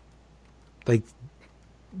 like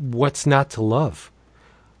what's not to love?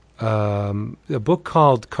 A book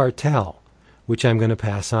called Cartel, which I'm going to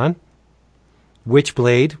pass on.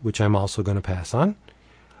 Witchblade, which I'm also going to pass on.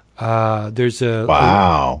 There's a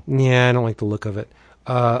Wow. Yeah, I don't like the look of it.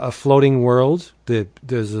 A Floating World.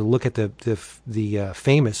 There's a look at the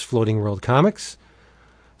famous Floating World comics.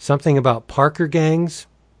 Something about Parker gangs.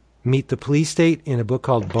 Meet the Police State in a book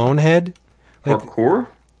called Bonehead. Parkour?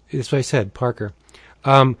 That's what I said, Parker.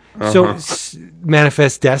 So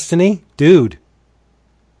Manifest Destiny, dude.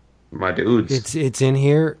 My dudes. It's in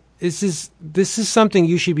here. This is something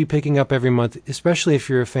you should be picking up every month, especially if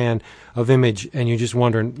you're a fan of Image and you're just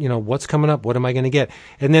wondering, what's coming up? What am I going to get?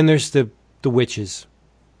 And then there's the Witches,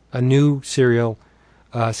 a new serial.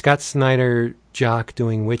 Scott Snyder, Jock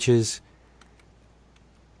doing Witches.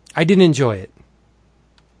 I didn't enjoy it.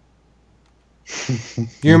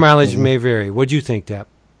 Your mileage may vary. What'd you think, Dap?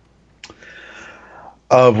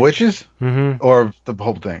 Of Witches? Mm-hmm. Or the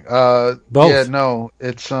whole thing? Both. Yeah, no,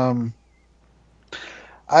 it's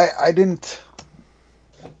I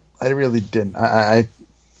really didn't. I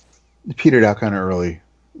petered out kind of early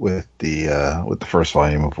with the first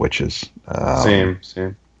volume of Witches. Same.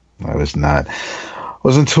 I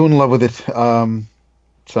wasn't too in love with it. So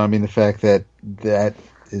I mean, the fact that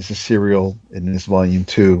is a serial in this volume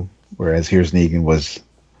 2, whereas Here's Negan was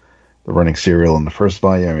the running serial in the first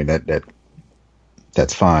volume. I mean,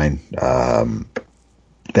 that's fine.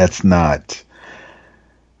 That's not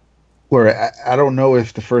where I don't know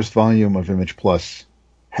if the first volume of Image Plus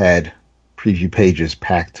had preview pages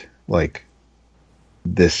packed like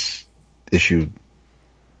this issue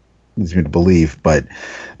leads me to believe, but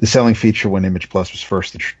the selling feature when Image Plus was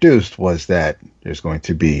first introduced was that there's going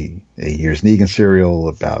to be a Here's Negan serial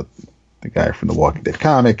about the guy from the Walking Dead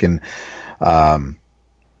comic, and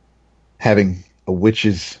having a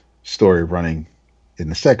witch's story running in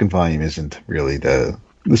the second volume isn't really the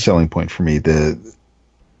selling point for me. The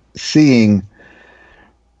seeing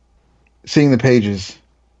the pages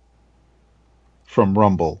from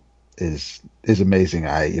Rumble is amazing.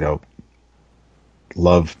 I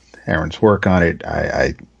love Aaron's work on it.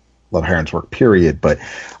 I love Aaron's work, period. But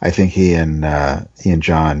I think he and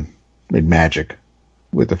John made magic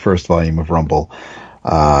with the first volume of Rumble.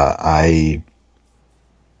 I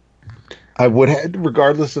would have,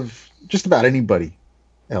 regardless of just about anybody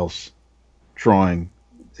else drawing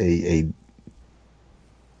a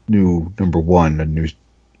new number one, a new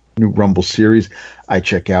Rumble series, I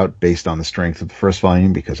check out based on the strength of the first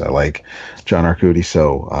volume because I like John Arcudi.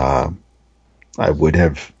 So I would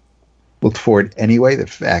have looked forward anyway. The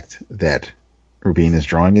fact that Rubin is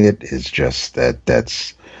drawing it is just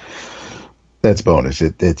that's bonus.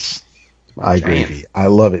 It's eye gravy. I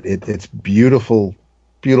love it. It's beautiful,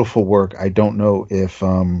 beautiful work. I don't know if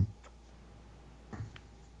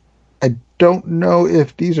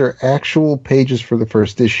these are actual pages for the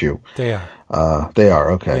first issue. They are. They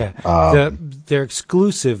are, okay. Yeah. They're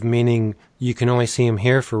exclusive, meaning you can only see them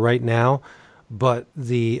here for right now, but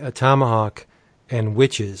the Tomahawk and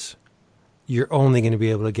Witches, you're only going to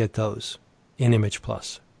be able to get those in Image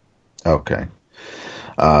Plus. Okay.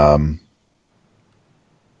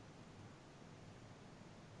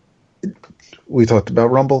 We talked about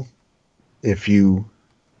Rumble. If you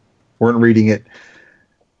weren't reading it,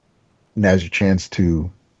 now's your chance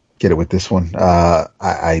to get it with this one.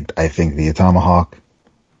 I think the Tomahawk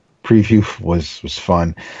preview was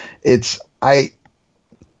fun.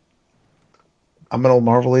 I'm an old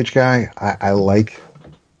Marvel Age guy. I like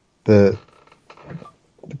the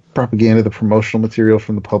propaganda, the promotional material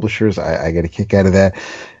from the publishers. I get a kick out of that.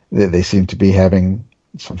 They seem to be having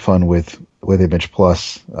some fun with Image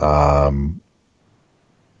Plus. I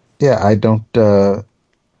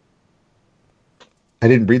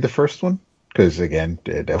didn't read the first one because again,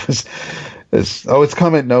 it's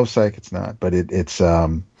coming. No, psych, it's not. But it's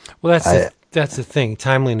well, that's the thing.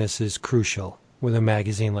 Timeliness is crucial with a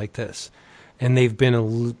magazine like this, and they've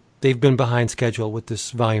been behind schedule with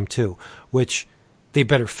this volume 2, which they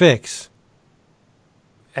better fix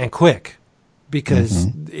and quick because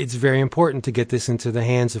it's very important to get this into the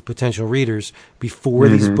hands of potential readers before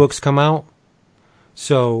these books come out.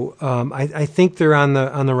 So I think they're on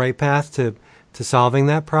the right path to solving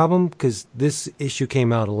that problem because this issue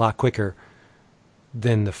came out a lot quicker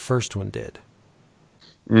than the first one did.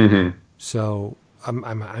 Mm-hmm. So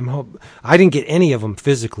I'm hope I didn't get any of them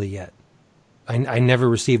physically yet. I never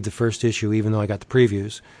received the first issue, even though I got the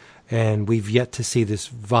previews, and we've yet to see this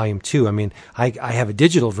volume 2. I mean, I have a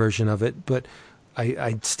digital version of it, but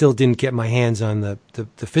I still didn't get my hands on the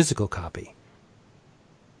physical copy.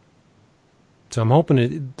 So I'm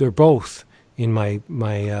hoping they're both in my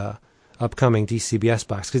upcoming DCBS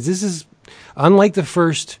box because this is unlike the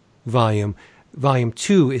first volume. Volume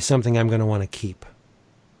 2 is something I'm going to want to keep.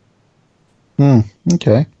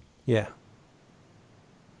 Okay. Yeah.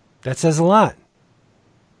 That says a lot.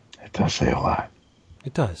 It does say a lot.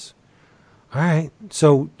 It does. All right.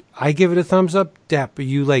 So I give it a thumbs up. Dap, are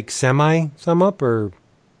you like semi thumb up or?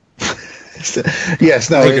 Yes.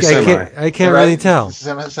 No. I can't really tell.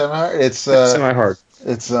 Semi hard. It's semi hard.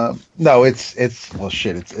 It's no. It's well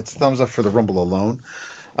shit. It's thumbs up for the Rumble alone.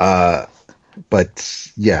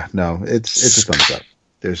 But yeah, no. It's a thumbs up.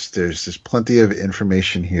 There's plenty of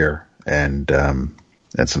information here and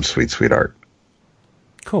some sweet art.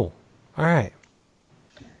 Cool. All right.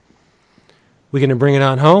 We gonna bring it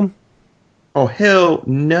on home? Oh hell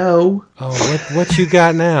no! Oh, what you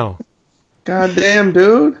got now? Goddamn,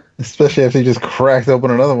 dude! Especially after you just cracked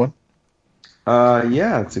open another one.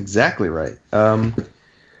 Yeah, that's exactly right.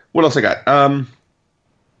 What else I got?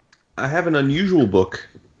 I have an unusual book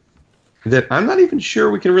that I'm not even sure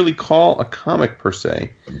we can really call a comic per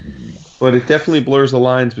se, but it definitely blurs the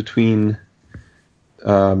lines between.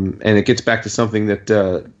 And it gets back to something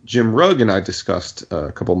that Jim Rugg and I discussed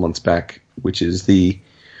a couple months back, which is he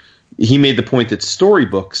made the point that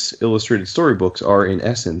storybooks, illustrated storybooks, are in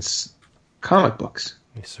essence comic books.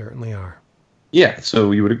 They certainly are. Yeah,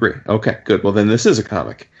 so you would agree. Okay, good. Well, then this is a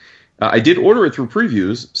comic. I did order it through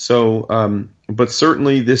previews, so but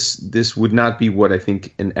certainly this would not be what I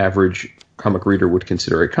think an average comic reader would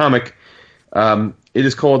consider a comic. It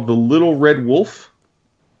is called The Little Red Wolf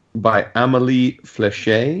by Amélie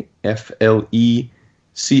Fleschais,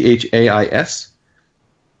 Fleachais.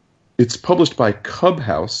 It's published by Cub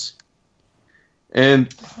House.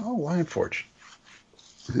 And Lion Forge.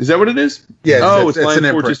 Is that what it is? Yeah. It's Lion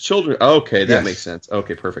Forge's children. Okay, that yes. makes sense.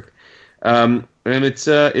 Okay, perfect. And it's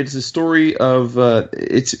a story of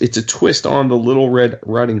it's a twist on the Little Red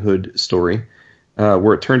Riding Hood story,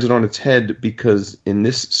 where it turns it on its head because in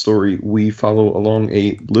this story we follow along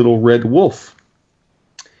a little red wolf.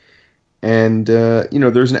 And,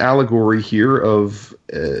 there's an allegory here of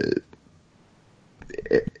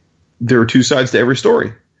there are two sides to every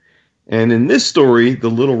story. And in this story, the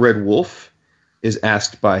little red wolf is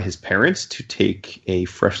asked by his parents to take a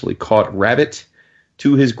freshly caught rabbit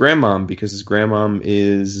to his grandmom because his grandmom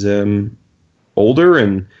is older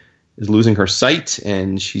and is losing her sight,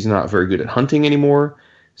 and she's not very good at hunting anymore.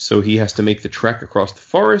 So he has to make the trek across the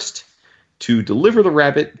forest to deliver the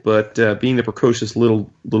rabbit. But being the precocious little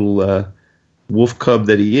wolf cub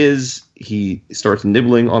that he is, he starts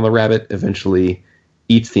nibbling on the rabbit. Eventually,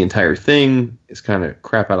 eats the entire thing. Is kind of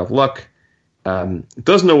crap out of luck.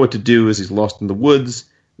 Doesn't know what to do as he's lost in the woods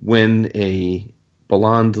when a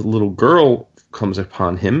blonde little girl comes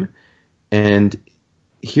upon him and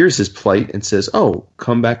hears his plight and says, "Oh,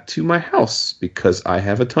 come back to my house because I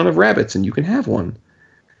have a ton of rabbits and you can have one."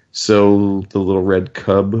 So the little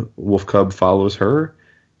wolf cub follows her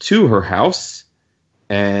to her house,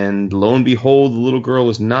 and lo and behold, the little girl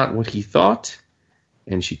is not what he thought,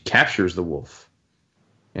 and she captures the wolf.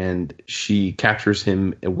 And she captures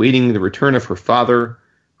him awaiting the return of her father,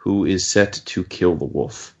 who is set to kill the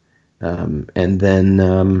wolf. And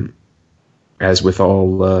then, as with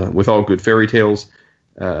all good fairy tales,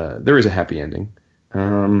 there is a happy ending.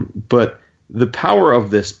 But the power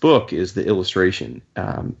of this book is the illustration.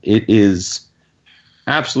 It is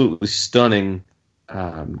absolutely stunning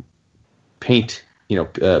painted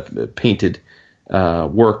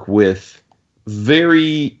work with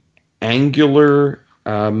very angular,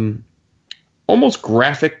 almost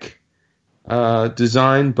graphic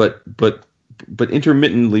design, but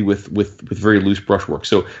intermittently with very loose brushwork.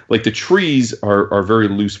 So, like, the trees are very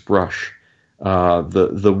loose brush.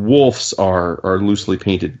 The wolves are loosely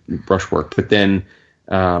painted brushwork, but then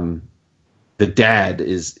the dad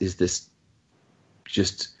is this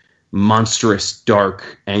just monstrous,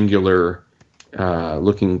 dark, angular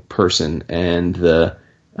looking person, and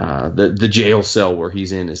the jail cell where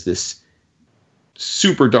he's in is this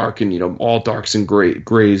super dark and all darks and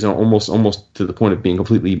grays, almost to the point of being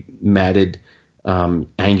completely matted,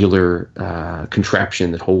 angular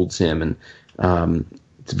contraption that holds him, and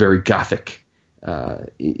it's very gothic.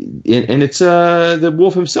 And it's the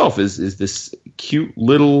wolf himself is this cute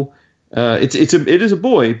little. It is a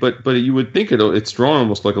boy, but you would think it's drawn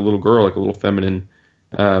almost like a little girl, like a little feminine.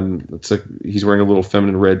 It's like he's wearing a little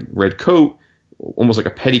feminine red coat, almost like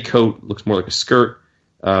a petticoat. Looks more like a skirt,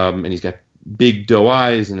 and he's got big doe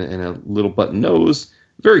eyes and a little button nose.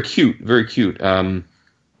 Very cute, very cute. The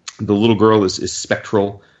little girl is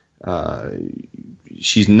spectral.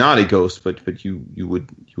 She's not a ghost, but you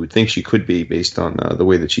would think she could be based on the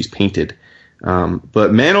way that she's painted.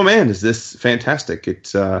 But man, oh man, is this fantastic!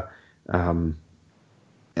 It's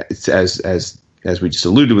as we just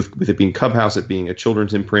alluded with it being Cub House, it being a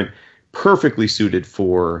children's imprint, perfectly suited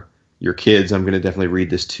for your kids. I'm going to definitely read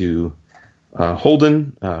this to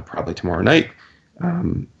Holden probably tomorrow night.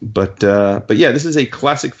 But yeah, this is a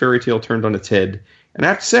classic fairy tale turned on its head, and I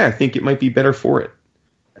have to say, I think it might be better for it.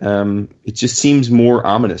 It just seems more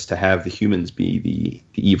ominous to have the humans be the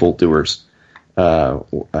evil doers,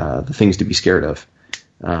 the things to be scared of.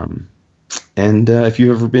 And if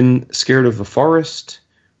you've ever been scared of the forest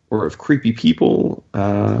or of creepy people,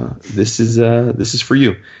 this is for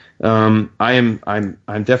you. I'm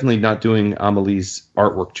definitely not doing Amelie's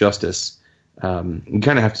artwork justice. You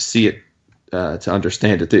kind of have to see it to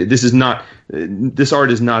understand it. This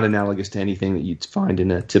art is not analogous to anything that you'd find in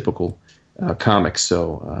a typical comic.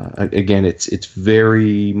 So again, it's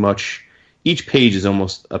very much, each page is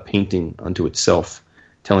almost a painting unto itself,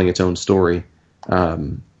 telling its own story.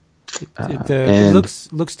 It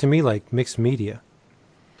looks to me like mixed media.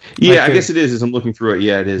 Yeah, like I guess it is. As I'm looking through it,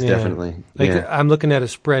 yeah, it is definitely. I'm looking at a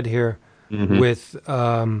spread here with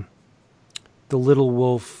the little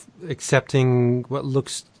wolf accepting what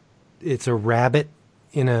looks, it's a rabbit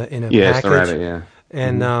in a package. It's a rabbit, yeah.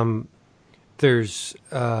 And there's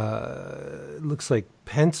looks like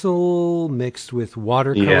pencil mixed with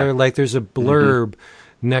watercolor. Yeah. Like there's a blurb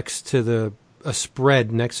next to a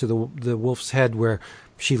spread next to the wolf's head where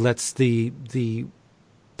she lets the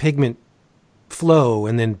pigment flow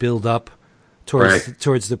and then build up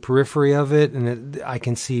towards the periphery of it, and I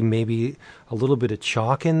can see maybe a little bit of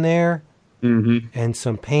chalk in there and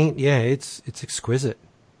some paint. Yeah, it's exquisite.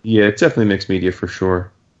 Yeah, it's definitely mixed media for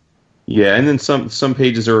sure. Yeah, and then some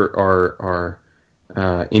pages are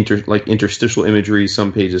interstitial imagery.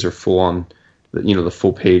 Some pages are full on, the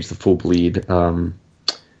full page, the full bleed.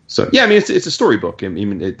 So yeah, I mean it's a storybook. I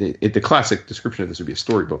mean, the classic description of this would be a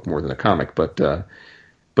storybook more than a comic. But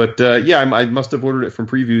yeah, I must have ordered it from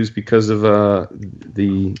Previews because of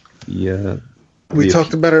the. We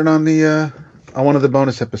talked about it on one of the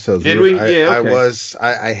bonus episodes. Did we? Yeah, okay.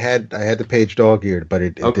 I had the page dog-eared, but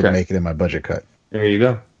it didn't make it in my budget cut. There you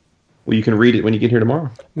go. Well, you can read it when you get here tomorrow.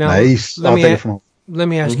 Now, nice. I'll take it from home. Let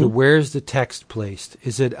me ask you, where's the text placed?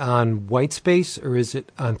 Is it on white space or is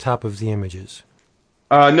it on top of the images?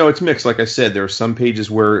 No, it's mixed. Like I said, there are some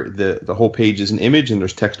pages where the whole page is an image and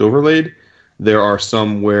there's text overlaid. There are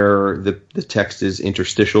some where the text is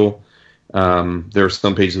interstitial. There are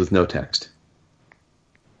some pages with no text.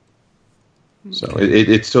 So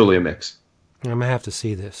it's totally a mix. I'm going to have to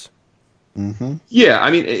see this. Mm-hmm. Yeah,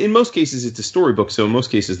 I mean, in most cases it's a storybook, so in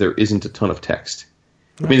most cases there isn't a ton of text.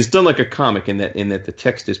 I mean, it's done like a comic in that the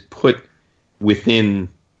text is put within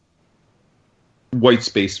white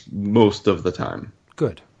space most of the time.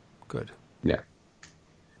 Good. Yeah.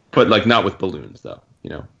 But like not with balloons though,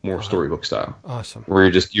 more storybook style. Awesome. Where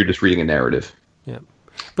you're just reading a narrative. Yeah.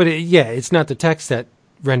 But it's not the text that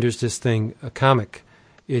renders this thing a comic.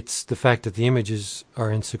 It's the fact that the images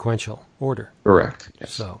are in sequential order. Correct.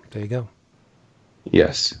 Yes. So, there you go.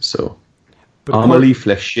 Yes. So, But Amélie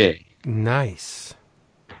Fléché. Nice.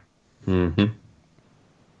 Mm-hmm.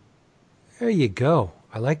 There you go.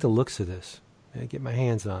 I like the looks of this. I get my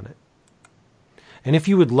hands on it. And if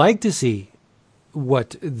you would like to see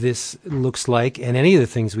what this looks like and any of the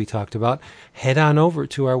things we talked about, head on over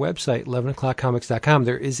to our website, 11o'clockcomics.com.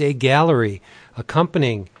 There is a gallery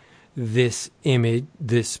accompanying this image,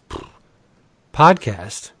 this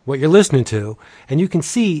podcast, what you're listening to, and you can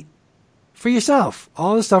see for yourself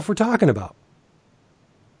all the stuff we're talking about.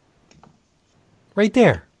 Right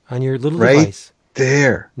there on your little device.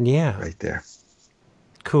 There. Yeah. Right there.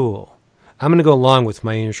 Cool. I'm going to go along with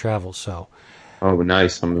my inner travel, so. Oh,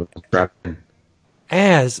 nice. I'm trapping.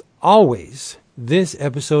 As always, this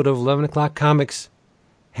episode of 11 O'Clock Comics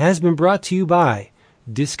has been brought to you by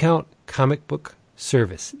Discount Comic Book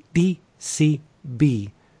Service,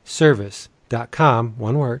 dcbservice.com,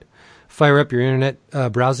 one word. Fire up your internet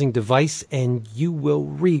browsing device and you will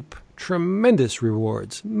reap tremendous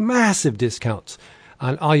rewards, massive discounts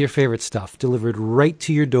on all your favorite stuff delivered right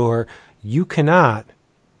to your door. You cannot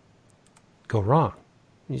go wrong.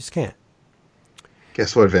 You just can't.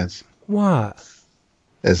 Guess what, Vince? What?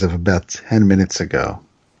 As of about 10 minutes ago,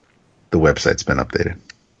 the website's been updated.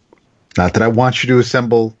 Not that I want you to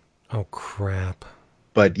assemble. Oh, crap.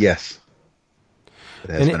 But yes, it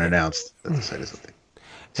has And been announced that the site is updated.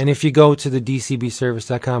 And if you go to the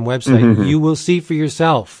dcbservice.com website, you will see for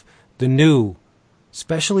yourself the new,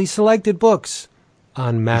 specially selected books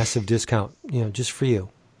on massive discount, just for you.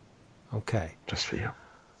 Okay. Just for you.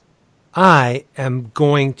 I am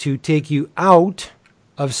going to take you out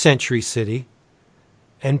of Century City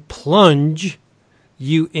and plunge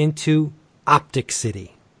you into Optic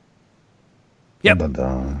City. Yep.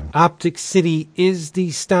 Dun-dun. Optic City is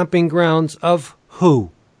the stomping grounds of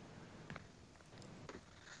who?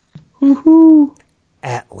 Woohoo!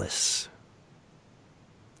 Atlas.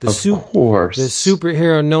 Of course. The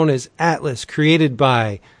superhero known as Atlas, created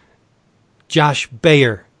by Josh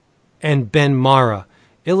Bayer and Ben Mara.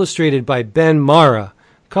 Illustrated by Ben Mara.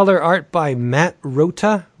 Color art by Matt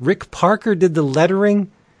Rota. Rick Parker did the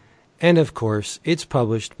lettering. And, of course, it's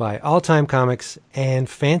published by All Time Comics and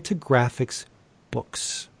Fantagraphics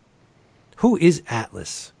Books. Who is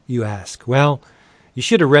Atlas, you ask? Well, you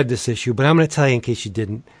should have read this issue, but I'm going to tell you in case you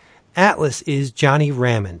didn't. Atlas is Johnny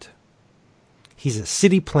Rammond. He's a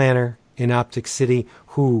city planner in Optic City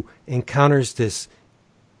who encounters this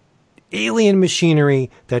alien machinery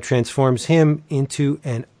that transforms him into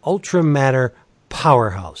an ultra-matter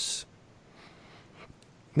powerhouse.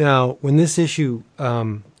 Now, when this issue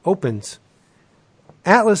opens,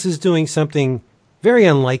 Atlas is doing something very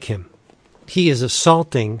unlike him. He is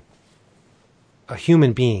assaulting a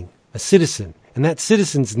human being, a citizen, and that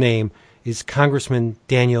citizen's name is Congressman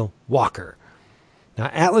Daniel Walker. Now,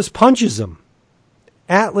 Atlas punches him.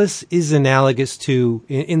 Atlas is analogous to,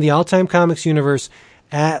 in the all-time comics universe,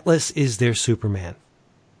 Atlas is their Superman.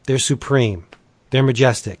 They're supreme. They're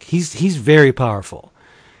majestic. He's very powerful.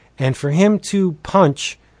 And for him to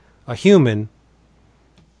punch a human,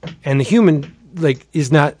 and the human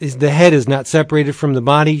the head is not separated from the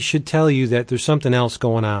body, should tell you that there's something else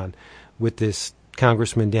going on with this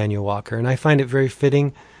Congressman Daniel Walker. And I find it very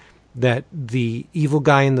fitting that the evil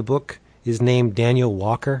guy in the book is named Daniel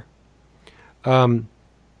Walker.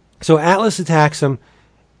 So Atlas attacks him,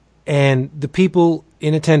 and the people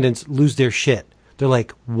in attendance lose their shit. They're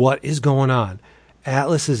like, what is going on?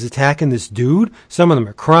 Atlas is attacking this dude. Some of them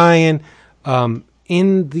are crying.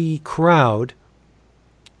 In the crowd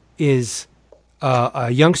is a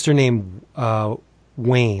youngster named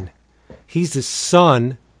Wayne. He's the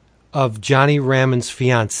son of Johnny Rammond's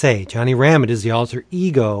fiancée. Johnny Rammond is the alter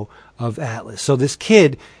ego of Atlas. So this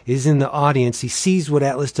kid is in the audience. He sees what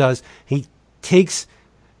Atlas does. He takes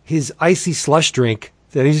his icy slush drink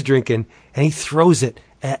that he's drinking, and he throws it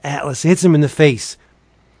at Atlas. It hits him in the face.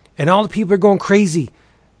 And all the people are going crazy.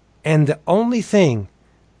 And the only thing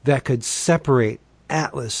that could separate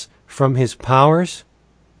Atlas from his powers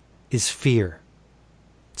is fear.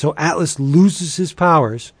 So Atlas loses his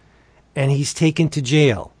powers, and he's taken to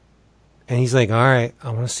jail. And he's like, all right,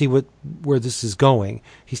 I want to see where this is going.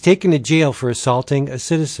 He's taken to jail for assaulting a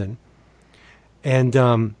citizen.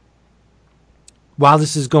 And while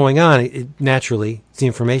this is going on, naturally, it's the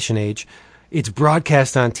information age, it's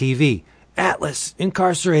broadcast on TV. Atlas,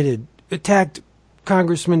 incarcerated, attacked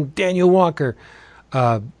Congressman Daniel Walker.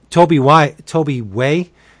 Toby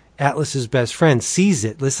Way, Atlas's best friend, sees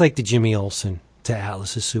it. It's like the Jimmy Olsen to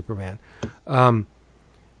Atlas's Superman. And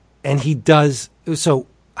he does. So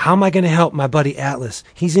how am I going to help my buddy Atlas?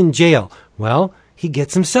 He's in jail. Well, he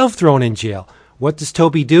gets himself thrown in jail. What does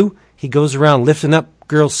Toby do? He goes around lifting up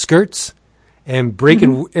girls' skirts and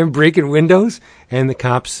breaking windows, and the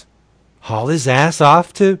cops haul his ass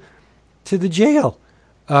off to the jail.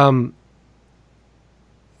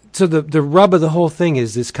 So the rub of the whole thing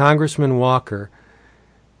is this Congressman Walker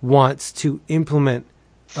wants to implement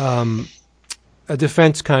a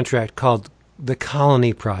defense contract called the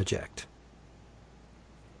Colony Project.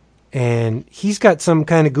 And he's got some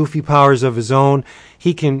kind of goofy powers of his own.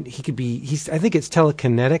 I think it's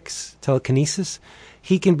telekinesis.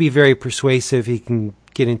 He can be very persuasive. He can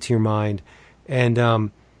get into your mind.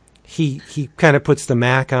 And he kind of puts the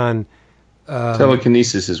Mac on.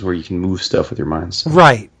 Telekinesis is where you can move stuff with your mind. So.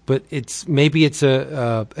 Right, but it's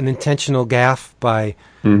an intentional gaffe by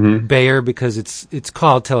Bayer, because it's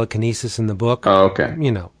called telekinesis in the book. Oh, okay.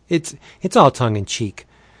 You know, it's all tongue in cheek.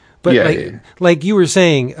 But like you were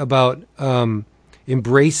saying about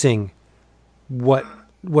embracing what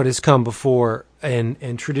has come before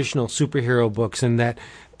and traditional superhero books, and that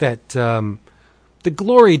the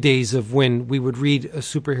glory days of when we would read a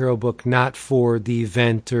superhero book not for the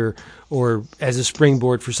event or as a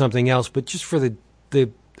springboard for something else, but just for the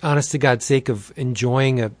honest to God sake of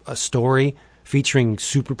enjoying a story featuring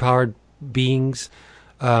superpowered beings.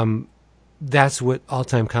 That's what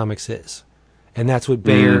All-Time Comics is. And that's what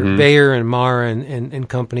Bayer and Mara and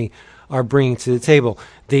company are bringing to the table.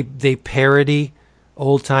 They parody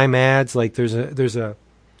old-time ads. Like there's an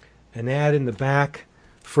ad in the back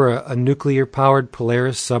for a nuclear-powered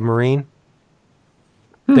Polaris submarine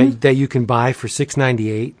that you can buy for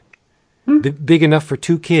 $6.98. Big enough for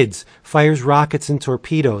 2 kids. Fires rockets and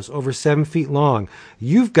torpedoes over 7 feet long.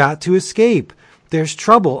 You've got to escape. There's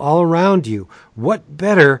trouble all around you. What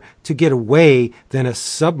better to get away than a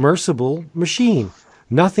submersible machine?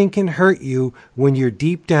 Nothing can hurt you when you're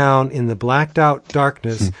deep down in the blacked-out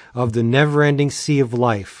darkness of the never-ending sea of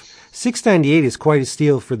life. $6.98 is quite a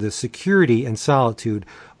steal for the security and solitude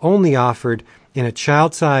only offered in a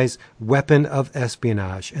child-size weapon of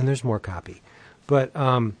espionage. And there's more copy. But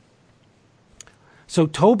so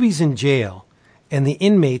Toby's in jail, and the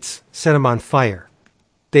inmates set him on fire.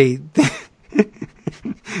 They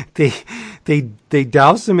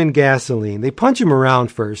douse him in gasoline. They punch him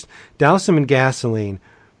around first, douse him in gasoline,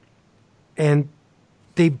 and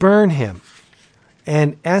they burn him.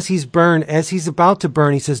 And as he's about to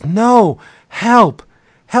burn, he says, "No, help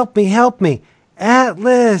me,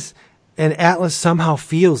 Atlas." And Atlas somehow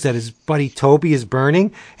feels that his buddy Toby is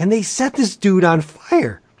burning, and they set this dude on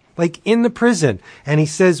fire, like in the prison. And he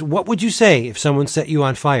says, "What would you say if someone set you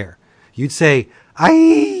on fire?" You'd say,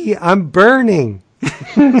 "I'm burning."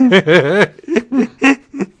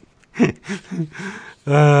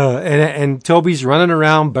 And Toby's running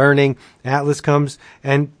around burning. Atlas comes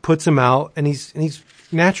and puts him out, and he's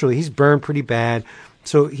burned pretty bad.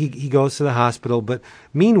 So he goes to the hospital. But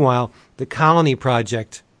meanwhile, the Colony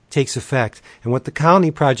Project takes effect. And what the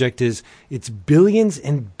Colony Project is, it's billions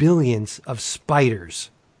and billions of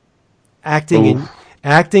spiders acting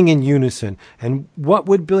in unison. And what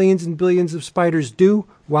would billions and billions of spiders do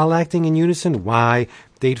while acting in unison? Why,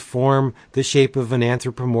 they'd form the shape of an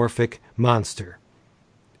anthropomorphic monster.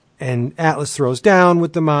 And Atlas throws down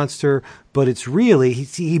with the monster, but it's really,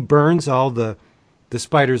 he burns all the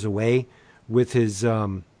spiders away with his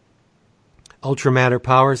ultramatter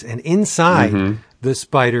powers. And inside the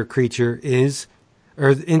spider creature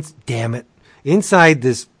inside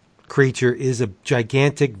this creature is a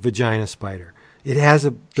gigantic vagina spider. It has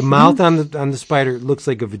the mouth on the spider looks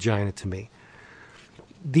like a vagina to me.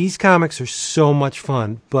 These comics are so much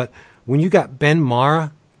fun, but when you got Ben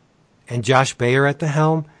Marra and Josh Bayer at the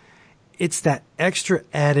helm, it's that extra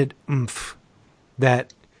added oomph,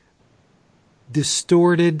 that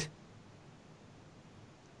distorted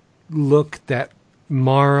look that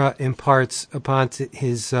Marra imparts upon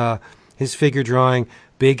his figure drawing,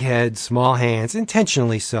 big head, small hands,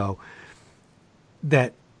 intentionally so.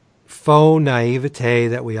 That faux naivete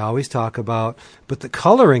that we always talk about, but the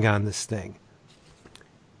coloring on this thing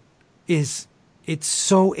is it's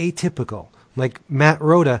so atypical. Like Matt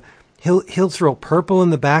Rhoda, he'll throw purple in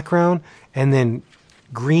the background and then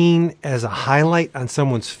green as a highlight on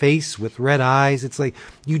someone's face with red eyes. It's like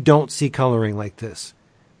you don't see coloring like this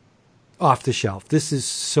off the shelf. This is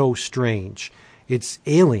so strange. It's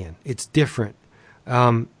alien. It's different.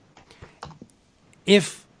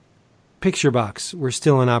 If Picture Box were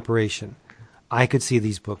still in operation, I could see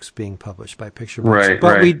these books being published by Picture Box. Right,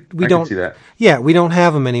 but right. we I don't can see that. Yeah, we don't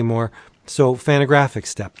have them anymore. So Fantagraphics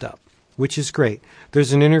stepped up, which is great.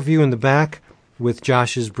 There's an interview in the back with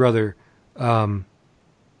Josh's brother Sam.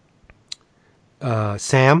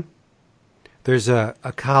 There's a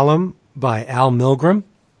column by Al Milgram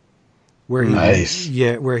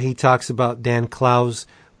where he talks about Dan Clow's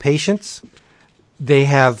Patience. They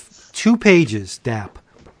have 2 pages, Dap,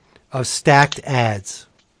 of stacked ads,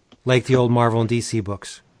 like the old Marvel and DC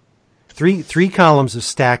books. Three columns of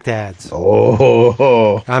stacked ads.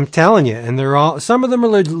 Oh, I'm telling you, and they're all, some of them are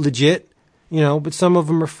legit, but some of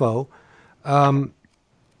them are faux.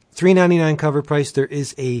 $3.99 cover price. There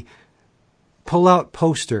is a pull-out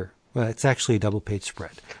poster. Well, it's actually a double-page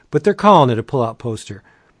spread, but they're calling it a pull-out poster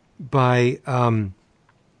by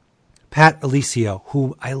Pat Alicio,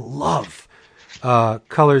 who I love.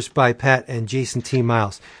 Colors by Pat and Jason T.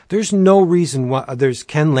 Miles. There's no reason why. There's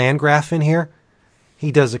Ken Landgraf in here.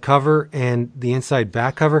 He does a cover and the inside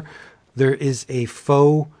back cover. There is a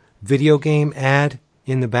faux video game ad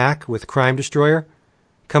in the back with Crime Destroyer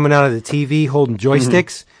coming out of the TV holding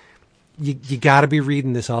joysticks. You got to be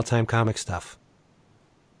reading this all-time comic stuff.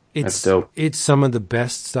 That's dope. It's some of the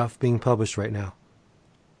best stuff being published right now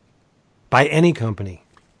by any company.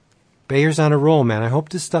 Bayer's on a roll, man. I hope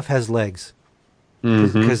this stuff has legs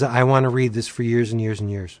because I want to read this for years and years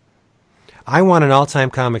and years. I want an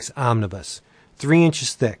all-time comics omnibus, 3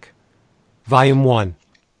 inches thick, volume 1,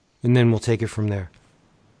 and then we'll take it from there.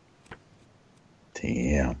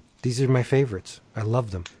 damn. These are my favorites. I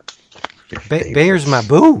love them. Bayer's my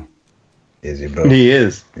boo. Is he, boo? He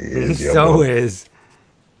is. He so is.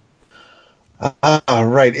 All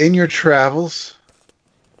right. In your travels,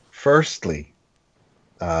 firstly,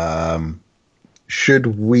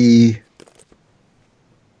 should we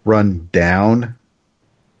run down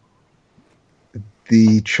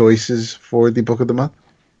the choices for the book of the month?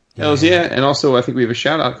 Hells yeah. And also, I think we have a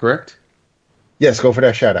shout-out, correct? Yes, go for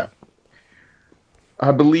that shout-out.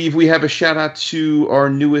 I believe we have a shout-out to our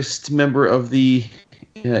newest member of the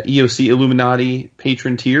EOC Illuminati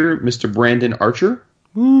patron tier, Mr. Brandon Archer.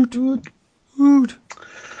 Woot, woot, woot.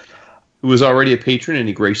 Who was already a patron, and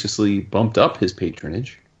he graciously bumped up his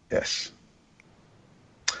patronage. Yes.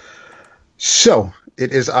 So,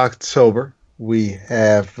 it is October. We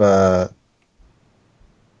have the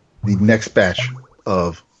next batch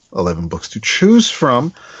of 11 books to choose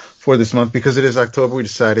from for this month. Because it is October, we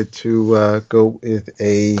decided to go with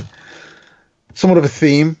a somewhat of a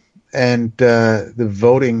theme, and the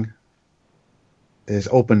voting is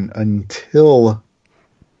open until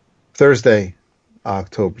Thursday,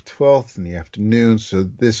 October 12th in the afternoon. So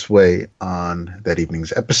this way, on that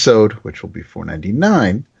evening's episode, which will be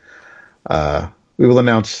 $4.99, we will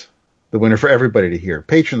announce the winner for everybody to hear.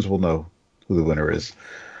 Patrons will know who the winner is,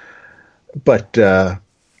 but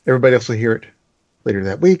everybody else will hear it later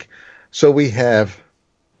that week. So we have,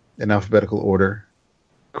 in alphabetical order,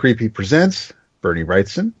 Creepy Presents, Bernie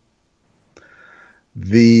Wrightson.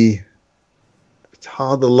 The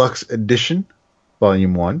Tall Deluxe Edition,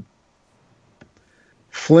 Volume 1.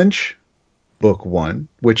 Flinch, Book 1,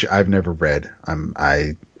 which I've never read.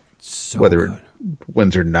 So whether good. it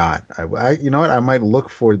wins or not. I you know what? I might look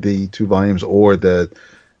for the 2 volumes or the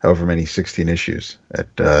however many 16 issues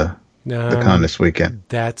at the con this weekend.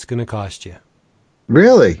 That's going to cost you.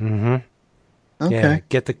 Really? Mm-hmm. Okay. Yeah,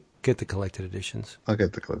 get the collected editions. I'll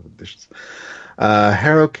get the collected editions.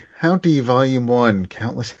 Harrow County Volume 1,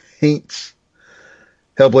 Countless Hates.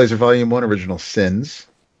 Hellblazer Volume 1, Original Sins.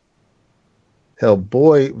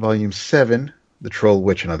 Hellboy Volume 7, The Troll,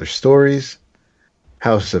 Witch, and Other Stories.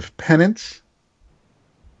 House of Penance.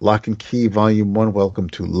 Lock and Key Volume 1, Welcome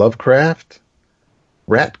to Lovecraft.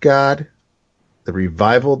 Rat God. The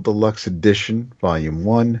Revival Deluxe Edition, Volume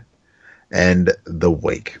 1. And The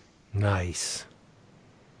Wake. Nice.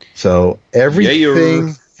 So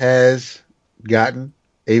everything has gotten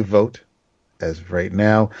a vote as of right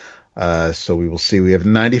now. So we will see. We have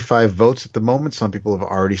 95 votes at the moment. Some people have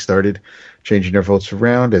already started changing their votes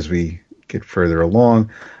around as we get further along.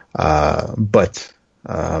 But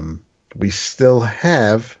we still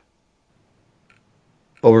have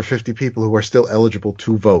over 50 people who are still eligible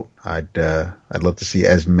to vote. I'd love to see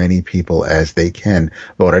as many people as they can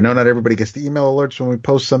vote. I know not everybody gets the email alerts when we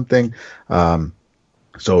post something.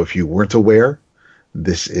 So if you weren't aware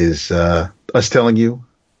This is us telling you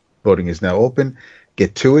voting is now open.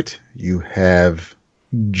 Get to it. You have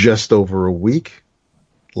just over a week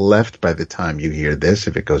left by the time you hear this,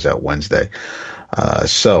 if it goes out Wednesday.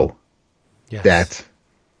 So Yes.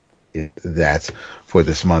 that's for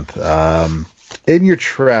this month. In your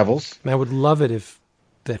travels, I would love it if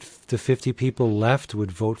the 50 people left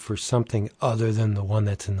would vote for something other than the one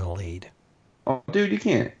that's in the lead. Oh, dude, you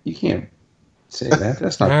can't say that.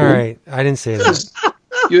 That's not All cool. right. I didn't say that.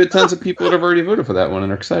 You had tons of people that have already voted for that one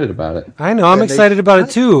and are excited about it. I know. I'm And excited about it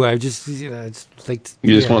too. I just, it's like.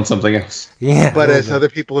 You just want something else. Yeah. but a as little other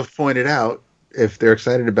people have pointed out, if they're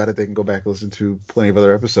excited about it, they can go back and listen to plenty of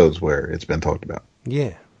other episodes where it's been talked about. bit.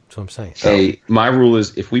 Yeah. That's what I'm saying. Hey, my rule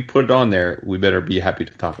is if we put it on there, we better be happy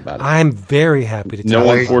to talk about it. I'm very happy to No talk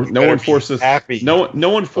one, about for, it. no one forced us. happy. No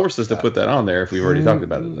one forced us to put that on there if we've already talked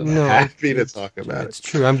about it. No, Happy to talk about it's it.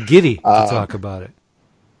 true. I'm giddy to talk about it.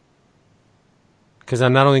 Because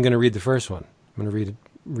I'm not only going to read the first one, I'm going to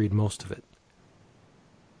read most of it.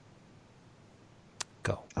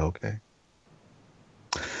 Go. Okay.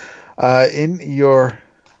 In your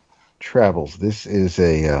travels, this is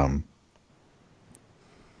a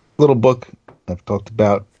little book I've talked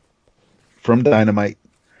about from Dynamite.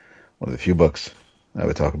 One of the few books I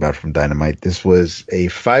would talk about from Dynamite. This was a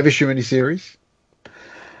 5-issue miniseries.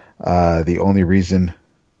 The only reason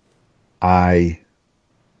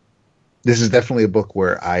this is definitely a book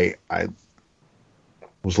where I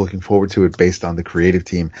was looking forward to it based on the creative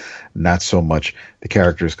team, not so much the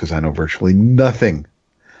characters, because I know virtually nothing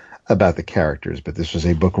about the characters. But this was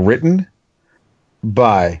a book written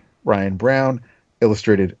by Ryan Brown,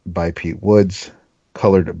 illustrated by Pete Woods,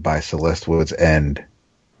 colored by Celeste Woods, and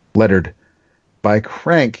lettered by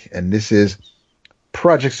Crank. And this is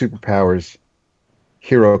Project Superpowers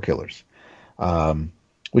Hero Killers,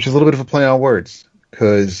 which is a little bit of a play on words,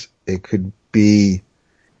 because it could be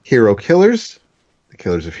Hero Killers, the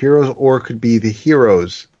killers of heroes, or it could be the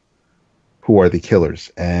heroes who are the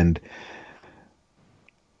killers. And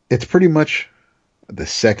it's pretty much the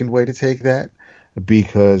second way to take that,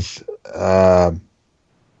 because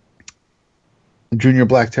Junior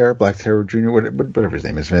Black Terror Junior, whatever his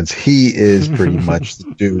name is, Vince, he is pretty much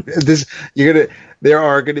the dude. There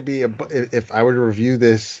are going to be if I were to review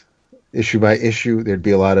this issue by issue, there'd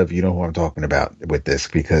be a lot of who I'm talking about with this,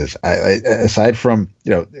 because I aside from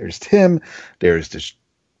there's Tim, there's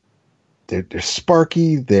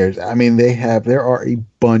Sparky, there are a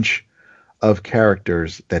bunch of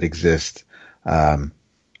characters that exist,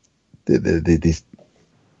 these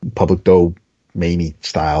public domain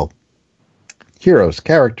style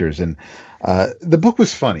characters, and the book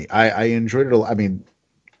was funny. I enjoyed it a lot. I mean,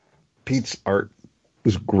 Pete's art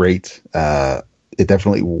was great. It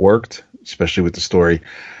definitely worked, especially with the story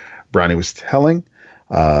Brownie was telling.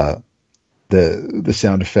 The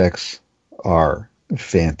sound effects are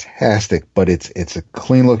fantastic, but it's a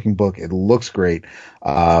clean looking book. It looks great.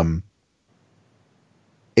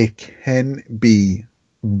 It can be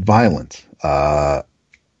violent.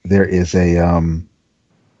 There is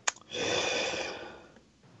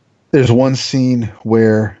there's one scene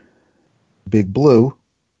where Big Blue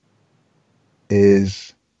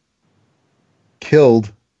is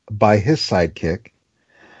killed by his sidekick.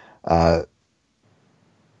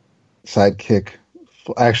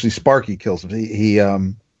 Actually, Sparky kills him. He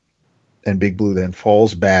and Big Blue then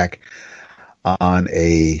falls back on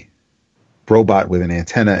a robot with an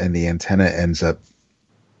antenna, and the antenna ends up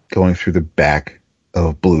going through the back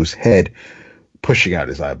of Blue's head, pushing out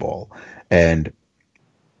his eyeball. And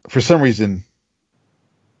for some reason,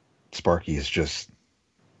 Sparky is just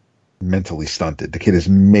mentally stunted. The kid is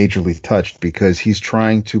majorly touched because he's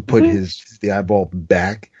trying to put the eyeball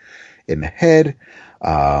back in the head,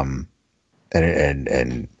 and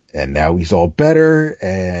now he's all better,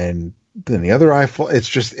 and then the other eye fall.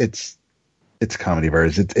 It's comedy of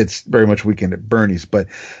errors. It's very much Weekend at Bernie's, but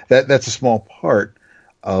that's a small part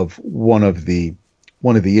of one of the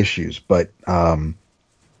issues. But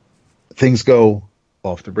things go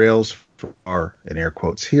off the rails for our, in air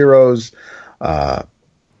quotes, heroes. It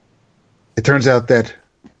turns out that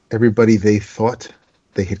everybody they thought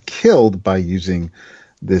they had killed by using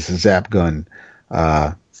this zap gun,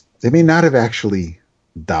 they may not have actually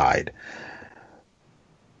died.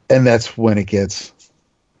 And that's when it gets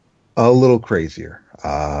a little crazier.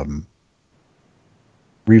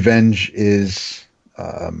 Revenge is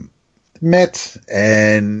met,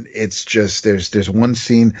 and it's just there's one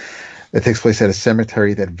scene that takes place at a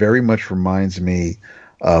cemetery that very much reminds me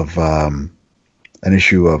of an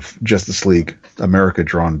issue of Justice League America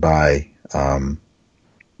drawn by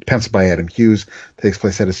penciled by Adam Hughes. It takes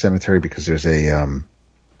place at a cemetery because there's a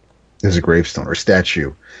there's a gravestone or a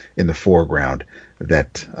statue in the foreground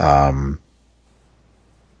that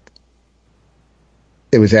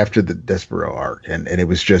it was after the Despero arc, and it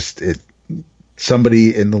was just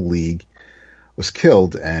somebody in the League was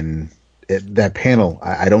killed, and that panel,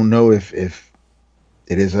 I don't know if it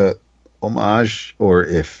is a homage or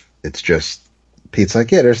if it's just Pete's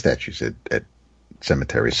like, yeah, there's statues at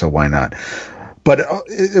cemeteries, so why not? But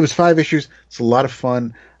it was 5 issues. It's a lot of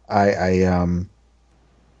fun.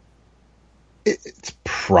 It's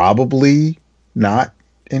probably not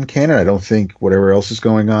in canon. I don't think whatever else is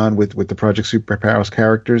going on with the Project Superpowers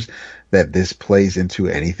characters that this plays into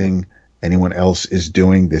anything anyone else is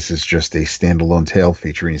doing. This is just a standalone tale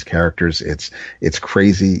featuring these characters. It's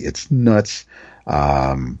crazy. It's nuts.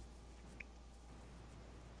 I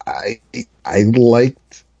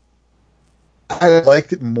liked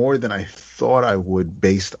it more than I thought I would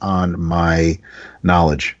based on my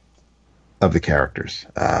knowledge of the characters.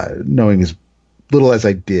 Knowing as little as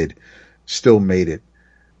I did still made it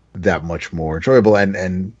that much more enjoyable.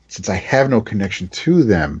 And since I have no connection to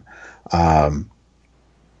them, I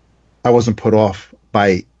wasn't put off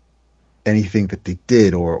by anything that they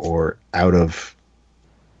did or out of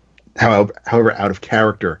however out of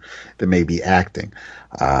character they may be acting.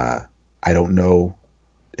 I don't know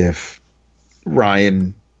if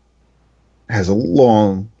Ryan has a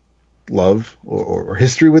long love or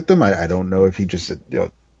history with them. I don't know if he just said,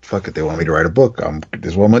 fuck it, they want me to write a book.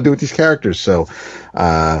 This is what I'm going to do with these characters. So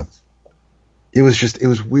it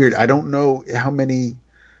was weird. I don't know how many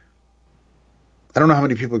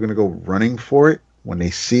people are going to go running for it when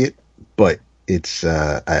they see it, but it's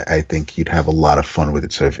I think you'd have a lot of fun with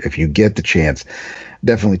it. So if you get the chance,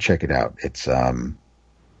 definitely check it out. It's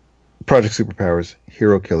Project Superpowers,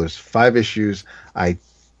 Hero Killers, 5 issues. I'm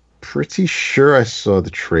pretty sure I saw the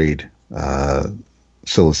trade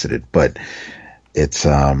solicited, but it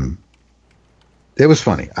was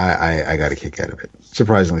funny. I got a kick out of it.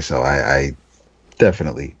 Surprisingly so. I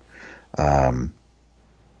definitely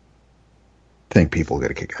think people get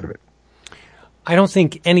a kick out of it. I don't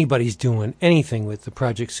think anybody's doing anything with the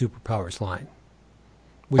Project Superpowers line.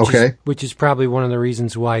 Which is probably one of the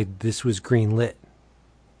reasons why this was green-lit.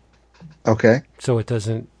 Okay. So it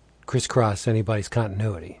doesn't crisscross anybody's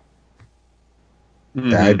continuity.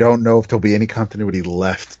 Mm-hmm. I don't know if there'll be any continuity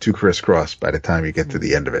left to crisscross by the time you get to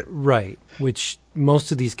the end of it. Right. Which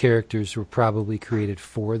most of these characters were probably created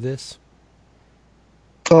for this.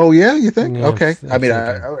 Oh, yeah? You think? Yeah, okay. I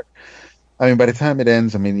mean, by the time it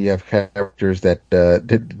ends, you have characters that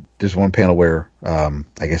there's one panel where I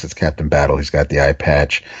guess it's Captain Battle. He's got the eye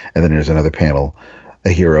patch, and then there's another panel. A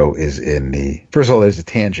hero is in the. First of all, there's a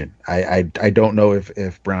tangent. I don't know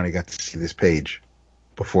if Brownie got to see this page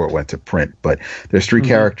before it went to print, but there's 3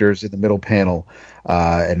 characters in the middle panel,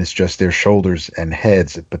 and it's just their shoulders and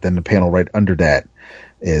heads. But then the panel right under that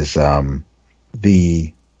is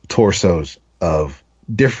the torsos of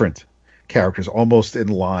different characters almost in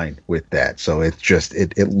line with that. So it's just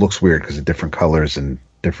it looks weird because of different colors and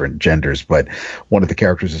different genders, but one of the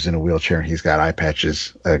characters is in a wheelchair and he's got eye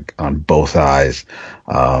patches on both eyes,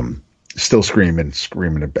 still screaming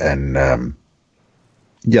and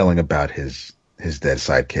yelling about his dead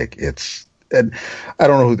sidekick. And I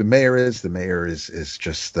don't know who the mayor is. The mayor is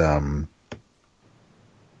just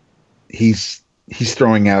he's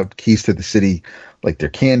throwing out keys to the city like they're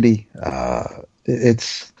candy.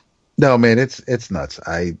 It's nuts.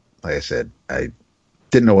 Like I said, I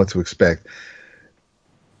didn't know what to expect,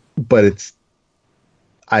 but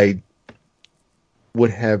I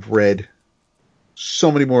would have read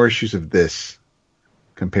so many more issues of this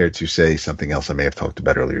compared to, say, something else I may have talked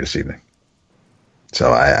about earlier this evening.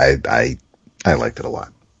 So I liked it a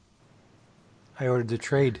lot. I ordered the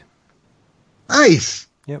trade. Nice.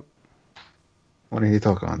 Yep. I want to hear you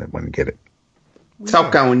talk on it when you get it.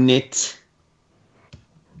 Talk on it.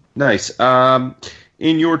 Nice.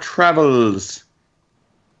 In your travels,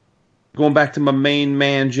 going back to my main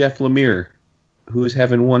man, Jeff Lemire, who is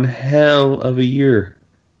having one hell of a year.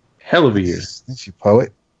 Hell of a year. Thank you,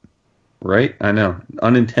 poet. Right? I know.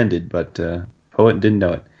 Unintended, but poet didn't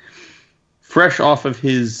know it. Fresh off of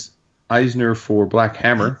his Eisner for Black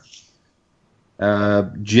Hammer,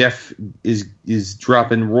 Jeff is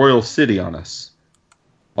dropping Royal City on us,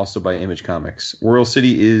 also by Image Comics. Royal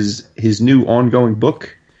City is his new ongoing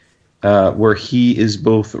book, where he is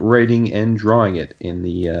both writing and drawing it in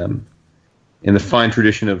the fine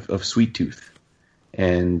tradition of Sweet Tooth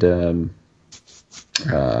and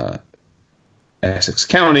Essex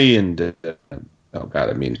County and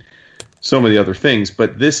so many other things.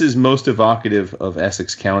 But this is most evocative of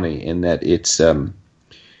Essex County in that it's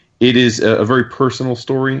It is a very personal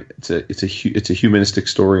story. It's a humanistic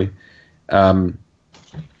story.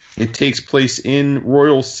 It takes place in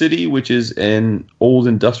Royal City, which is an old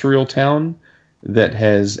industrial town that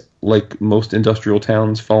has, like most industrial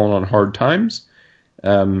towns, fallen on hard times.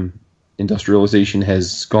 Industrialization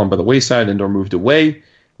has gone by the wayside and or moved away,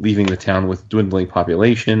 leaving the town with dwindling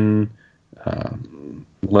population,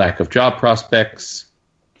 lack of job prospects,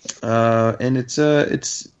 and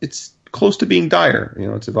it's close to being dire.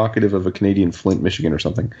 It's evocative of a Canadian Flint, Michigan, or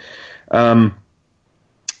something. And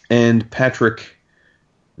Patrick,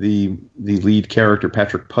 the lead character,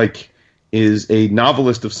 Patrick Pike, is a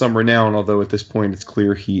novelist of some renown. Although at this point it's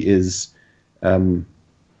clear he is.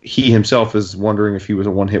 He himself is wondering if he was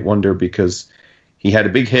a one-hit wonder, because he had a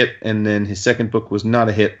big hit and then his second book was not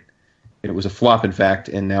a hit. It was a flop, in fact,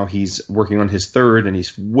 and now he's working on his third, and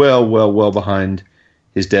he's well behind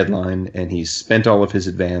his deadline, and he's spent all of his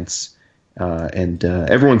advance. And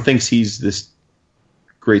everyone thinks he's this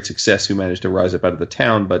great success who managed to rise up out of the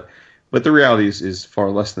town, but the reality is far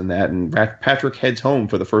less than that. And Patrick heads home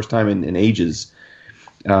for the first time in ages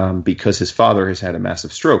because his father has had a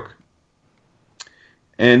massive stroke.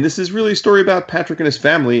 And this is really a story about Patrick and his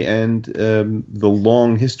family and the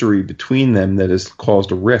long history between them that has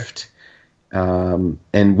caused a rift.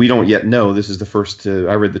 And we don't yet know. This is the first.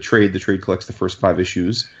 I read the trade. The trade collects the first 5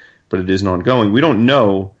 issues, but it isn't ongoing. We don't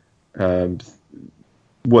know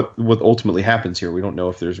what ultimately happens here. We don't know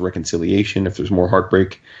if there's reconciliation, if there's more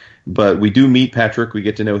heartbreak. But we do meet Patrick. We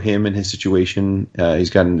get to know him and his situation.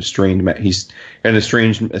 He's got an estranged marriage. He's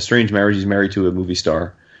married to a movie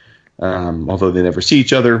star. Although they never see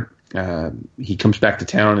each other, he comes back to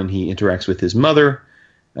town and he interacts with his mother,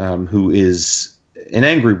 who is an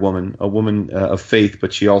angry woman, a woman of faith,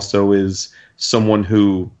 but she also is someone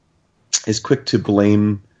who is quick to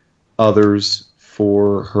blame others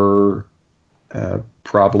for her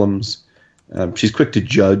problems. She's quick to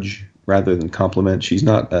judge rather than compliment. She's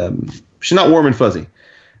not warm and fuzzy.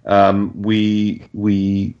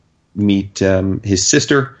 We meet his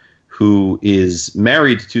sister, who is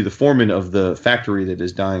married to the foreman of the factory that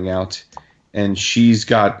is dying out, and she's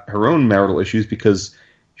got her own marital issues because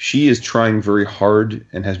she is trying very hard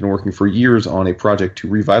and has been working for years on a project to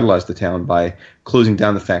revitalize the town by closing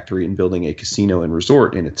down the factory and building a casino and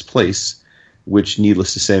resort in its place, which,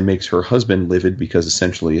 needless to say, makes her husband livid because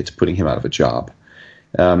essentially it's putting him out of a job.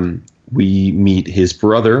 We meet his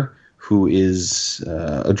brother, who is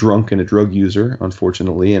a drunk and a drug user,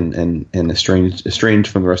 unfortunately, and estranged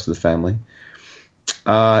from the rest of the family.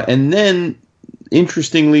 And then,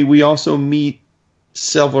 interestingly, we also meet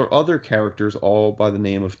several other characters, all by the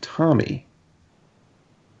name of Tommy.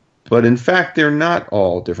 But in fact, they're not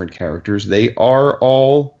all different characters. They are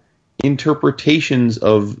all interpretations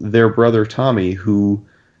of their brother Tommy, who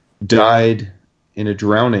died in a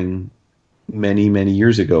drowning many, many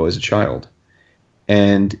years ago as a child.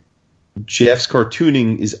 And Jeff's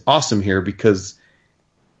cartooning is awesome here because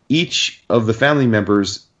each of the family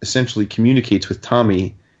members essentially communicates with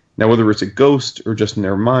Tommy. Now, whether it's a ghost or just in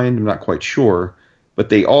their mind, I'm not quite sure, but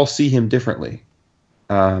they all see him differently.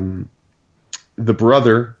 The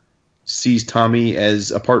brother sees Tommy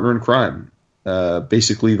as a partner in crime,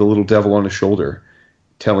 basically the little devil on his shoulder,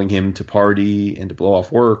 telling him to party and to blow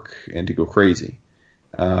off work and to go crazy.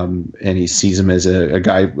 And he sees him as a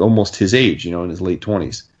guy almost his age, in his late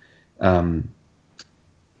 20s.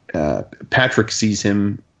 Patrick sees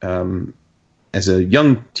him as a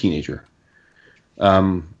young teenager.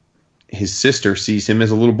 His sister sees him as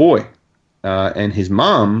a little boy. And his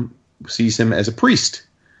mom sees him as a priest,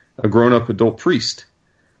 a grown-up adult priest.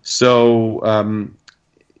 So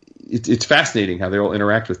it's fascinating how they all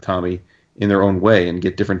interact with Tommy in their own way and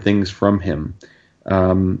get different things from him.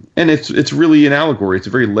 And it's really an allegory. It's a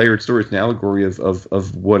very layered story. It's an allegory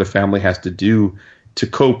of what a family has to do to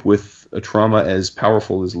cope with a trauma as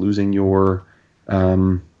powerful as losing your, a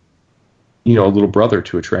little brother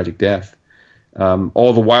to a tragic death.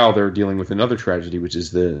 All the while they're dealing with another tragedy, which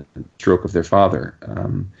is the stroke of their father.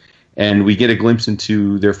 And we get a glimpse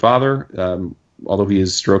into their father, although he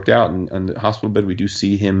is stroked out and on the hospital bed. We do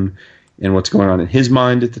see him and what's going on in his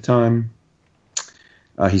mind at the time.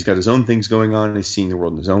 He's got his own things going on. He's seeing the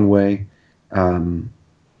world in his own way. And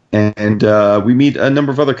we meet a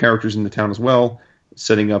number of other characters in the town as well,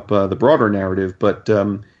 setting up the broader narrative. But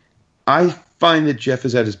I find that Jeff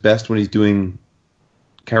is at his best when he's doing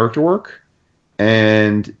character work.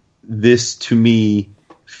 And this, to me,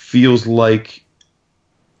 feels like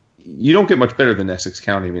you don't get much better than Essex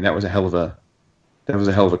County. I mean, that was a hell of a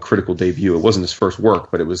critical debut. It wasn't his first work,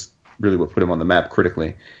 but it was really what put him on the map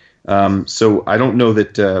critically. So I don't know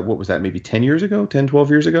that, what was that, maybe 10 years ago, 10, 12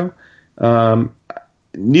 years ago?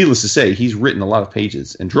 needless to say, he's written a lot of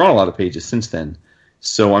pages and drawn a lot of pages since then.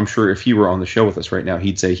 So I'm sure if he were on the show with us right now,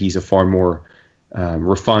 he'd say he's a far more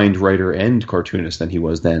refined writer and cartoonist than he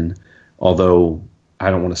was then. Although I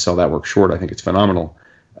don't want to sell that work short. I think it's phenomenal.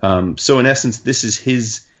 So in essence, this is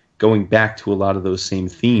his going back to a lot of those same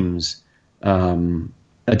themes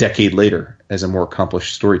a decade later as a more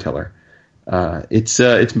accomplished storyteller.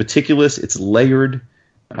 It's meticulous. It's layered.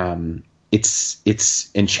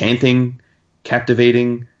 It's enchanting,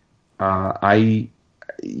 captivating.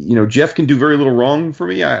 Jeff can do very little wrong for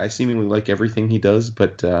me. I seemingly like everything he does,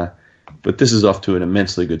 but this is off to an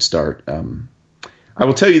immensely good start. I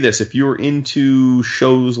will tell you this: if you're into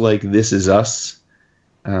shows like This Is Us,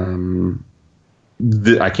 I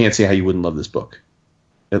can't see how you wouldn't love this book.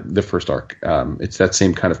 The first arc, it's that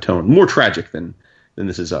same kind of tone, more tragic than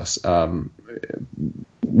This Is Us,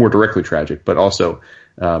 more directly tragic, but also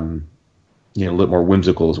a little more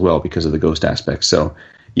whimsical as well because of the ghost aspect. So,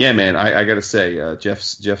 yeah, man, I got to say,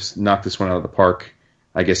 Jeff's knocked this one out of the park,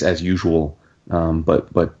 I guess as usual.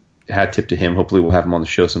 But hat tip to him. Hopefully, we'll have him on the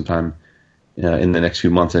show sometime in the next few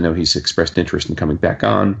months. I know he's expressed interest in coming back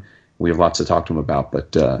on. We have lots to talk to him about,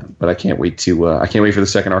 but I can't wait to I can't wait for the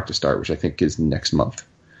second arc to start, which I think is next month.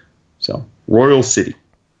 So, Royal City.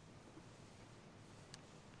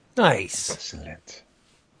 Nice. Excellent.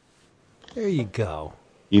 There you go.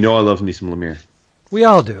 You know I love me some Lemire. We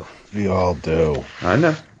all do. We all do. I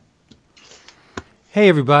know. Hey,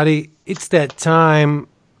 everybody. It's that time.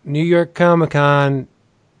 New York Comic Con,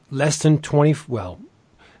 less than 20... Well,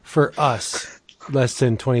 for us, less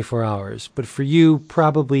than 24 hours. But for you,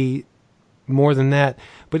 probably more than that.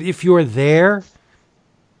 But if you're there,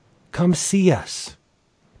 come see us.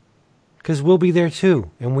 Because we'll be there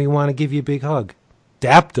too, and we want to give you a big hug.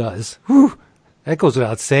 Dap does. Whew, that goes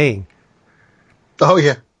without saying. Oh,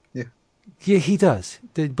 yeah. Yeah. Yeah, he does.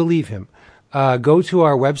 Believe him. Go to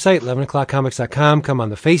our website, 11o'clockcomics.com. Come on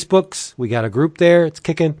the Facebooks. We got a group there. It's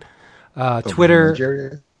kicking.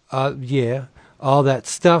 Twitter. Yeah, all that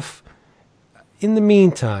stuff. In the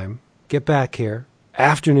meantime, get back here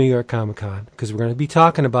after New York Comic Con, because we're going to be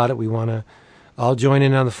talking about it. We want to all join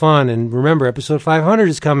in on the fun. And remember, episode 500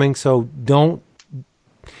 is coming, so don't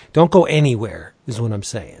go anywhere, is what I'm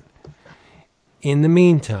saying. In the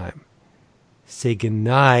meantime, say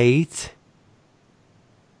goodnight.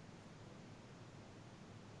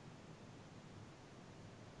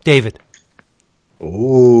 David.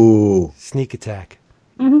 Ooh. Sneak attack.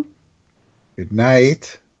 Mm-hmm. Good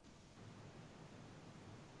night.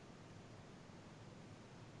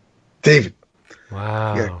 David.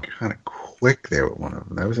 Wow. You got kind of quick there with one of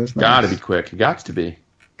them. That was nice. Gotta be quick. Gots to be.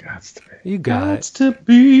 Gots to be. You got it. Gots to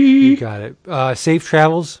be. You got it. Safe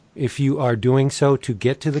travels if you are doing so to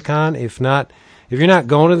get to the con. If not, if you're not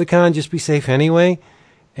going to the con, just be safe anyway.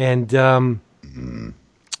 And the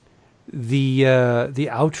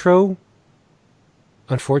outro,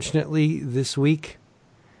 unfortunately, this week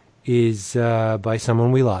is by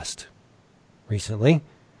someone we lost recently,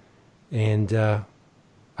 and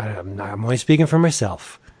I'm only speaking for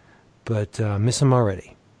myself, but miss him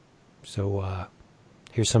already. So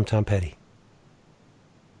here's some Tom Petty.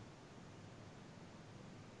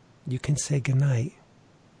 You can say goodnight.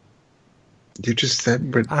 You just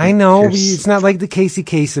said, but I know it's not like the Casey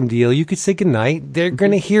Kasem deal. You could say goodnight. They're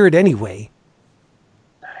going to hear it anyway.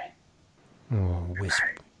 Oh,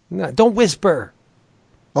 whisper. No, don't whisper.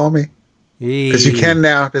 Call me. Because you can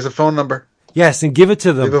now. There's a phone number. Yes, and give it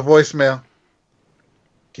to them. Leave a voicemail.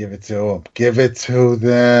 Give it to them. Give it to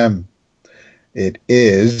them.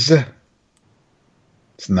 It's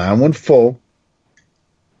 914.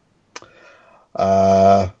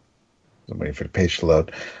 I'm waiting for the page to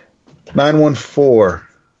load.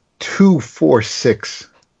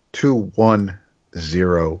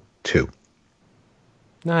 914-246-2102.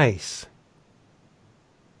 Nice.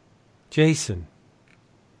 Jason.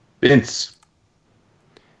 Vince.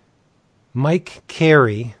 Mike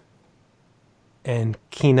Carey and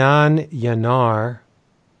Keenan Yarar,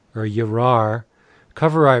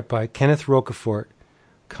 cover art by Kenneth Rocafort,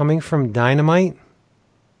 coming from Dynamite.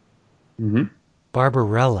 Mm-hmm.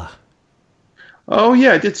 Barbarella. Oh,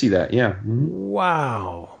 yeah, I did see that, yeah. Mm-hmm.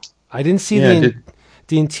 Wow. I didn't see the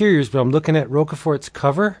interiors, but I'm looking at Rocafort's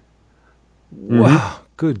cover. Mm-hmm. Wow,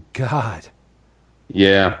 good God.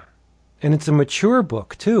 Yeah. And it's a mature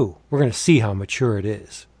book, too. We're going to see how mature it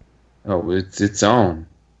is. Oh, it's its own.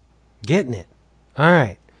 Getting it. All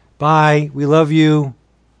right. Bye. We love you.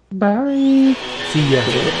 Bye. See ya.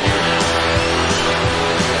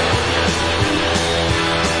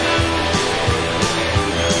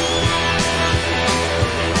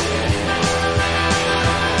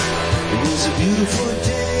 It was a beautiful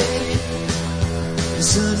day. The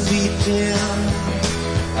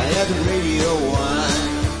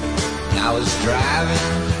was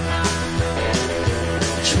driving,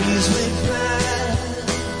 trees went by,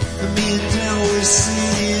 and me and Dell were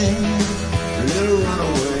singing a little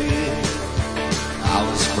runaway. I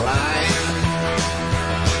was flying,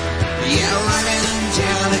 yeah, running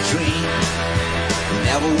down a dream,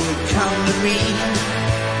 never would come to me,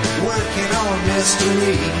 working on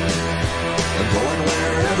mystery, and going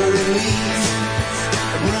wherever it leads,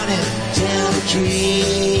 running down a dream.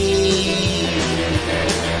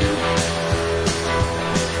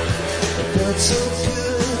 It felt so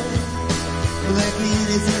good, like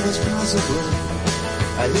anything was possible.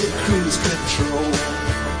 I hit cruise control,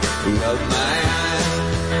 rubbed my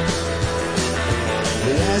eyes.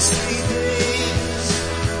 The last 3 days,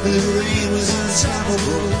 the rain was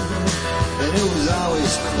unstoppable, and it was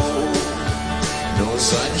always cold, no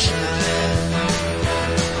sunshine.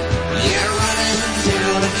 Yeah, running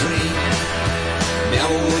down a dream,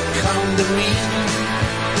 never would come to me,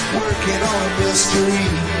 working on mystery,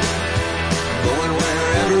 going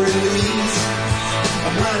wherever it leads,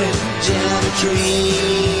 I'm running down a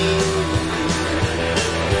dream.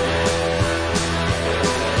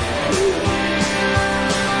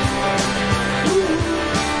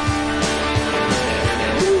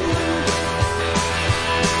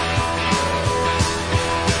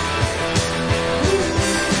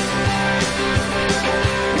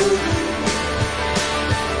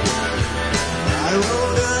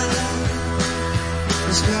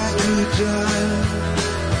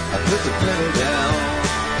 I put the pedal down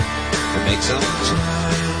and make some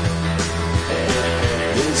time.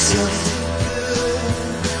 There's something good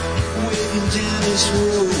waiting down this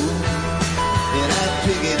road, and I'd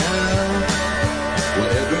pick it up,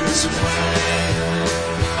 whatever's mine.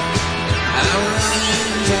 I'm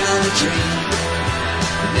running down a dream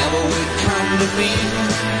that never would come to me,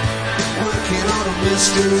 working on a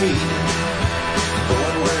mystery,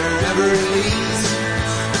 going wherever it leads.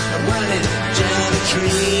 I'm running down a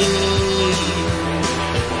dream.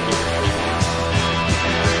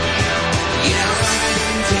 Yeah,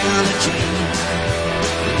 running down a dream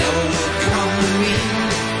that never would come to me,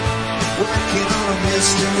 working on a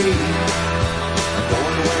mystery, I'm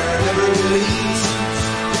going wherever it leads,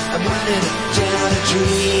 I'm running down a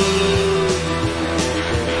dream.